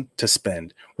saving to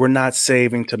spend. We're not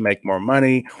saving to make more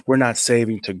money. We're not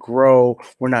saving to grow.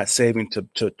 We're not saving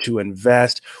to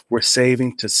invest. We're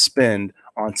saving to spend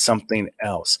on something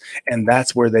else. And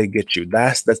that's where they get you.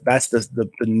 That's the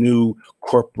new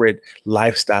corporate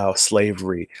lifestyle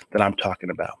slavery that I'm talking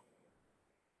about.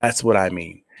 That's what I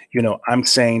mean. I'm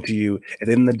saying to you, at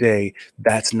the end of the day,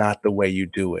 that's not the way you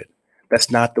do it. That's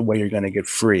not the way you're going to get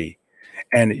free.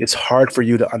 And it's hard for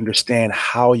you to understand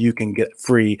how you can get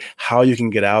free, how you can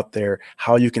get out there,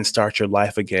 how you can start your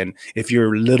life again if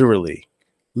you're literally,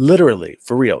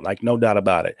 for real, like no doubt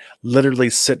about it, literally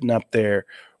sitting up there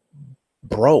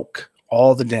broke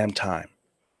all the damn time.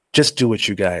 Just do it,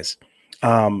 you guys.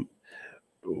 And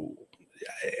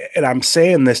I'm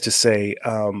saying this to say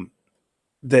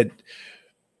that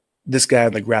this guy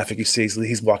in the graphic you see,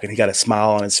 he's walking, he got a smile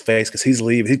on his face because he's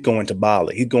leaving. He's going to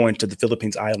Bali. He's going to the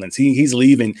Philippines Islands. He's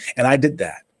leaving. And I did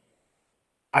that.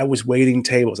 I was waiting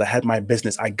tables. I had my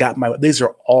business. These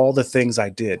are all the things I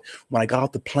did. When I got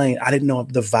off the plane, I didn't know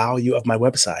the value of my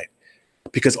website,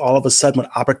 because all of a sudden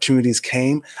when opportunities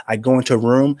came, I go into a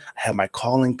room, I have my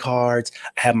calling cards,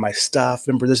 I have my stuff.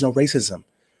 Remember, there's no racism.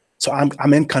 So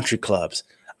I'm in country clubs.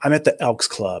 I'm at the Elks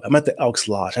Club. I'm at the Elks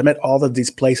Lodge. I'm at all of these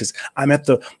places. I'm at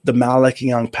the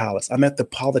Malachiang Palace. I'm at the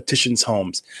politicians'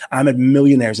 homes. I'm at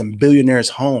millionaires and billionaires'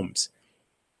 homes.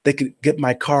 They could get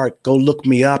my card, go look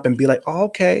me up and be like, oh,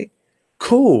 okay,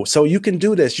 cool. So you can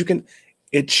do this.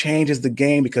 It changes the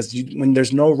game because when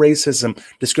there's no racism,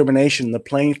 discrimination, the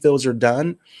playing fields are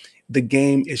done, the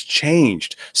game is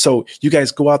changed. So you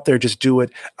guys go out there, just do it.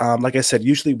 Like I said,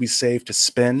 usually we save to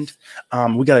spend.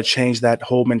 We got to change that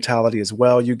whole mentality as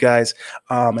well, you guys,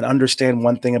 and understand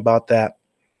one thing about that.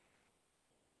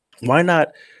 Why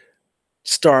not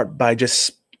start by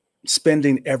just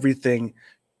spending everything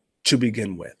to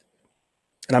begin with?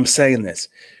 And I'm saying this,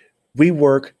 we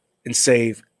work and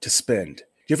save to spend.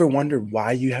 You ever wondered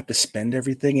why you have to spend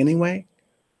everything anyway?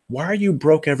 Why are you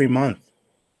broke every month?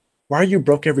 Why are you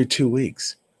broke every 2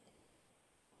 weeks?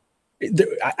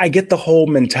 I get the whole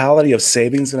mentality of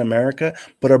savings in America,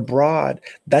 but abroad,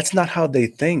 that's not how they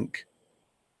think.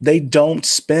 They don't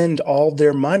spend all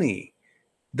their money.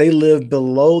 They live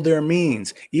below their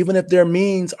means, even if their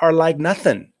means are like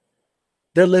nothing.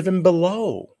 They're living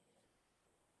below.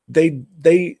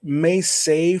 They may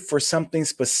save for something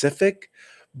specific,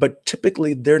 but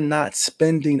typically they're not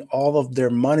spending all of their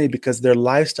money because their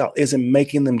lifestyle isn't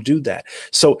making them do that.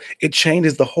 So it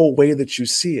changes the whole way that you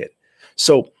see it.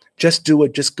 So just do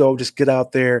it. Just go. Just get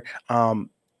out there. At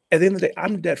the end of the day,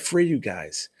 I'm debt free, you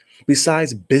guys.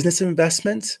 Besides business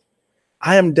investments,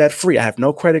 I am debt free. I have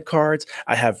no credit cards.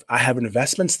 I have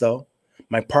investments though.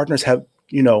 My partners have,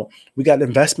 we got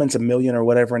investments, $1 million or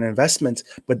whatever in investments,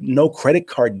 but no credit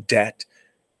card debt.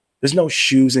 There's no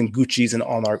shoes and Gucci's and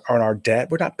on our debt.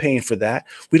 We're not paying for that.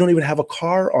 We don't even have a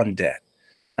car on debt.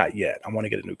 Not yet. I want to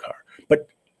get a new car, but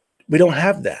we don't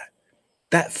have that.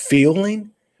 That feeling,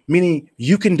 meaning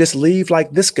you can just leave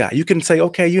like this guy. You can say,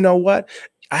 okay, you know what?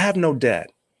 I have no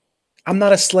debt. I'm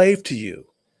not a slave to you.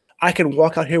 I can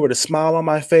walk out here with a smile on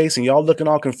my face and y'all looking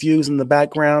all confused in the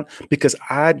background because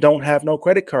I don't have no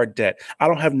credit card debt. I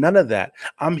don't have none of that.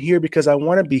 I'm here because I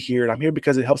want to be here and I'm here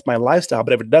because it helps my lifestyle.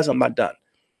 But if it doesn't, I'm not done.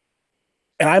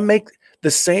 And I make the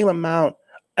same amount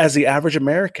as the average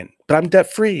American, but I'm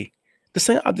debt free.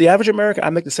 The average American,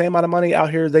 I make the same amount of money out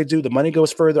here as they do. The money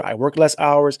goes further. I work less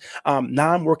hours.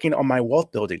 Now I'm working on my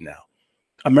wealth building now.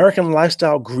 American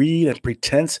lifestyle greed and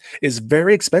pretense is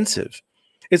very expensive.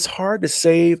 It's hard to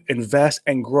save, invest,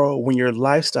 and grow when your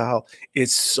lifestyle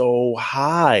is so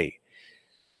high.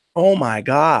 Oh my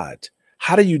God.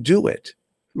 How do you do it?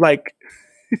 Like,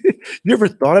 you ever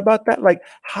thought about that? Like,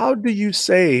 how do you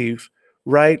save,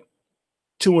 right,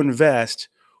 to invest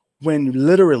when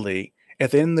literally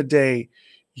at the end of the day,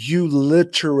 you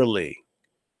literally,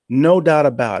 no doubt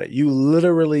about it, you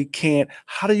literally can't.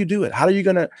 How do you do it? How are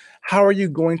you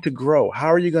going to grow? How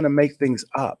are you going to make things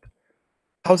up?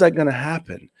 How's that going to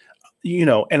happen?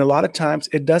 And a lot of times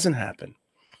it doesn't happen.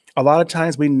 A lot of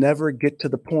times we never get to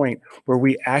the point where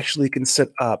we actually can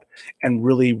sit up and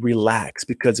really relax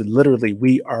because literally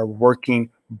we are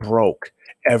working broke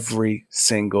every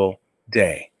single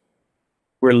day.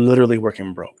 We're literally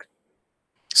working broke.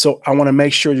 So I want to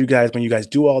make sure you guys, when you guys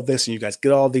do all this and you guys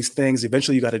get all these things,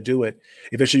 eventually you got to do it.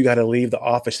 Eventually you got to leave the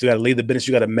office. You got to leave the business.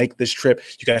 You got to make this trip.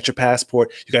 You got your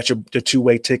passport. You got the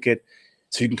two-way ticket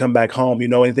so you can come back home.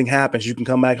 Anything happens, you can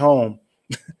come back home.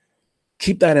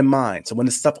 Keep that in mind. So when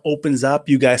the stuff opens up,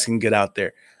 you guys can get out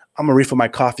there. I'm going to refill my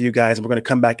coffee, you guys, and we're going to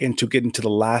come back get into the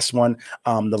last one.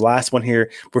 The last one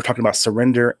here, we're talking about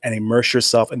surrender and immerse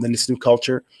yourself in this new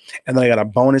culture. And then I got a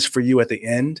bonus for you at the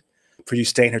end, for you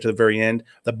staying here to the very end.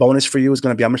 The bonus for you is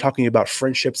going to be, I'm talking about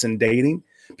friendships and dating,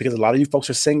 because a lot of you folks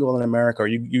are single in America. Are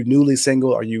you newly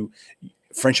single? Are you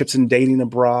friendships and dating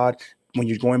abroad? When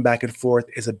you're going back and forth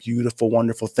is a beautiful,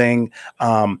 wonderful thing.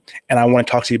 And I want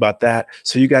to talk to you about that.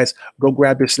 So you guys go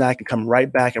grab your snack and come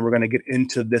right back. And we're going to get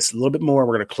into this a little bit more.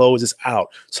 We're going to close this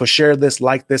out. So share this,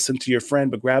 like this, and to your friend,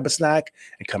 but grab a snack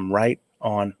and come right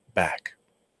on back.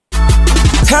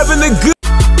 Having a good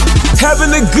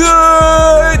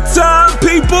time,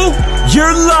 people.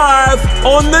 You're live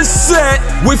on the set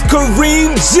with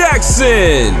Kareem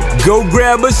Jackson. Go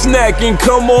grab a snack and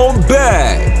come on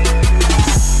back.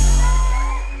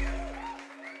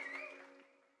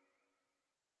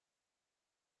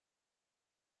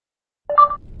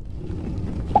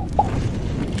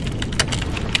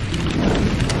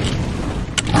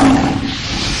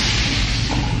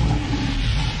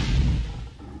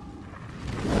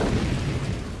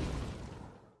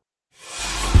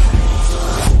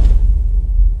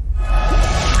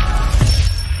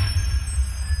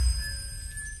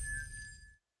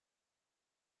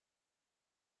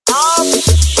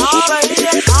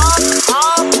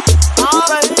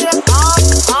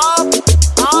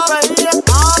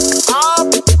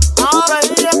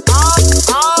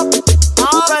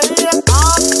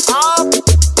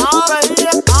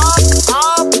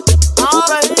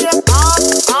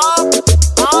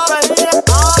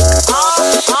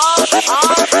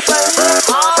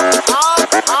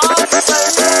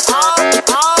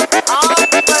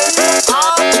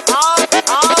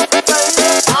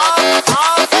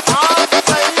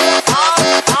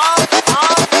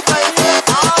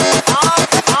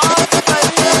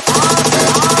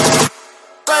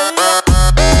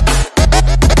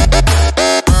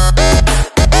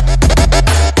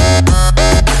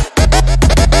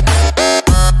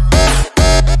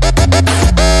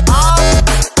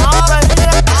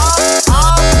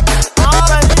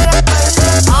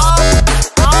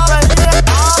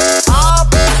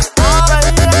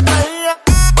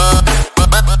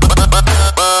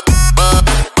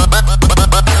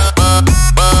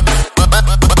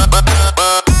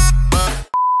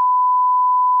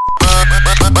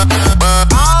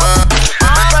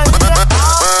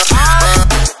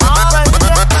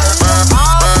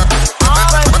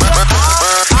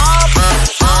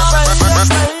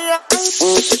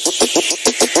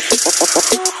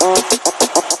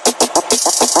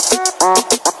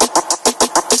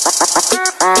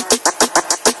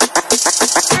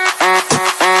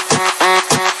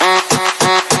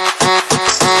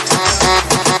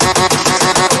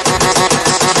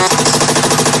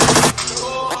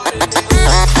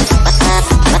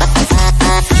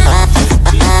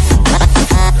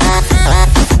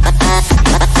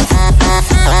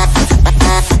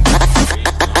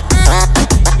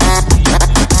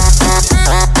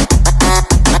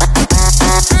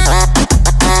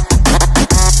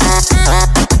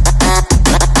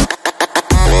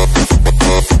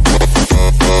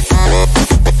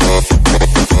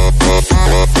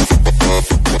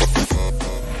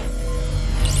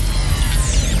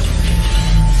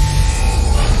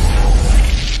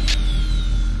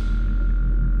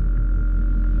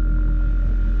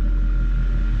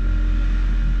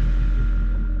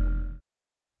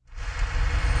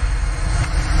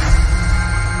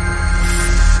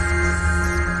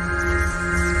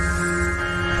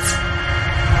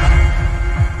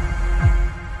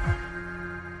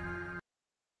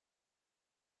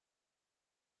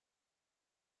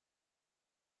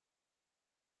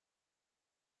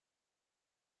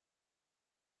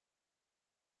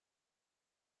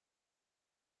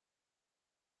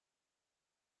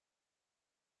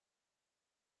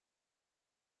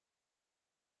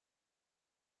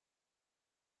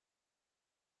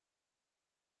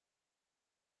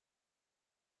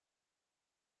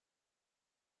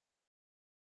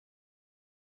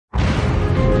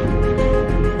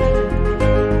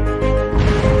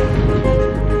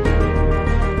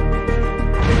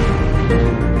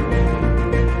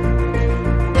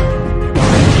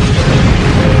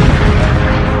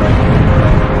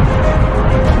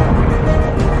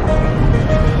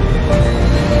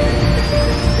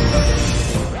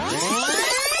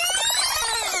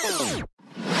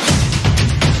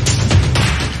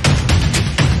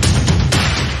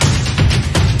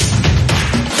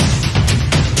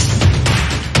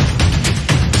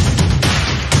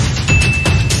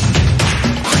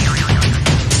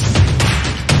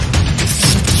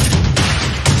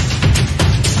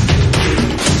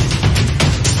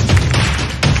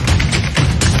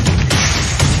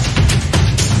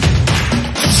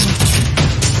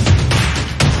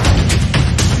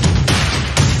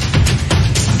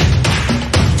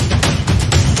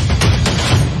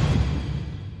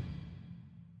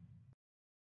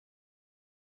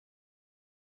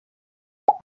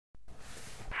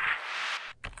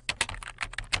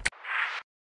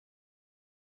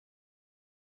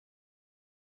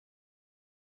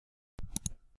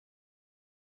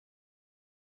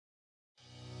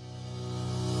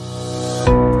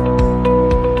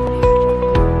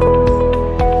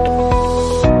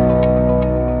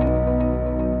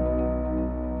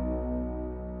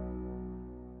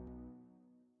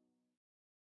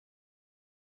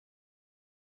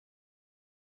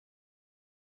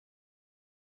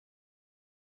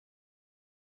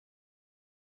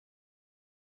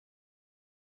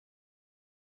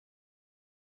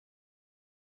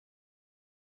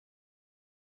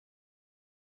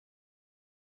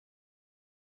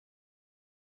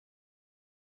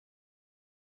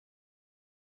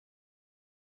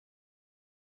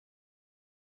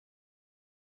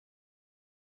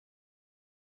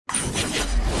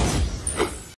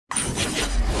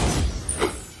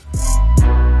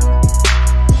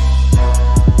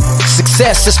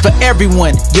 Success is for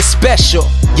everyone. You're special.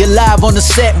 You're live on the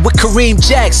set with Kareem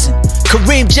Jackson.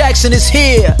 Kareem Jackson is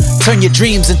here. Turn your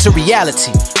dreams into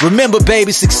reality. Remember,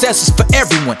 baby, success is for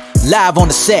everyone. Live on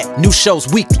the set. New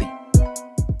shows weekly.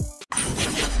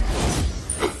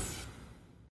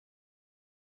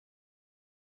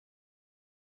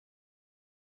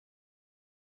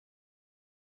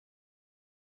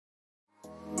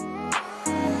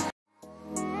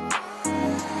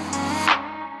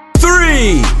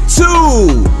 Three,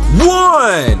 two,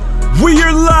 one. We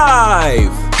are live.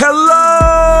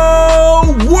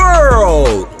 Hello,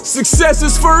 world. Success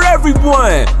is for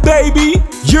everyone, baby.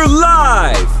 You're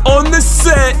live on the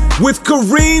set with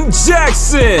Kareem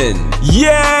Jackson.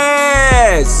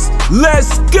 Yes,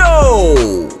 let's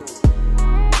go.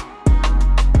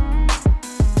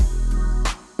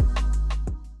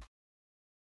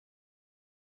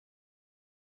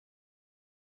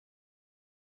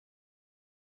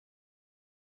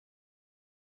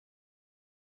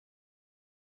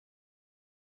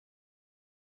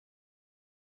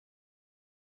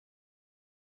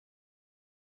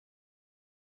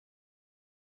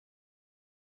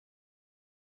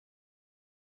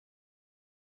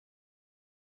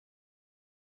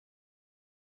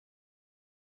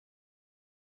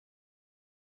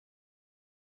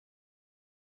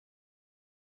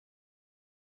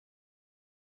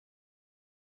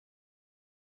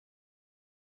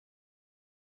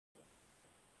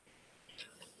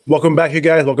 Welcome back, you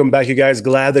guys. Welcome back, you guys.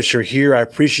 Glad that you're here. I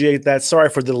appreciate that. Sorry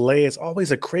for the delay. It's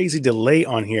always a crazy delay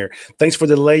on here. Thanks for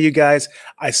the delay, you guys.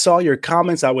 I saw your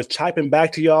comments. I was typing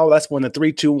back to y'all. That's when the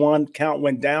 3, 2, 1 count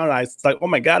went down. I was like, oh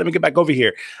my God, let me get back over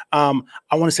here. I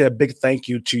want to say a big thank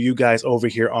you to you guys over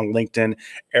here on LinkedIn.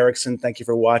 Erickson, thank you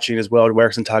for watching as well.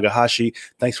 Erickson Tagahashi,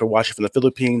 thanks for watching from the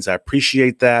Philippines. I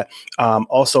appreciate that.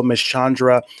 Also, Miss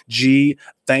Chandra G,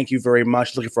 thank you very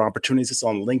much. Looking for opportunities. It's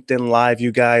on LinkedIn Live,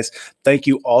 you guys. Thank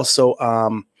you also,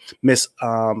 Miss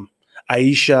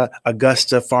Aisha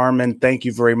Augusta Farman. Thank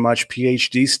you very much.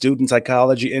 PhD student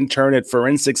psychology intern at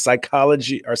Forensic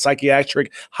Psychology or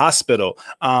Psychiatric Hospital.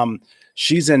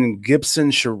 She's in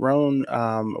Gibson, Sharon.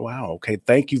 Wow. Okay.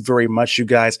 Thank you very much, you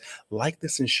guys. Like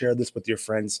this and share this with your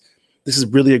friends. This is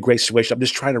really a great situation. I'm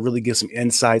just trying to really give some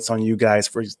insights on you guys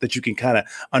that you can kind of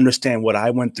understand what I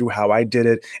went through, how I did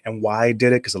it, and why I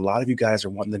did it, because a lot of you guys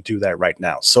are wanting to do that right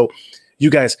now. So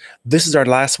you guys, this is our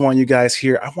last one, you guys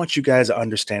here. I want you guys to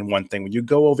understand one thing. When you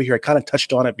go over here, I kind of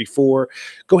touched on it before.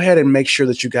 Go ahead and make sure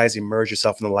that you guys immerse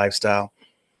yourself in the lifestyle.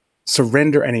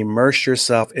 Surrender and immerse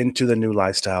yourself into the new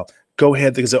lifestyle. Go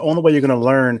ahead, because the only way you're going to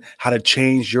learn how to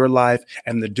change your life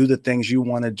and to do the things you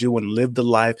want to do and live the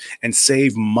life and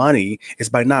save money is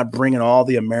by not bringing all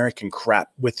the American crap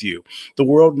with you. The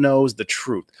world knows the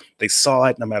truth. They saw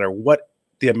it no matter what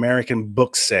the American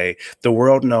books say. The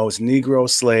world knows Negro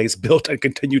slaves built and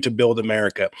continue to build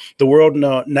America. The world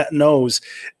knows,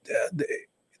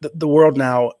 the world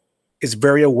now is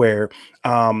very aware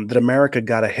that America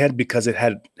got ahead because it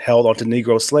had held onto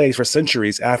Negro slaves for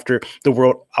centuries after the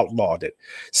world outlawed it.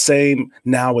 Same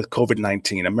now with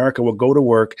COVID-19. America will go to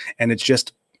work and it's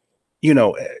just, you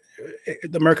know,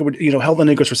 America would, you know, held the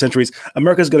Negroes for centuries.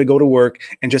 America's going to go to work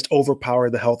and just overpower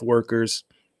the health workers.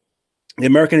 The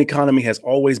American economy has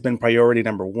always been priority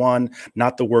number one,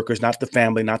 not the workers, not the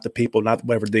family, not the people, not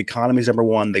whatever. The economy is number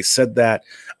one. They said that.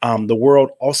 The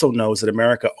world also knows that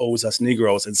America owes us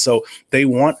Negroes. And so they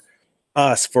want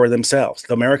us for themselves.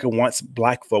 America wants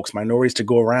Black folks, minorities to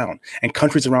go around. And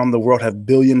countries around the world have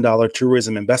billion-dollar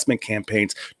tourism investment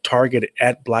campaigns targeted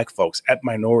at Black folks, at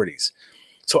minorities.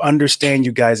 So understand,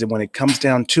 you guys, that when it comes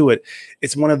down to it,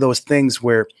 it's one of those things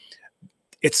where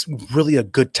it's really a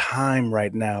good time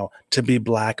right now to be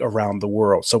Black around the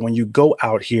world. So when you go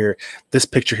out here, this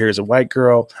picture here is a white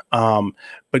girl,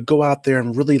 but go out there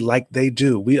and really like they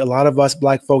do. A lot of us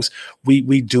Black folks,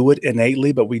 we do it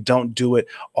innately, but we don't do it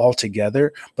all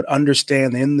together. But understand,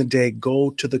 at the end of the day, go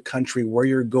to the country where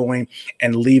you're going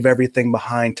and leave everything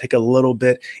behind. Take a little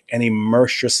bit and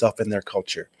immerse yourself in their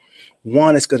culture.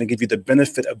 One, it's going to give you the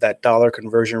benefit of that dollar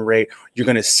conversion rate. You're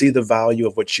going to see the value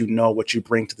of what you know, what you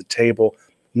bring to the table.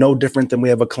 No different than we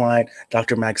have a client,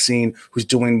 Dr. Maxine, who's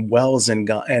doing wells in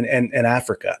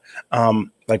Africa,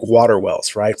 like water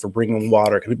wells, right? For bringing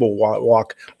water. People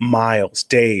walk miles,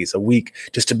 days, a week,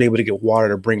 just to be able to get water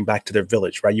to bring back to their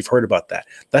village, right? You've heard about that.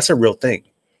 That's a real thing.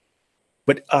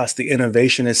 But us, the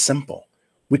innovation is simple.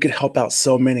 We could help out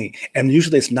so many. And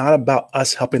usually it's not about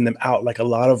us helping them out like a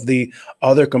lot of the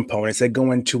other components that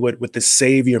go into it with the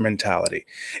savior mentality.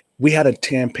 We had a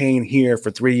campaign here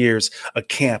for 3 years, a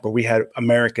camp where we had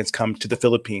Americans come to the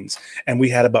Philippines, and we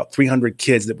had about 300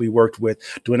 kids that we worked with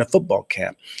doing a football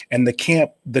camp. And the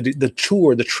camp, the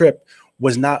tour, the trip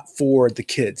was not for the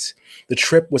kids. The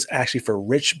trip was actually for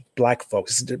rich Black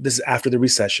folks. This is after the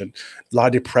recession, a lot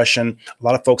of depression. A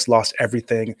lot of folks lost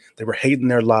everything. They were hating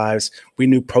their lives.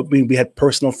 We had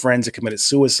personal friends that committed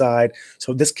suicide.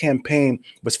 So this campaign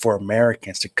was for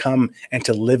Americans to come and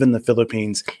to live in the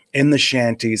Philippines, in the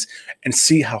shanties, and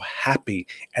see how happy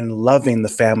and loving the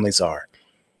families are.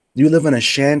 You live in a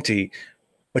shanty,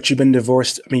 but you've been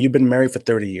divorced. I mean, you've been married for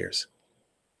 30 years.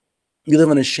 You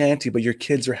live in a shanty, but your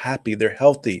kids are happy. They're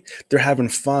healthy. They're having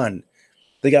fun.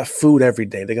 They got food every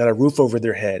day. They got a roof over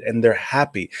their head, and they're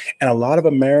happy. And a lot of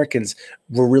Americans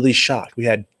were really shocked. We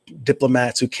had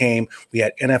diplomats who came. We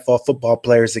had NFL football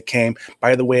players that came.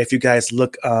 By the way, if you guys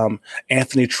look,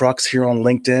 Anthony Trucks here on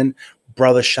LinkedIn,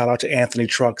 brother, shout out to Anthony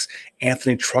Trucks.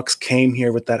 Anthony Trucks came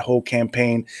here with that whole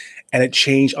campaign, and it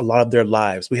changed a lot of their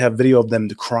lives. We have video of them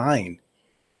crying,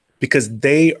 because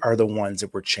they are the ones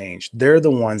that were changed. They're the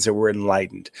ones that were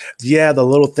enlightened. Yeah, the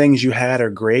little things you had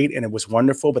are great and it was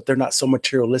wonderful, but they're not so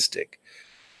materialistic.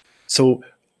 So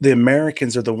the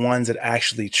Americans are the ones that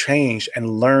actually changed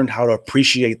and learned how to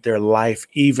appreciate their life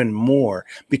even more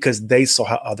because they saw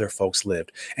how other folks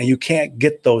lived. And you can't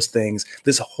get those things.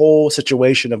 This whole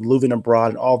situation of living abroad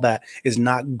and all that is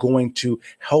not going to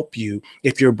help you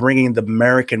if you're bringing the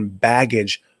American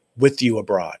baggage with you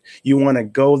abroad. You want to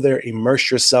go there, immerse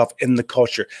yourself in the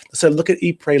culture. So look at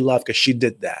Eat, Pray, Love, because she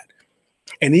did that.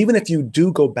 And even if you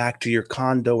do go back to your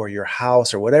condo or your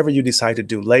house or whatever you decide to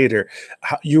do later,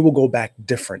 you will go back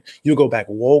different. You'll go back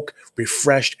woke,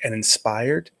 refreshed, and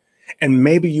inspired. And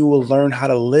maybe you will learn how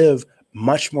to live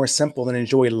much more simple and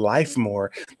enjoy life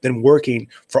more than working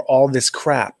for all this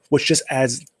crap, which just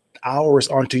adds hours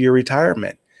onto your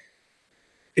retirement.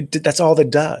 That's all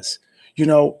that does. You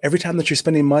know, every time that you're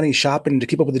spending money shopping to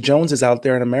keep up with the Joneses out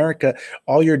there in America,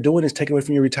 all you're doing is taking away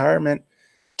from your retirement,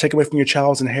 take away from your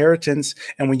child's inheritance.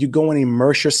 And when you go and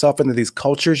immerse yourself into these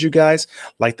cultures, you guys,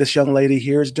 like this young lady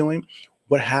here is doing,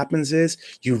 what happens is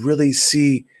you really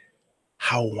see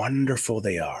how wonderful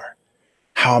they are.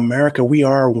 How America, we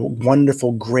are a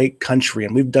wonderful, great country.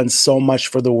 And we've done so much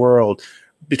for the world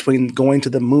between going to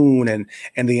the moon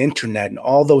and the internet and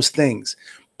all those things.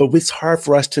 But it's hard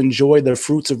for us to enjoy the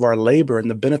fruits of our labor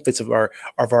and the benefits of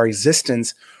our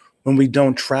existence when we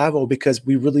don't travel, because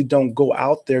we really don't go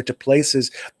out there to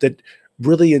places that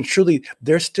really and truly,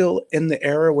 they're still in the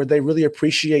era where they really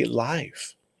appreciate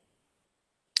life.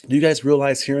 Do you guys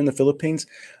realize here in the Philippines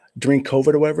during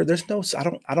COVID or whatever, there's no,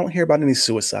 I don't hear about any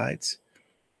suicides.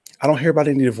 I don't hear about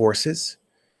any divorces.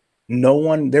 No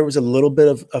one, there was a little bit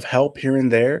of help here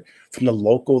and there from the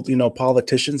local,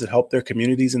 politicians that helped their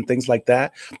communities and things like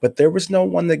that. But there was no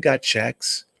one that got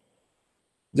checks.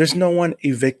 There's no one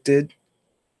evicted,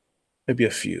 maybe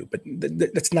a few, but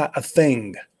that's not a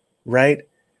thing, right?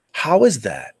 How is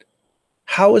that?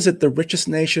 How is it the richest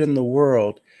nation in the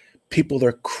world, people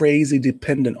are crazy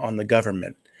dependent on the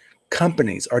government?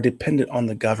 Companies are dependent on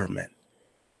the government.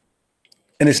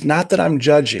 And it's not that I'm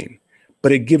judging,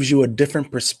 but it gives you a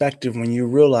different perspective when you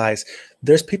realize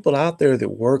there's people out there that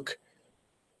work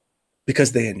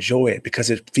because they enjoy it,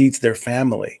 because it feeds their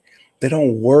family. They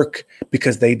don't work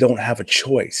because they don't have a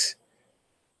choice.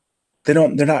 They're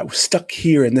not stuck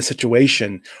here in this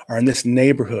situation or in this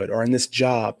neighborhood or in this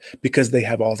job because they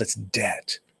have all this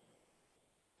debt.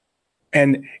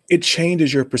 And it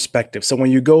changes your perspective. So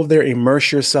when you go there,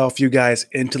 immerse yourself, you guys,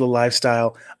 into the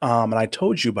lifestyle. And I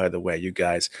told you, by the way, you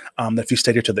guys, that if you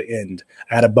stayed here to the end,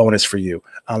 I had a bonus for you.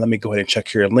 Let me go ahead and check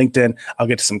here on LinkedIn. I'll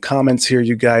get to some comments here,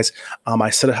 you guys.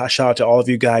 I said a shout out to all of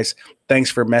you guys. Thanks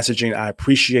for messaging. I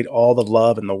appreciate all the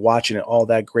love and the watching and all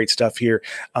that great stuff here.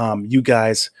 You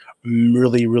guys,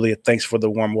 really thanks for the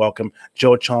warm welcome.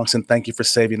 Joe Chongson, thank you for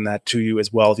saving that to you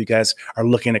as well. If you guys are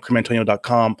looking at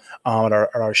KareemAntonio.com at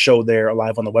our show there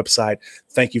live on the website,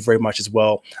 thank you very much as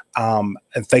well. And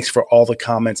thanks for all the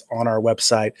comments on our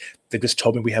website. They just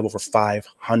told me we have over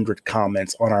 500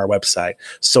 comments on our website.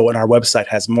 So, and our website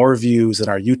has more views than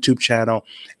our YouTube channel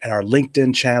and our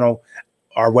LinkedIn channel.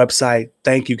 Our website,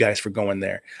 thank you guys for going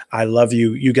there. I love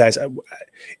you. You guys,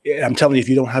 I'm telling you, if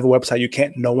you don't have a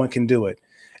website, no one can do it.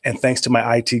 And thanks to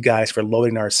my IT guys for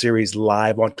loading our series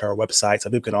live onto our website so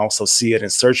people can also see it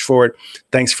and search for it.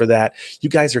 Thanks for that. You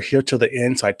guys are here till the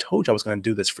end, so I told you I was going to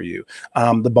do this for you.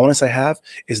 The bonus I have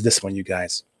is this one, you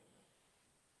guys.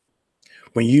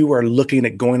 When you are looking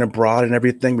at going abroad and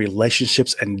everything,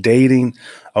 relationships and dating,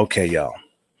 okay, y'all.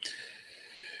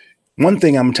 One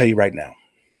thing I'm going to tell you right now,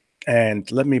 and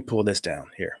let me pull this down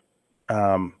here.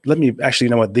 Let me actually,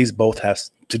 you know what? These both have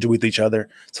to do with each other.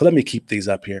 So let me keep these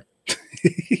up here.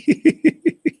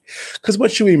 Because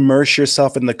once you immerse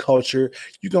yourself in the culture,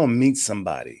 you're going to meet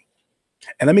somebody.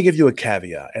 And let me give you a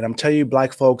caveat. And I'm telling you,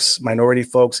 Black folks, minority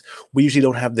folks, we usually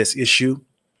don't have this issue.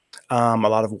 A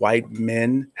lot of white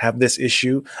men have this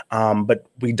issue, but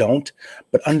we don't.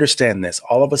 But understand this.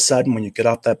 All of a sudden, when you get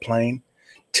off that plane,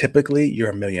 typically you're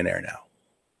a millionaire now.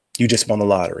 You just won the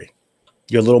lottery.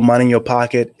 Your little money in your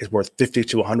pocket is worth 50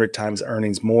 to 100 times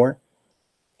earnings more.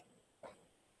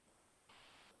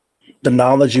 The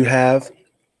knowledge you have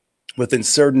within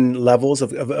certain levels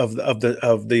of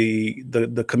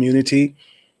the community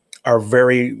are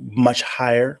very much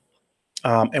higher.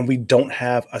 And we don't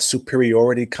have a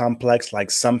superiority complex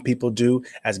like some people do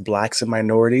as Blacks and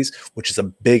minorities, which is a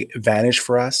big advantage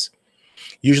for us.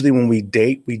 Usually when we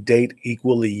date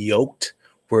equally yoked,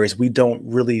 whereas we don't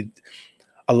really,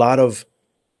 a lot of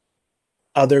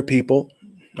other people,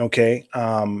 okay,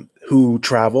 who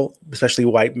travel, especially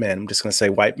white men, I'm just going to say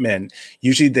white men,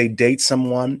 usually they date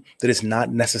someone that is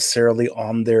not necessarily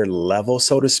on their level,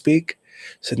 so to speak.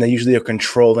 So they usually are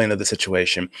controlling of the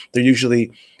situation. They're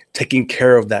usually taking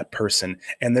care of that person.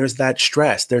 And there's that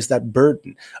stress, there's that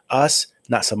burden. Us,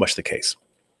 not so much the case,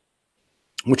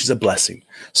 which is a blessing.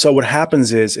 So what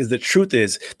happens is the truth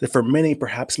is that for many,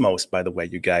 perhaps most, by the way,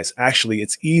 you guys, actually,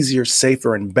 it's easier,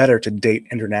 safer, and better to date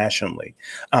internationally.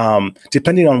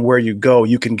 Depending on where you go,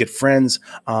 you can get friends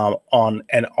on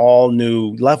an all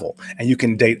new level, and you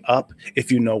can date up, if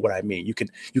you know what I mean. You can,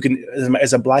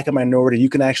 as a Black and minority, you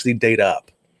can actually date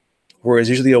up, whereas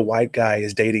usually a white guy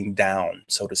is dating down,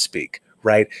 so to speak.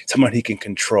 Right? Someone he can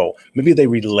control. Maybe they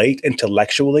relate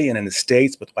intellectually and in the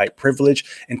States with white privilege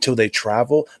until they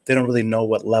travel. They don't really know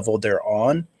what level they're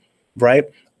on, right?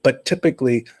 But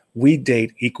typically we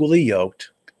date equally yoked,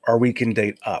 or we can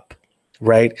date up,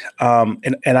 right?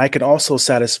 And I can also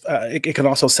satisfy, it can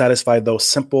also satisfy those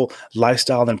simple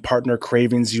lifestyle and partner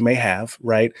cravings you may have,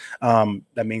 right?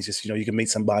 That means just, you can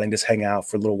meet somebody and just hang out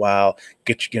for a little while,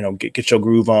 get your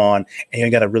groove on, and you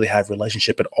ain't got to really have a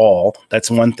relationship at all.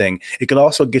 That's one thing. It could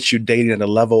also get you dating at a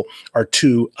level or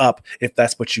two up if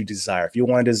that's what you desire. If you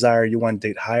want to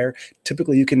date higher,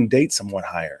 typically you can date someone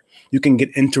higher. You can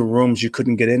get into rooms you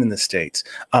couldn't get in the States.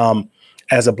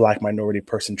 As a Black minority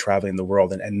person traveling the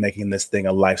world and making this thing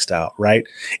a lifestyle, right?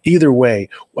 Either way,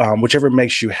 whichever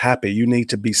makes you happy, you need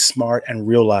to be smart and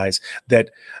realize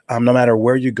that no matter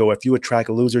where you go, if you attract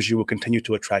losers, you will continue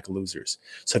to attract losers.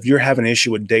 So if you're having an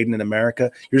issue with dating in America,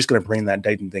 you're just going to bring that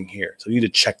dating thing here. So you need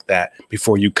to check that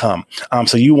before you come.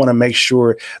 So you want to make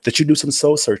sure that you do some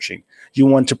soul searching. You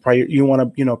want to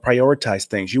prioritize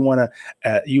things. You want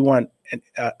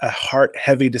a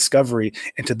heart-heavy discovery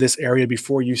into this area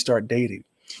before you start dating.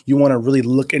 You want to really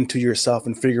look into yourself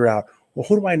and figure out, well,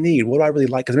 who do I need? What do I really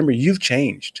like? Because remember, you've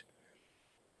changed.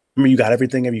 Remember, you got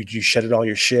everything. You shedded all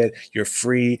your shit. You're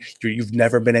free. You've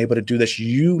never been able to do this.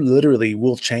 You literally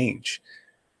will change.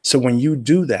 So when you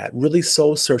do that, really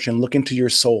soul search and look into your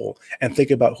soul and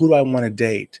think about, who do I want to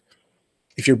date?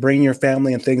 If you're bringing your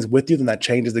family and things with you, then that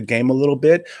changes the game a little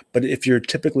bit. But if you're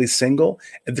typically single,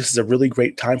 and this is a really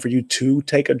great time for you to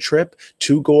take a trip,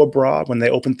 to go abroad when they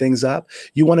open things up,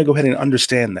 you want to go ahead and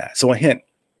understand that. So a hint,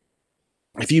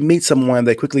 if you meet someone,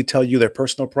 they quickly tell you their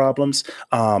personal problems,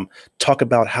 talk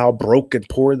about how broke and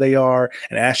poor they are,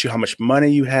 and ask you how much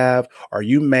money you have or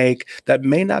you make, that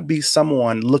may not be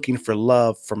someone looking for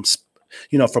love from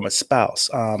a spouse.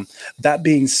 That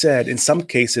being said, in some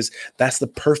cases, that's the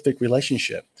perfect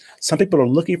relationship. Some people are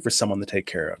looking for someone to take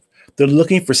care of. They're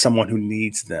looking for someone who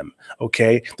needs them.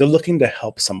 Okay. They're looking to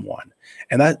help someone.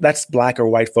 And that's Black or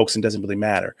white folks, and doesn't really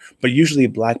matter. But usually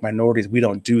Black minorities, we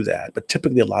don't do that. But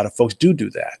typically a lot of folks do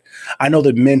that. I know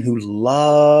that men who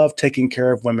love taking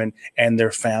care of women and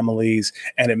their families,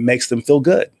 and it makes them feel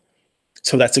good.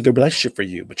 So that's a good relationship for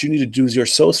you, but you need to do your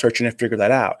soul searching and figure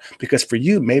that out. Because for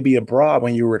you, maybe abroad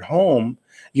when you were at home,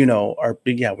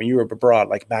 when you were abroad,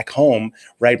 like back home,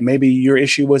 right? Maybe your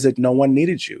issue was that no one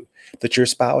needed you, that your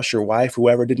spouse, your wife,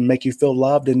 whoever didn't make you feel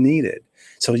loved and needed.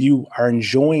 So you are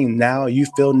enjoying now, you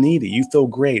feel needy, you feel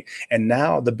great. And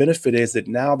now the benefit is that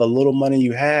now the little money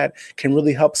you had can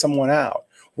really help someone out.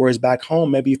 Whereas back home,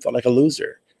 maybe you felt like a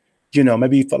loser.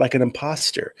 Maybe you felt like an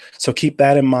imposter. So keep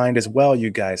that in mind as well, you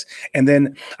guys. And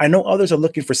then I know others are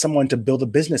looking for someone to build a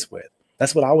business with.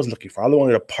 That's what I was looking for. I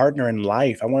wanted a partner in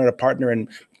life. I wanted a partner in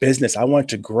business. I wanted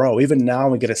to grow. Even now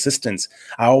we get assistants.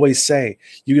 I always say,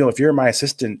 if you're my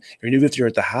assistant, or even if you're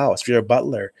at the house, if you're a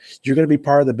butler, you're going to be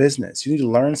part of the business. You need to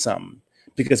learn something,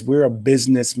 because we're a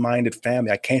business-minded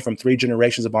family. I came from 3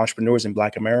 generations of entrepreneurs in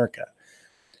Black America.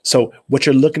 So what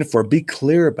you're looking for, be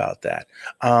clear about that.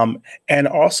 And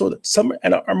also some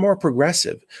are more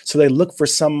progressive. So they look for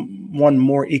someone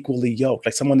more equally yoked,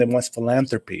 like someone that wants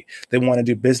philanthropy. They want to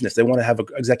do business. They want to have an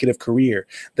executive career.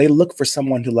 They look for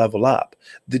someone to level up,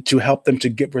 to help them to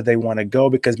get where they want to go.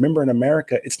 Because remember, in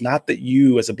America, it's not that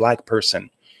you as a Black person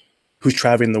who's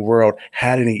traveling the world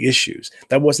had any issues.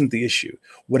 That wasn't the issue.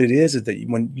 What it is that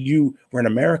when you were in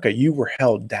America, you were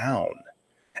held down.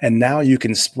 And now you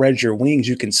can spread your wings,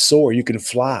 you can soar, you can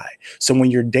fly. So when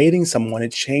you're dating someone,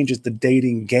 it changes the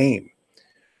dating game.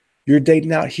 You're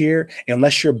dating out here,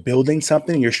 unless you're building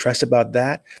something and you're stressed about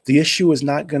that, the issue is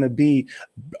not going to be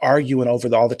arguing over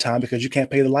all the time because you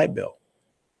can't pay the light bill.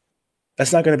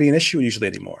 That's not going to be an issue usually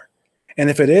anymore.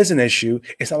 And if it is an issue,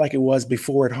 it's not like it was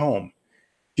before at home.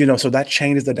 So that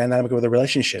changes the dynamic of the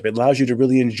relationship. It allows you to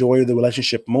really enjoy the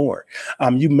relationship more.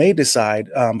 You may decide,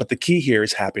 but the key here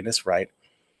is happiness, right?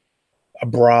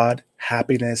 Abroad,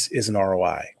 happiness is an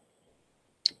ROI.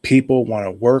 People want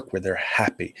to work where they're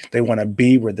happy. They want to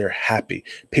be where they're happy.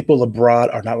 People abroad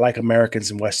are not like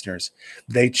Americans and Westerners.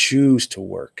 They choose to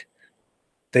work.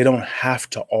 They don't have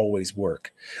to always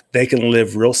work. They can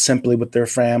live real simply with their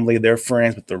family, their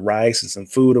friends, with the rice and some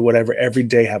food or whatever every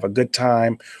day, have a good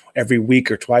time. Every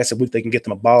week or twice a week, they can get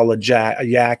them a bottle of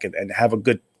yak and have a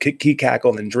good key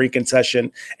cackle and drinking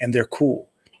session, and they're cool.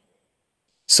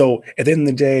 So at the end of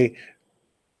the day,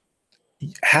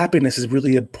 happiness is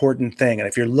really an important thing. And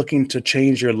if you're looking to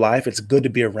change your life, it's good to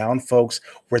be around folks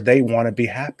where they want to be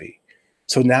happy.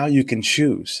 So now you can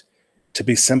choose to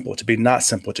be simple, to be not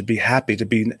simple, to be happy, to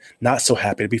be not so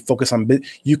happy, to be focused on.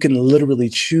 You can literally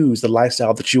choose the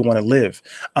lifestyle that you want to live.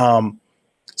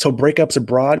 So breakups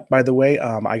abroad, by the way,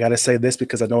 I got to say this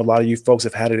because I know a lot of you folks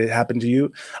have had it happen to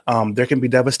you. There can be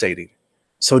devastating.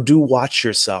 So do watch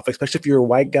yourself, especially if you're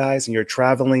white guys and you're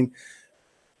traveling.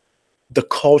 The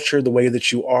culture, the way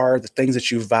that you are, the things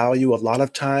that you value, a lot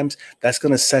of times that's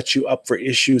going to set you up for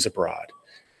issues abroad,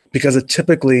 because it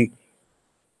typically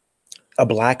a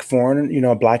Black foreigner,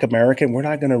 a Black American, we're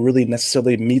not going to really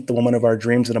necessarily meet the woman of our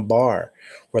dreams in a bar,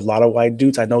 where a lot of white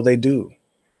dudes, I know they do.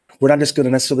 We're not just going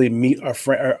to necessarily meet our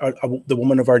friend, the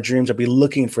woman of our dreams, or be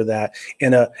looking for that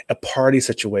in a party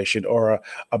situation or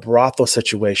a brothel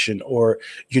situation or,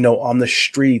 on the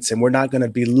streets. And we're not going to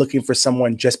be looking for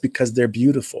someone just because they're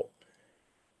beautiful.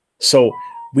 So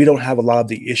we don't have a lot of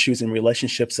the issues in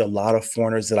relationships that a lot of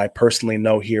foreigners that I personally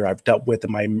know here, I've dealt with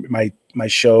in my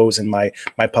shows and my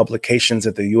publications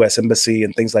at the U.S. Embassy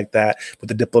and things like that with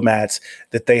the diplomats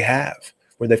that they have,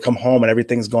 where they've come home and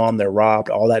everything's gone, they're robbed,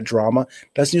 all that drama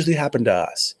doesn't usually happen to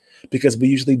us, because we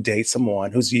usually date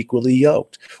someone who's equally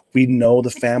yoked. We know the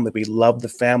family, we love the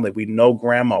family, we know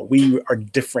grandma, we are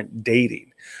different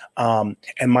dating. And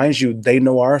mind you, they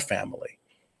know our family.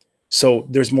 So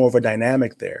there's more of a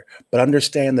dynamic there, but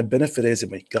understand the benefit is that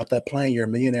when you get off that plane, you're a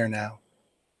millionaire now.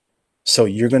 So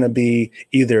you're going to be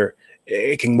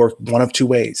it can work one of two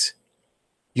ways.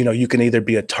 You can either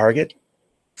be a target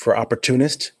for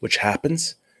opportunists, which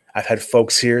happens. I've had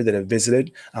folks here that have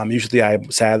visited. Usually I'm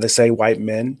sad to say white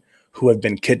men who have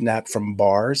been kidnapped from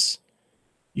bars,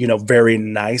 very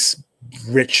nice,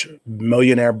 rich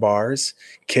millionaire bars,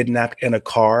 kidnapped in a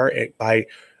car by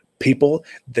people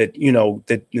that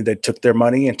that took their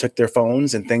money and took their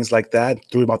phones and things like that,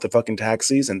 threw them out the fucking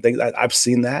taxis and things. I've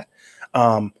seen that.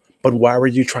 But why were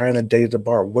you trying to date at a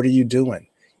bar? What are you doing?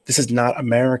 This is not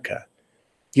America.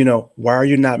 Why are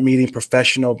you not meeting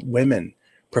professional women,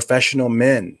 professional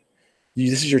men?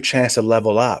 This is your chance to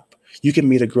level up. You can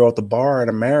meet a girl at the bar in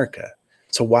America.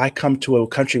 So why come to a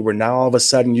country where now all of a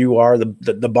sudden you are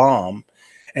the bomb,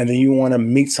 and then you want to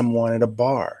meet someone at a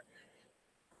bar?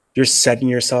 You're setting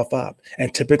yourself up.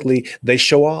 And typically they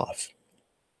show off.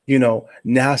 Now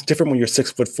it's different when you're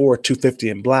 6'4", 250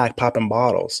 and Black, popping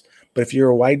bottles. But if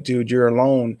you're a white dude, you're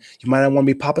alone, you might not want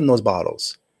to be popping those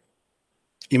bottles.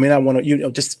 You may not want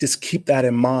to, just keep that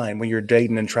in mind when you're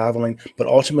dating and traveling. But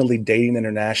ultimately, dating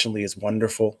internationally is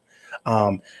wonderful.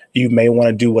 You may want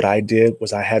to do what I did,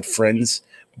 was I had friends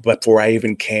before I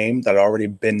even came that had already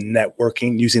been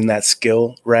networking, using that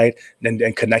skill, right?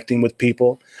 And connecting with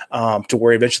people, to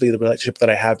where eventually the relationship that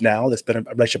I have now, that's been a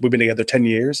relationship, we've been together 10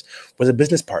 years, was a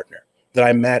business partner that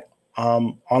I met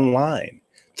online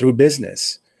through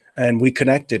business. And we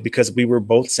connected because we were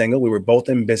both single. We were both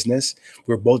in business.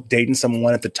 We were both dating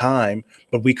someone at the time,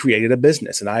 but we created a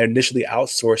business. And I initially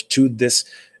outsourced to this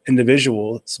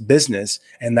individual's business.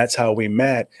 And that's how we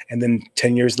met. And then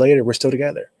 10 years later, we're still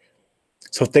together.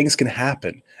 So things can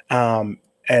happen, and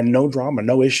no drama,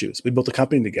 no issues. We built a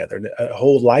company together, a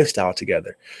whole lifestyle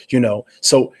together,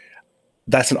 So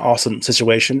that's an awesome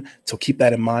situation. So keep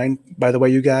that in mind, by the way,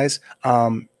 you guys.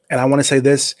 And I want to say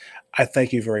this. I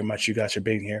thank you very much, you guys, for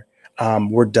being here.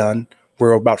 We're done.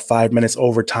 We're about 5 minutes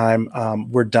over time.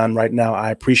 We're done right now.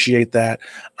 I appreciate that.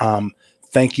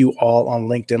 Thank you all on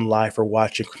LinkedIn Live for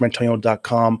watching.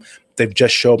 KareemAntonio.com. They've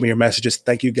just showed me your messages.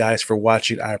 Thank you guys for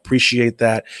watching. I appreciate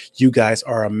that. You guys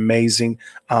are amazing.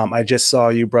 I just saw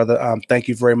you, brother. Thank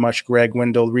you very much, Greg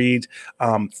Wendell Reed.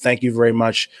 Thank you very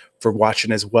much for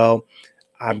watching as well.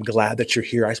 I'm glad that you're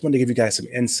here. I just wanted to give you guys some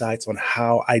insights on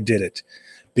how I did it,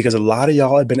 because a lot of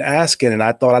y'all have been asking, and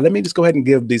I thought, let me just go ahead and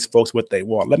give these folks what they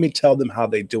want. Let me tell them how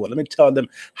they do it. Let me tell them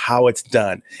how it's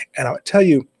done. And I'll tell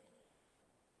you,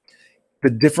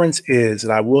 the difference is,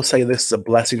 and I will say this is a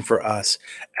blessing for us,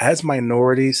 as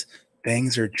minorities,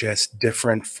 things are just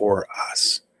different for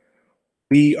us.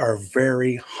 We are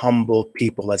very humble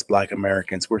people as Black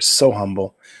Americans. We're so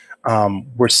humble.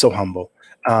 We're so humble.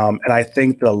 And I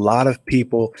think that a lot of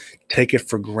people take it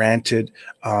for granted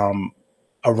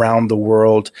around the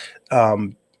world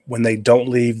when they don't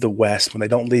leave the West, when they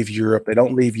don't leave Europe, they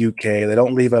don't leave UK, they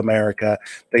don't leave America,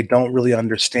 they don't really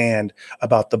understand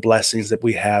about the blessings that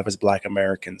we have as Black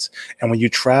Americans. And when you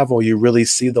travel, you really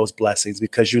see those blessings,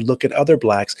 because you look at other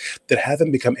Blacks that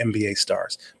haven't become NBA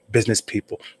stars, business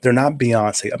people. They're not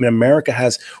Beyonce. I mean, America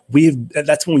has,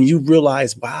 that's when you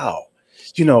realize, wow,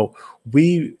 you know,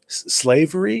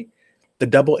 slavery, the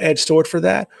double-edged sword for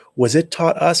that was it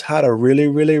taught us how to really,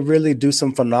 really, really do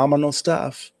some phenomenal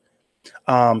stuff.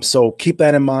 So keep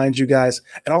that in mind, you guys.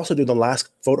 And also do the last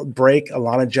photo break.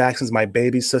 Alana Jackson's my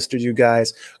baby sister, you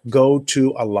guys. Go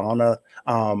to Alana,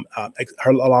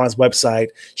 Alana's website.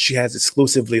 She has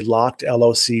exclusively locked,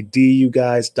 LOCD, you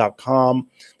guys.com.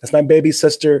 That's my baby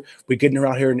sister. We're getting her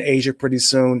out here in Asia pretty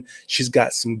soon. She's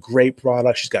got some great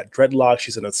products. She's got dreadlocks.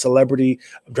 She's a celebrity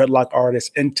dreadlock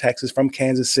artist in Texas, from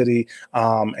Kansas City,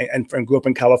 and grew up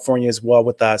in California as well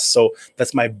with us. So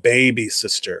that's my baby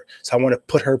sister. So I want to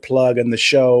put her plug in the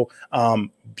show.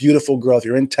 Beautiful girl. If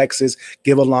you're in Texas,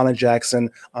 give Alana Jackson,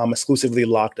 exclusively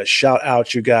locked, a shout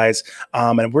out, you guys.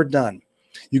 And we're done.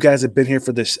 You guys have been here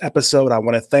for this episode. I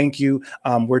want to thank you.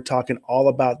 We're talking all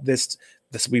about this.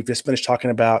 We've just finished talking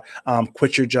about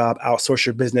quit your job, outsource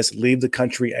your business, leave the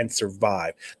country, and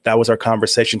survive. That was our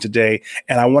conversation today.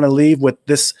 And I want to leave with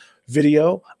this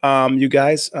video, you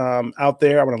guys out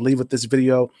there. I want to leave with this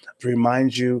video to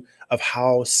remind you of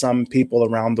how some people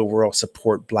around the world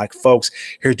support Black folks.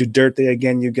 Here's Duterte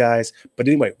again, you guys. But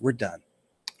anyway, we're done.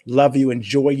 Love you.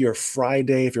 Enjoy your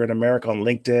Friday. If you're in America on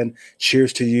LinkedIn,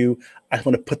 cheers to you. I just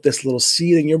want to put this little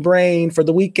seed in your brain for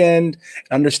the weekend.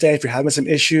 Understand if you're having some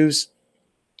issues,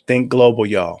 think global,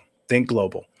 y'all. Think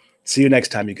global. See you next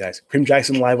time, you guys. Kareem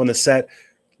Jackson live on the set.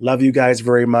 Love you guys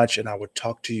very much, and I will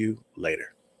talk to you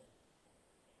later.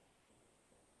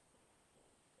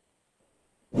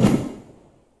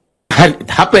 It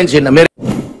happens in America.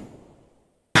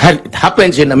 It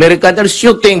happens in America. They're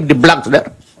shooting the blacks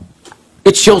there.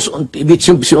 It shows on TV. It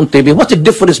shows on TV. What's the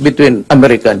difference between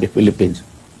America and the Philippines?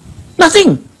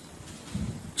 Nothing.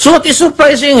 So what is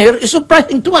surprising here is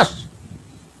surprising to us.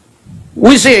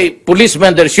 We see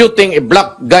policemen, they're shooting a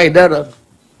black guy there.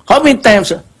 How many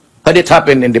times had it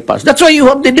happened in the past? That's why you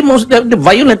have the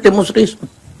violent demonstration.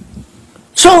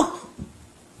 So,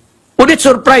 would it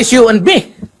surprise you and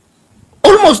me?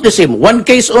 Almost the same. One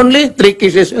case only, 3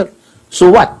 cases here. So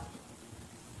what?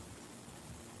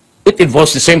 It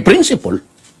involves the same principle.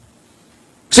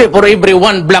 Say, for every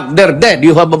 1 black there dead,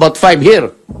 you have about 5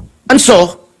 here. And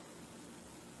so,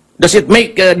 does it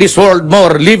make this world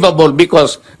more livable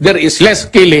because there is less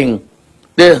killing?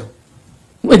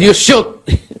 When you shoot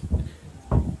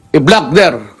a black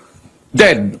there,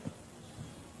 dead,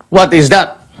 what is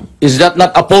that? Is that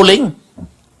not appalling?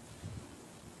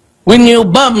 When you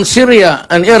bomb Syria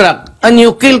and Iraq, and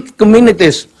you kill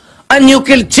communities, and you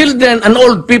kill children and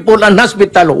old people and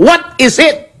hospital, what is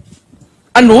it?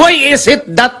 And why is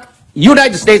it that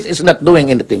United States is not doing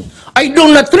anything? I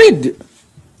do not read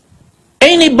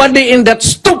anybody in that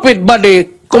stupid body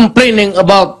complaining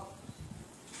about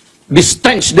the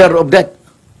stench there of that.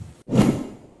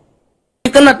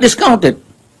 You cannot discount it.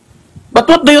 But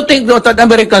what do you think that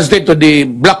Americans did to the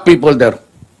black people there?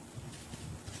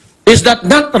 Is that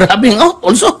not rubbing out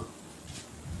also?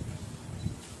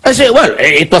 I say, well,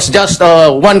 it was just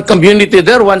one community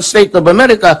there, one state of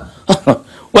America.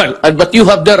 Well, but you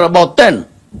have there about 10.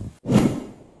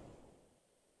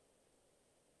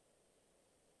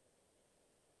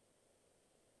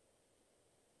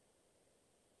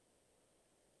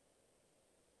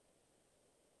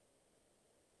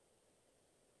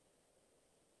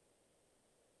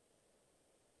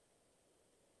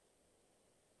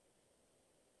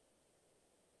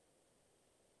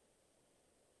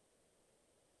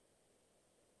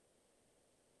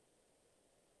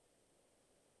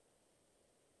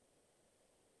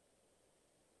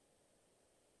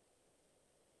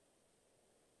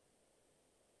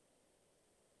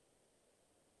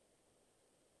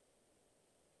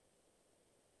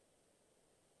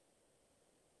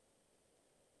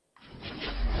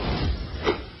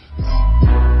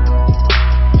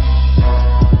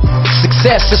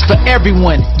 success is for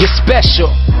everyone. You're special.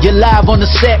 You're live on the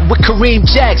set with Kareem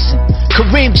Jackson.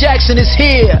 Kareem Jackson is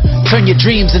here. Turn your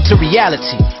dreams into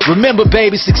reality. Remember,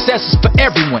 baby, success is for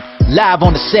everyone. Live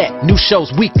on the set. New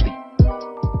shows weekly.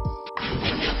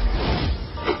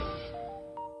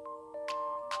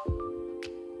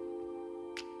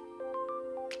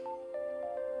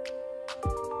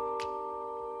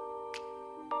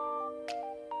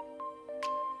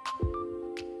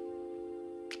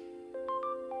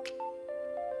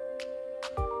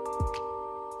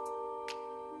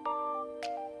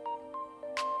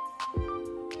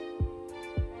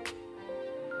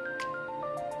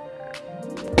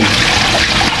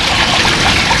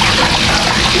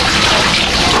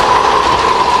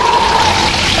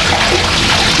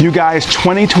 You guys,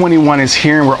 2021 is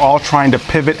here and we're all trying to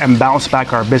pivot and bounce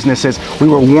back our businesses. We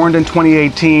were warned in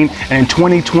 2018 and in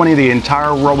 2020 the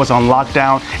entire world was on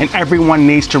lockdown and everyone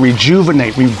needs to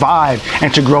rejuvenate, revive,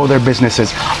 and to grow their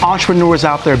businesses. Entrepreneurs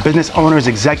out there, business owners,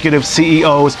 executives,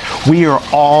 CEOs, we are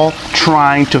all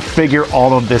trying to figure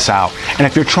all of this out. And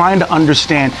if you're trying to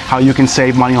understand how you can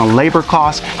save money on labor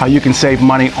costs, how you can save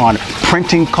money on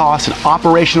printing costs and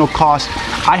operational costs,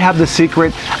 I have the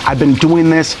secret. I've been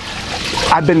doing this.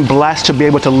 I've been blessed to be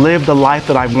able to live the life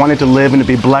that I wanted to live and to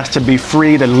be blessed to be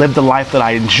free, to live the life that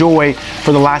I enjoy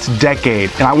for the last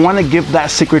decade. And I want to give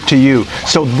that secret to you.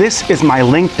 So this is my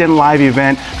LinkedIn Live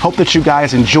event. Hope that you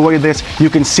guys enjoy this. You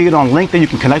can see it on LinkedIn. You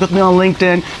can connect with me on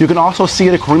LinkedIn. You can also see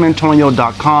it at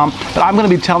KareemAntonio.com. But I'm going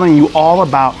to be telling you all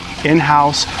about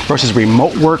in-house versus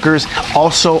remote workers,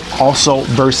 also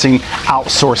versus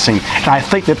outsourcing. And I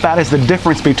think that that is the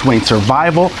difference between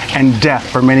survival and death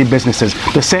for many businesses.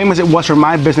 The same as it was for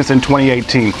my business in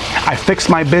 2018. I fixed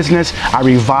my business, I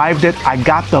revived it, I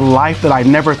got the life that I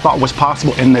never thought was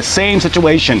possible in the same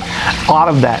situation out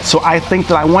of that. So I think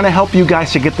that I want to help you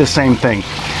guys to get the same thing.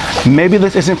 Maybe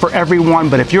this isn't for everyone,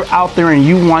 but if you're out there and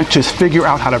you want to figure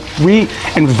out how to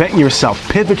reinvent yourself,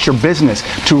 pivot your business,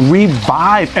 to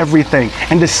revive everything,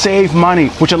 and to save money,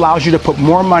 which allows you to put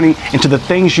more money into the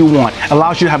things you want,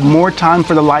 allows you to have more time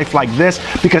for the life like this,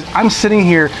 because I'm sitting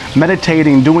here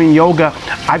meditating, doing yoga.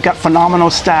 I've got phenomenal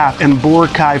staff in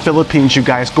Boracay, Philippines, you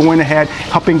guys, going ahead,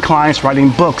 helping clients, writing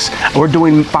books. We're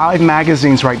doing 5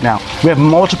 magazines right now. We have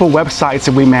multiple websites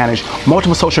that we manage,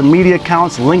 multiple social media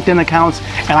accounts, LinkedIn accounts,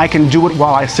 and I can do it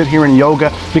while I sit here in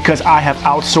yoga because I have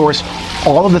outsourced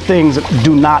all of the things that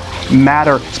do not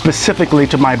matter specifically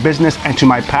to my business and to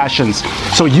my passions.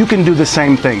 So you can do the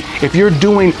same thing. If you're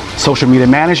doing social media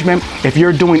management, if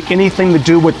you're doing anything to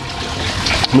do with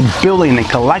billing and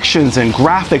collections and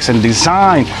graphics and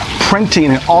design,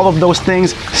 printing and all of those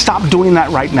things, stop doing that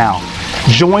right now.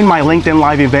 Join my LinkedIn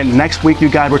Live event next week, you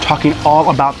guys. We're talking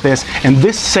all about this, and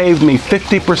this saved me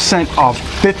 50% off,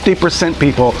 50%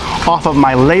 people off of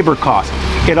my labor costs.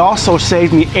 It also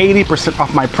saved me 80%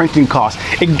 off my printing costs.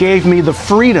 It gave me the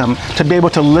freedom to be able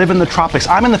to live in the tropics.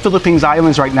 I'm in the Philippines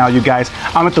Islands right now, you guys.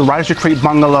 I'm at the Writer's Retreat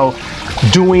Bungalow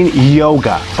doing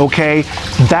yoga, okay?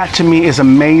 That to me is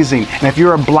amazing. And if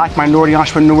you're a Black minority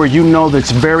entrepreneur, you know that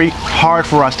it's very hard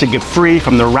for us to get free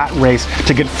from the rat race,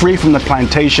 to get free from the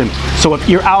plantation. So if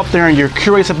you're out there and you're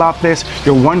curious about this,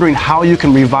 you're wondering how you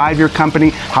can revive your company,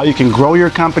 how you can grow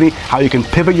your company, how you can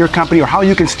pivot your company, or how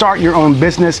you can start your own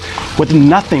business with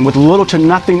nothing, with little to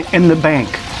nothing in the bank,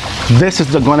 this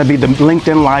is going to be the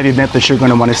LinkedIn Live event that you're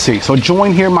going to want to see. So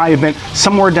join here my event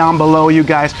somewhere down below, you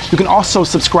guys. You can also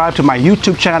subscribe to my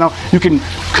YouTube channel. You can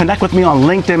connect with me on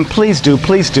LinkedIn. Please do,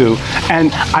 please do.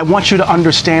 And I want you to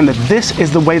understand that this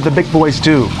is the way the big boys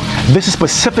do. This is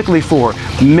specifically for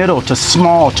middle to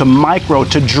small to micro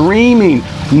to dreaming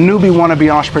newbie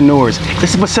wannabe entrepreneurs.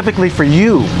 This is specifically for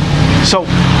you. So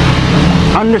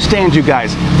understand, you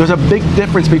guys, there's a big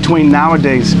difference between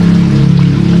nowadays.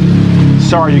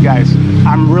 Sorry, you guys,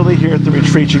 I'm really here at the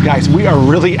retreat, you guys. We are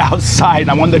really outside.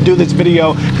 I wanted to do this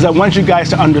video because I want you guys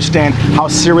to understand how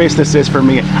serious this is for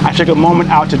me. I took a moment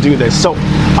out to do this. So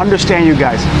understand, you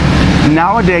guys,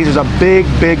 nowadays there's a big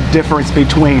difference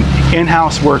between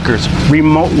in-house workers,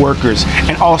 remote workers,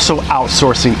 and also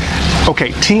outsourcing.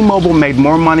 Okay, T-Mobile made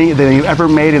more money than they've ever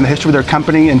made in the history of their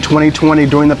company in 2020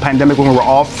 during the pandemic, when we were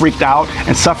all freaked out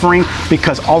and suffering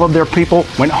because all of their people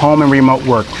went home and remote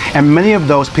work. And many of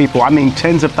those people, I mean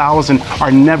tens of thousands,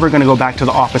 are never going to go back to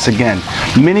the office again.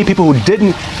 Many people who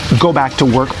didn't go back to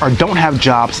work or don't have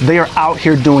jobs, they are out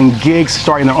here doing gigs,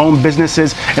 starting their own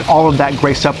businesses and all of that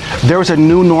great stuff. There's a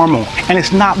new normal, and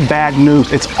it's not bad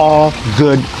news. It's all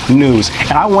good news.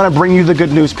 And I want to bring you the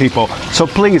good news, people. So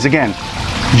please, again,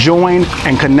 join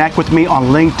and connect with me on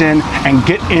LinkedIn and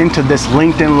get into this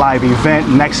LinkedIn Live event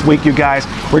next week, you guys.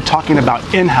 We're talking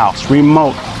about in-house,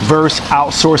 remote versus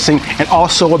outsourcing, and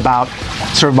also about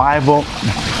survival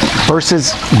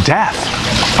versus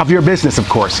death of your business, of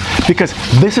course, because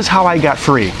this is how I got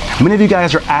free. Many of you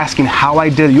guys are asking how I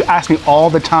did it. You ask me all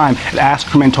the time at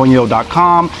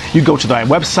askkareemantonio.com. You go to the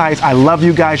websites. I love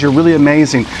you guys. You're really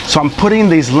amazing. So I'm putting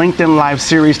these LinkedIn Live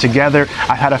series together.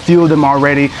 I've had a few of them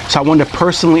already, so I wanted to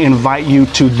personally invite you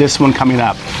to this one coming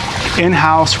up.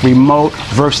 In-house, remote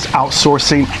versus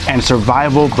outsourcing, and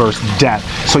survival versus death.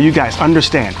 So you guys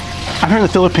understand. I'm here in the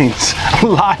Philippines,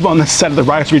 live on the set of the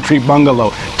Writers Retreat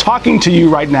Bungalow, talking to you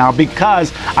right now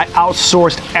because I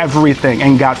outsourced everything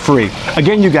and got free.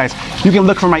 Again, you guys, you can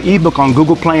look for my ebook on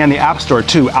Google Play and the App Store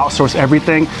too, Outsource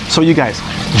Everything. So you guys,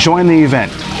 join the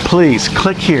event. Please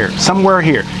click here, somewhere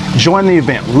here, join the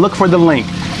event, look for the link.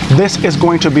 This is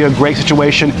going to be a great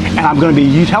situation, and I'm going to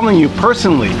be telling you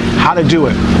personally how to do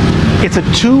it. It's a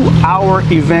 2-hour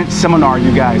event seminar,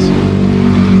 you guys.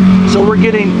 So we're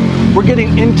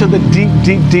getting into the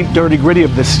deep, dirty gritty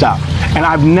of this stuff. And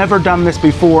I've never done this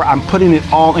before. I'm putting it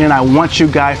all in. I want you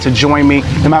guys to join me,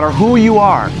 no matter who you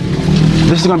are.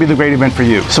 This is going to be the great event for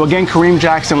you. So again, Kareem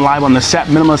Jackson live on the set,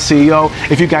 Minimalist CEO.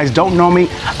 If you guys don't know me,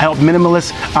 I help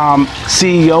minimalist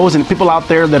CEOs and people out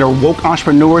there that are woke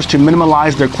entrepreneurs to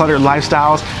minimalize their cluttered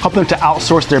lifestyles, help them to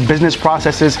outsource their business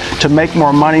processes, to make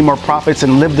more money, more profits,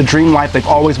 and live the dream life they've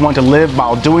always wanted to live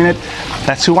while doing it.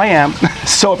 That's who I am.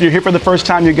 So if you're here for the first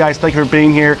time, you guys, thank you for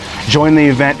being here. Join the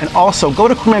event. And also, go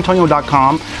to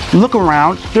KareemAntonio.com. Look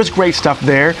around. There's great stuff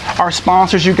there. Our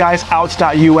sponsors, you guys,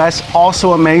 outs.us,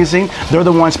 also amazing. They're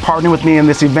the ones partnering with me in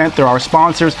this event. They're our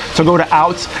sponsors. So go to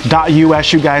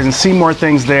outs.us, you guys, and see more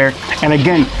things there. And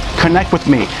again, connect with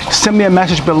me. Send me a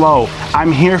message below.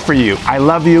 I'm here for you. I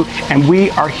love you. And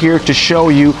we are here to show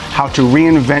you how to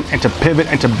reinvent and to pivot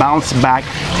and to bounce back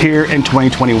here in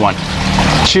 2021.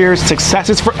 Cheers.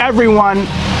 Successes for everyone.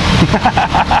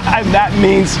 And that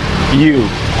means you.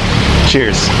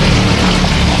 Cheers.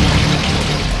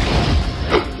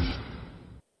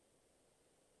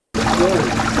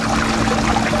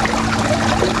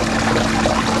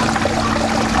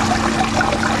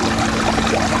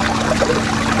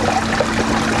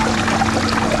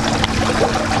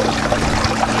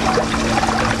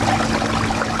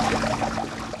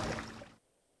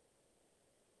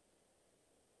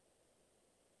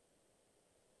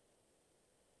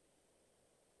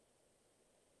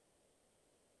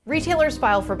 Retailers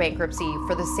file for bankruptcy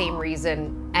for the same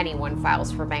reason anyone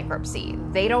files for bankruptcy.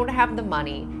 They don't have the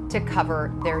money to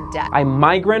cover their debt. A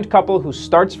migrant couple who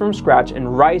starts from scratch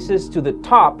and rises to the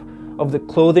top of the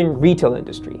clothing retail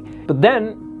industry. But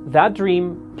then that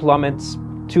dream plummets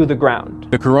to the ground.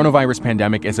 The coronavirus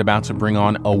pandemic is about to bring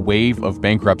on a wave of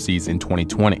bankruptcies in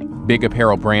 2020. Big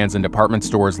apparel brands and department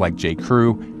stores like J.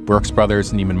 Crew, Brooks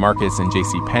Brothers, Neiman Marcus, and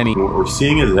JCPenney. What we're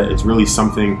seeing is that it's really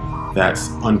something that's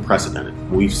unprecedented.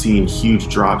 We've seen huge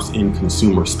drops in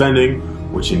consumer spending,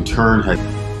 which in turn has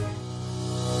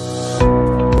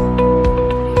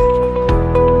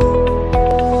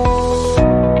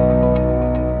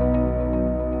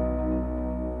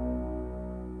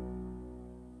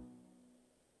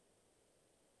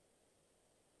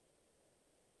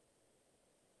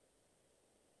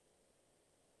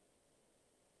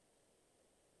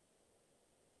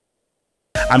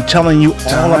I'm telling you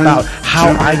all about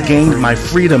how I gained my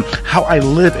freedom, how I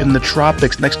live in the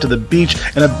tropics next to the beach,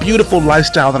 and a beautiful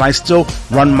lifestyle, and I still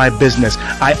run my business.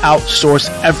 I outsource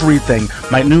everything.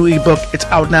 My new ebook, it's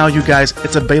out now, you guys.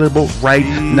 It's available right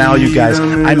now, you guys.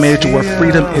 I made it to where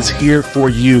freedom is here for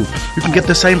you. You can get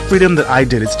the same freedom that I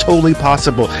did. It's totally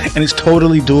possible, and it's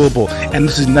totally doable, and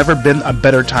this has never been a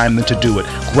better time than to do it.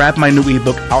 Grab my new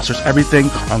ebook, Outsource Everything,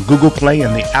 on Google Play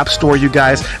and the App Store, you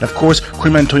guys. And of course,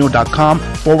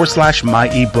 KareemAntonio.com/my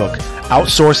ebook.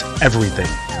 Outsource Everything.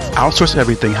 Outsource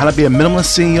Everything, How to Be a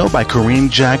Minimalist CEO by Kareem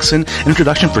Jackson. An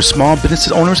introduction for small business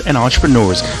owners and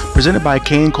entrepreneurs. Presented by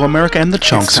K&Co America and the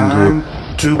Chongson Group.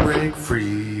 To break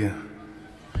free.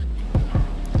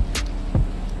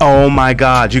 Oh my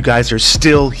God, you guys are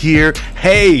still here.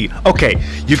 Hey, okay,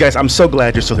 you guys, I'm so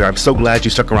glad you're still here. I'm so glad you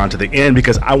stuck around to the end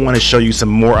because I want to show you some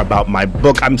more about my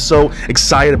book. I'm so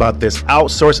excited about this.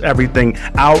 Outsource Everything,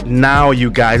 out now,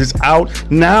 you guys. It's out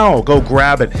now. Go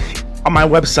grab it. On my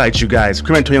website, you guys,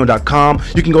 KareemAntonio.com.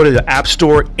 You can go to the App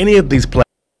Store, any of these places.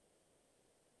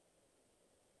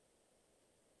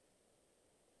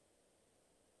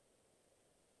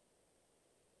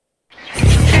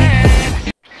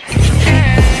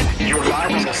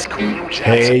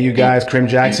 Hey, you guys, Kareem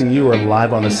Jackson, you are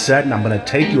live on the set, and I'm going to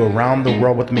take you around the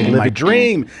world with me. Live my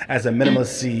dream as a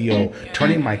minimalist CEO.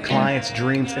 Turning my clients'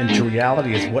 dreams into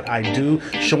reality is what I do,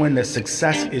 showing that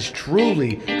success is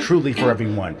truly for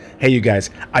everyone. Hey, you guys,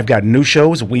 I've got new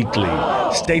shows weekly.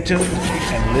 Stay tuned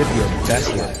and live your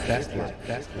best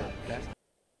life.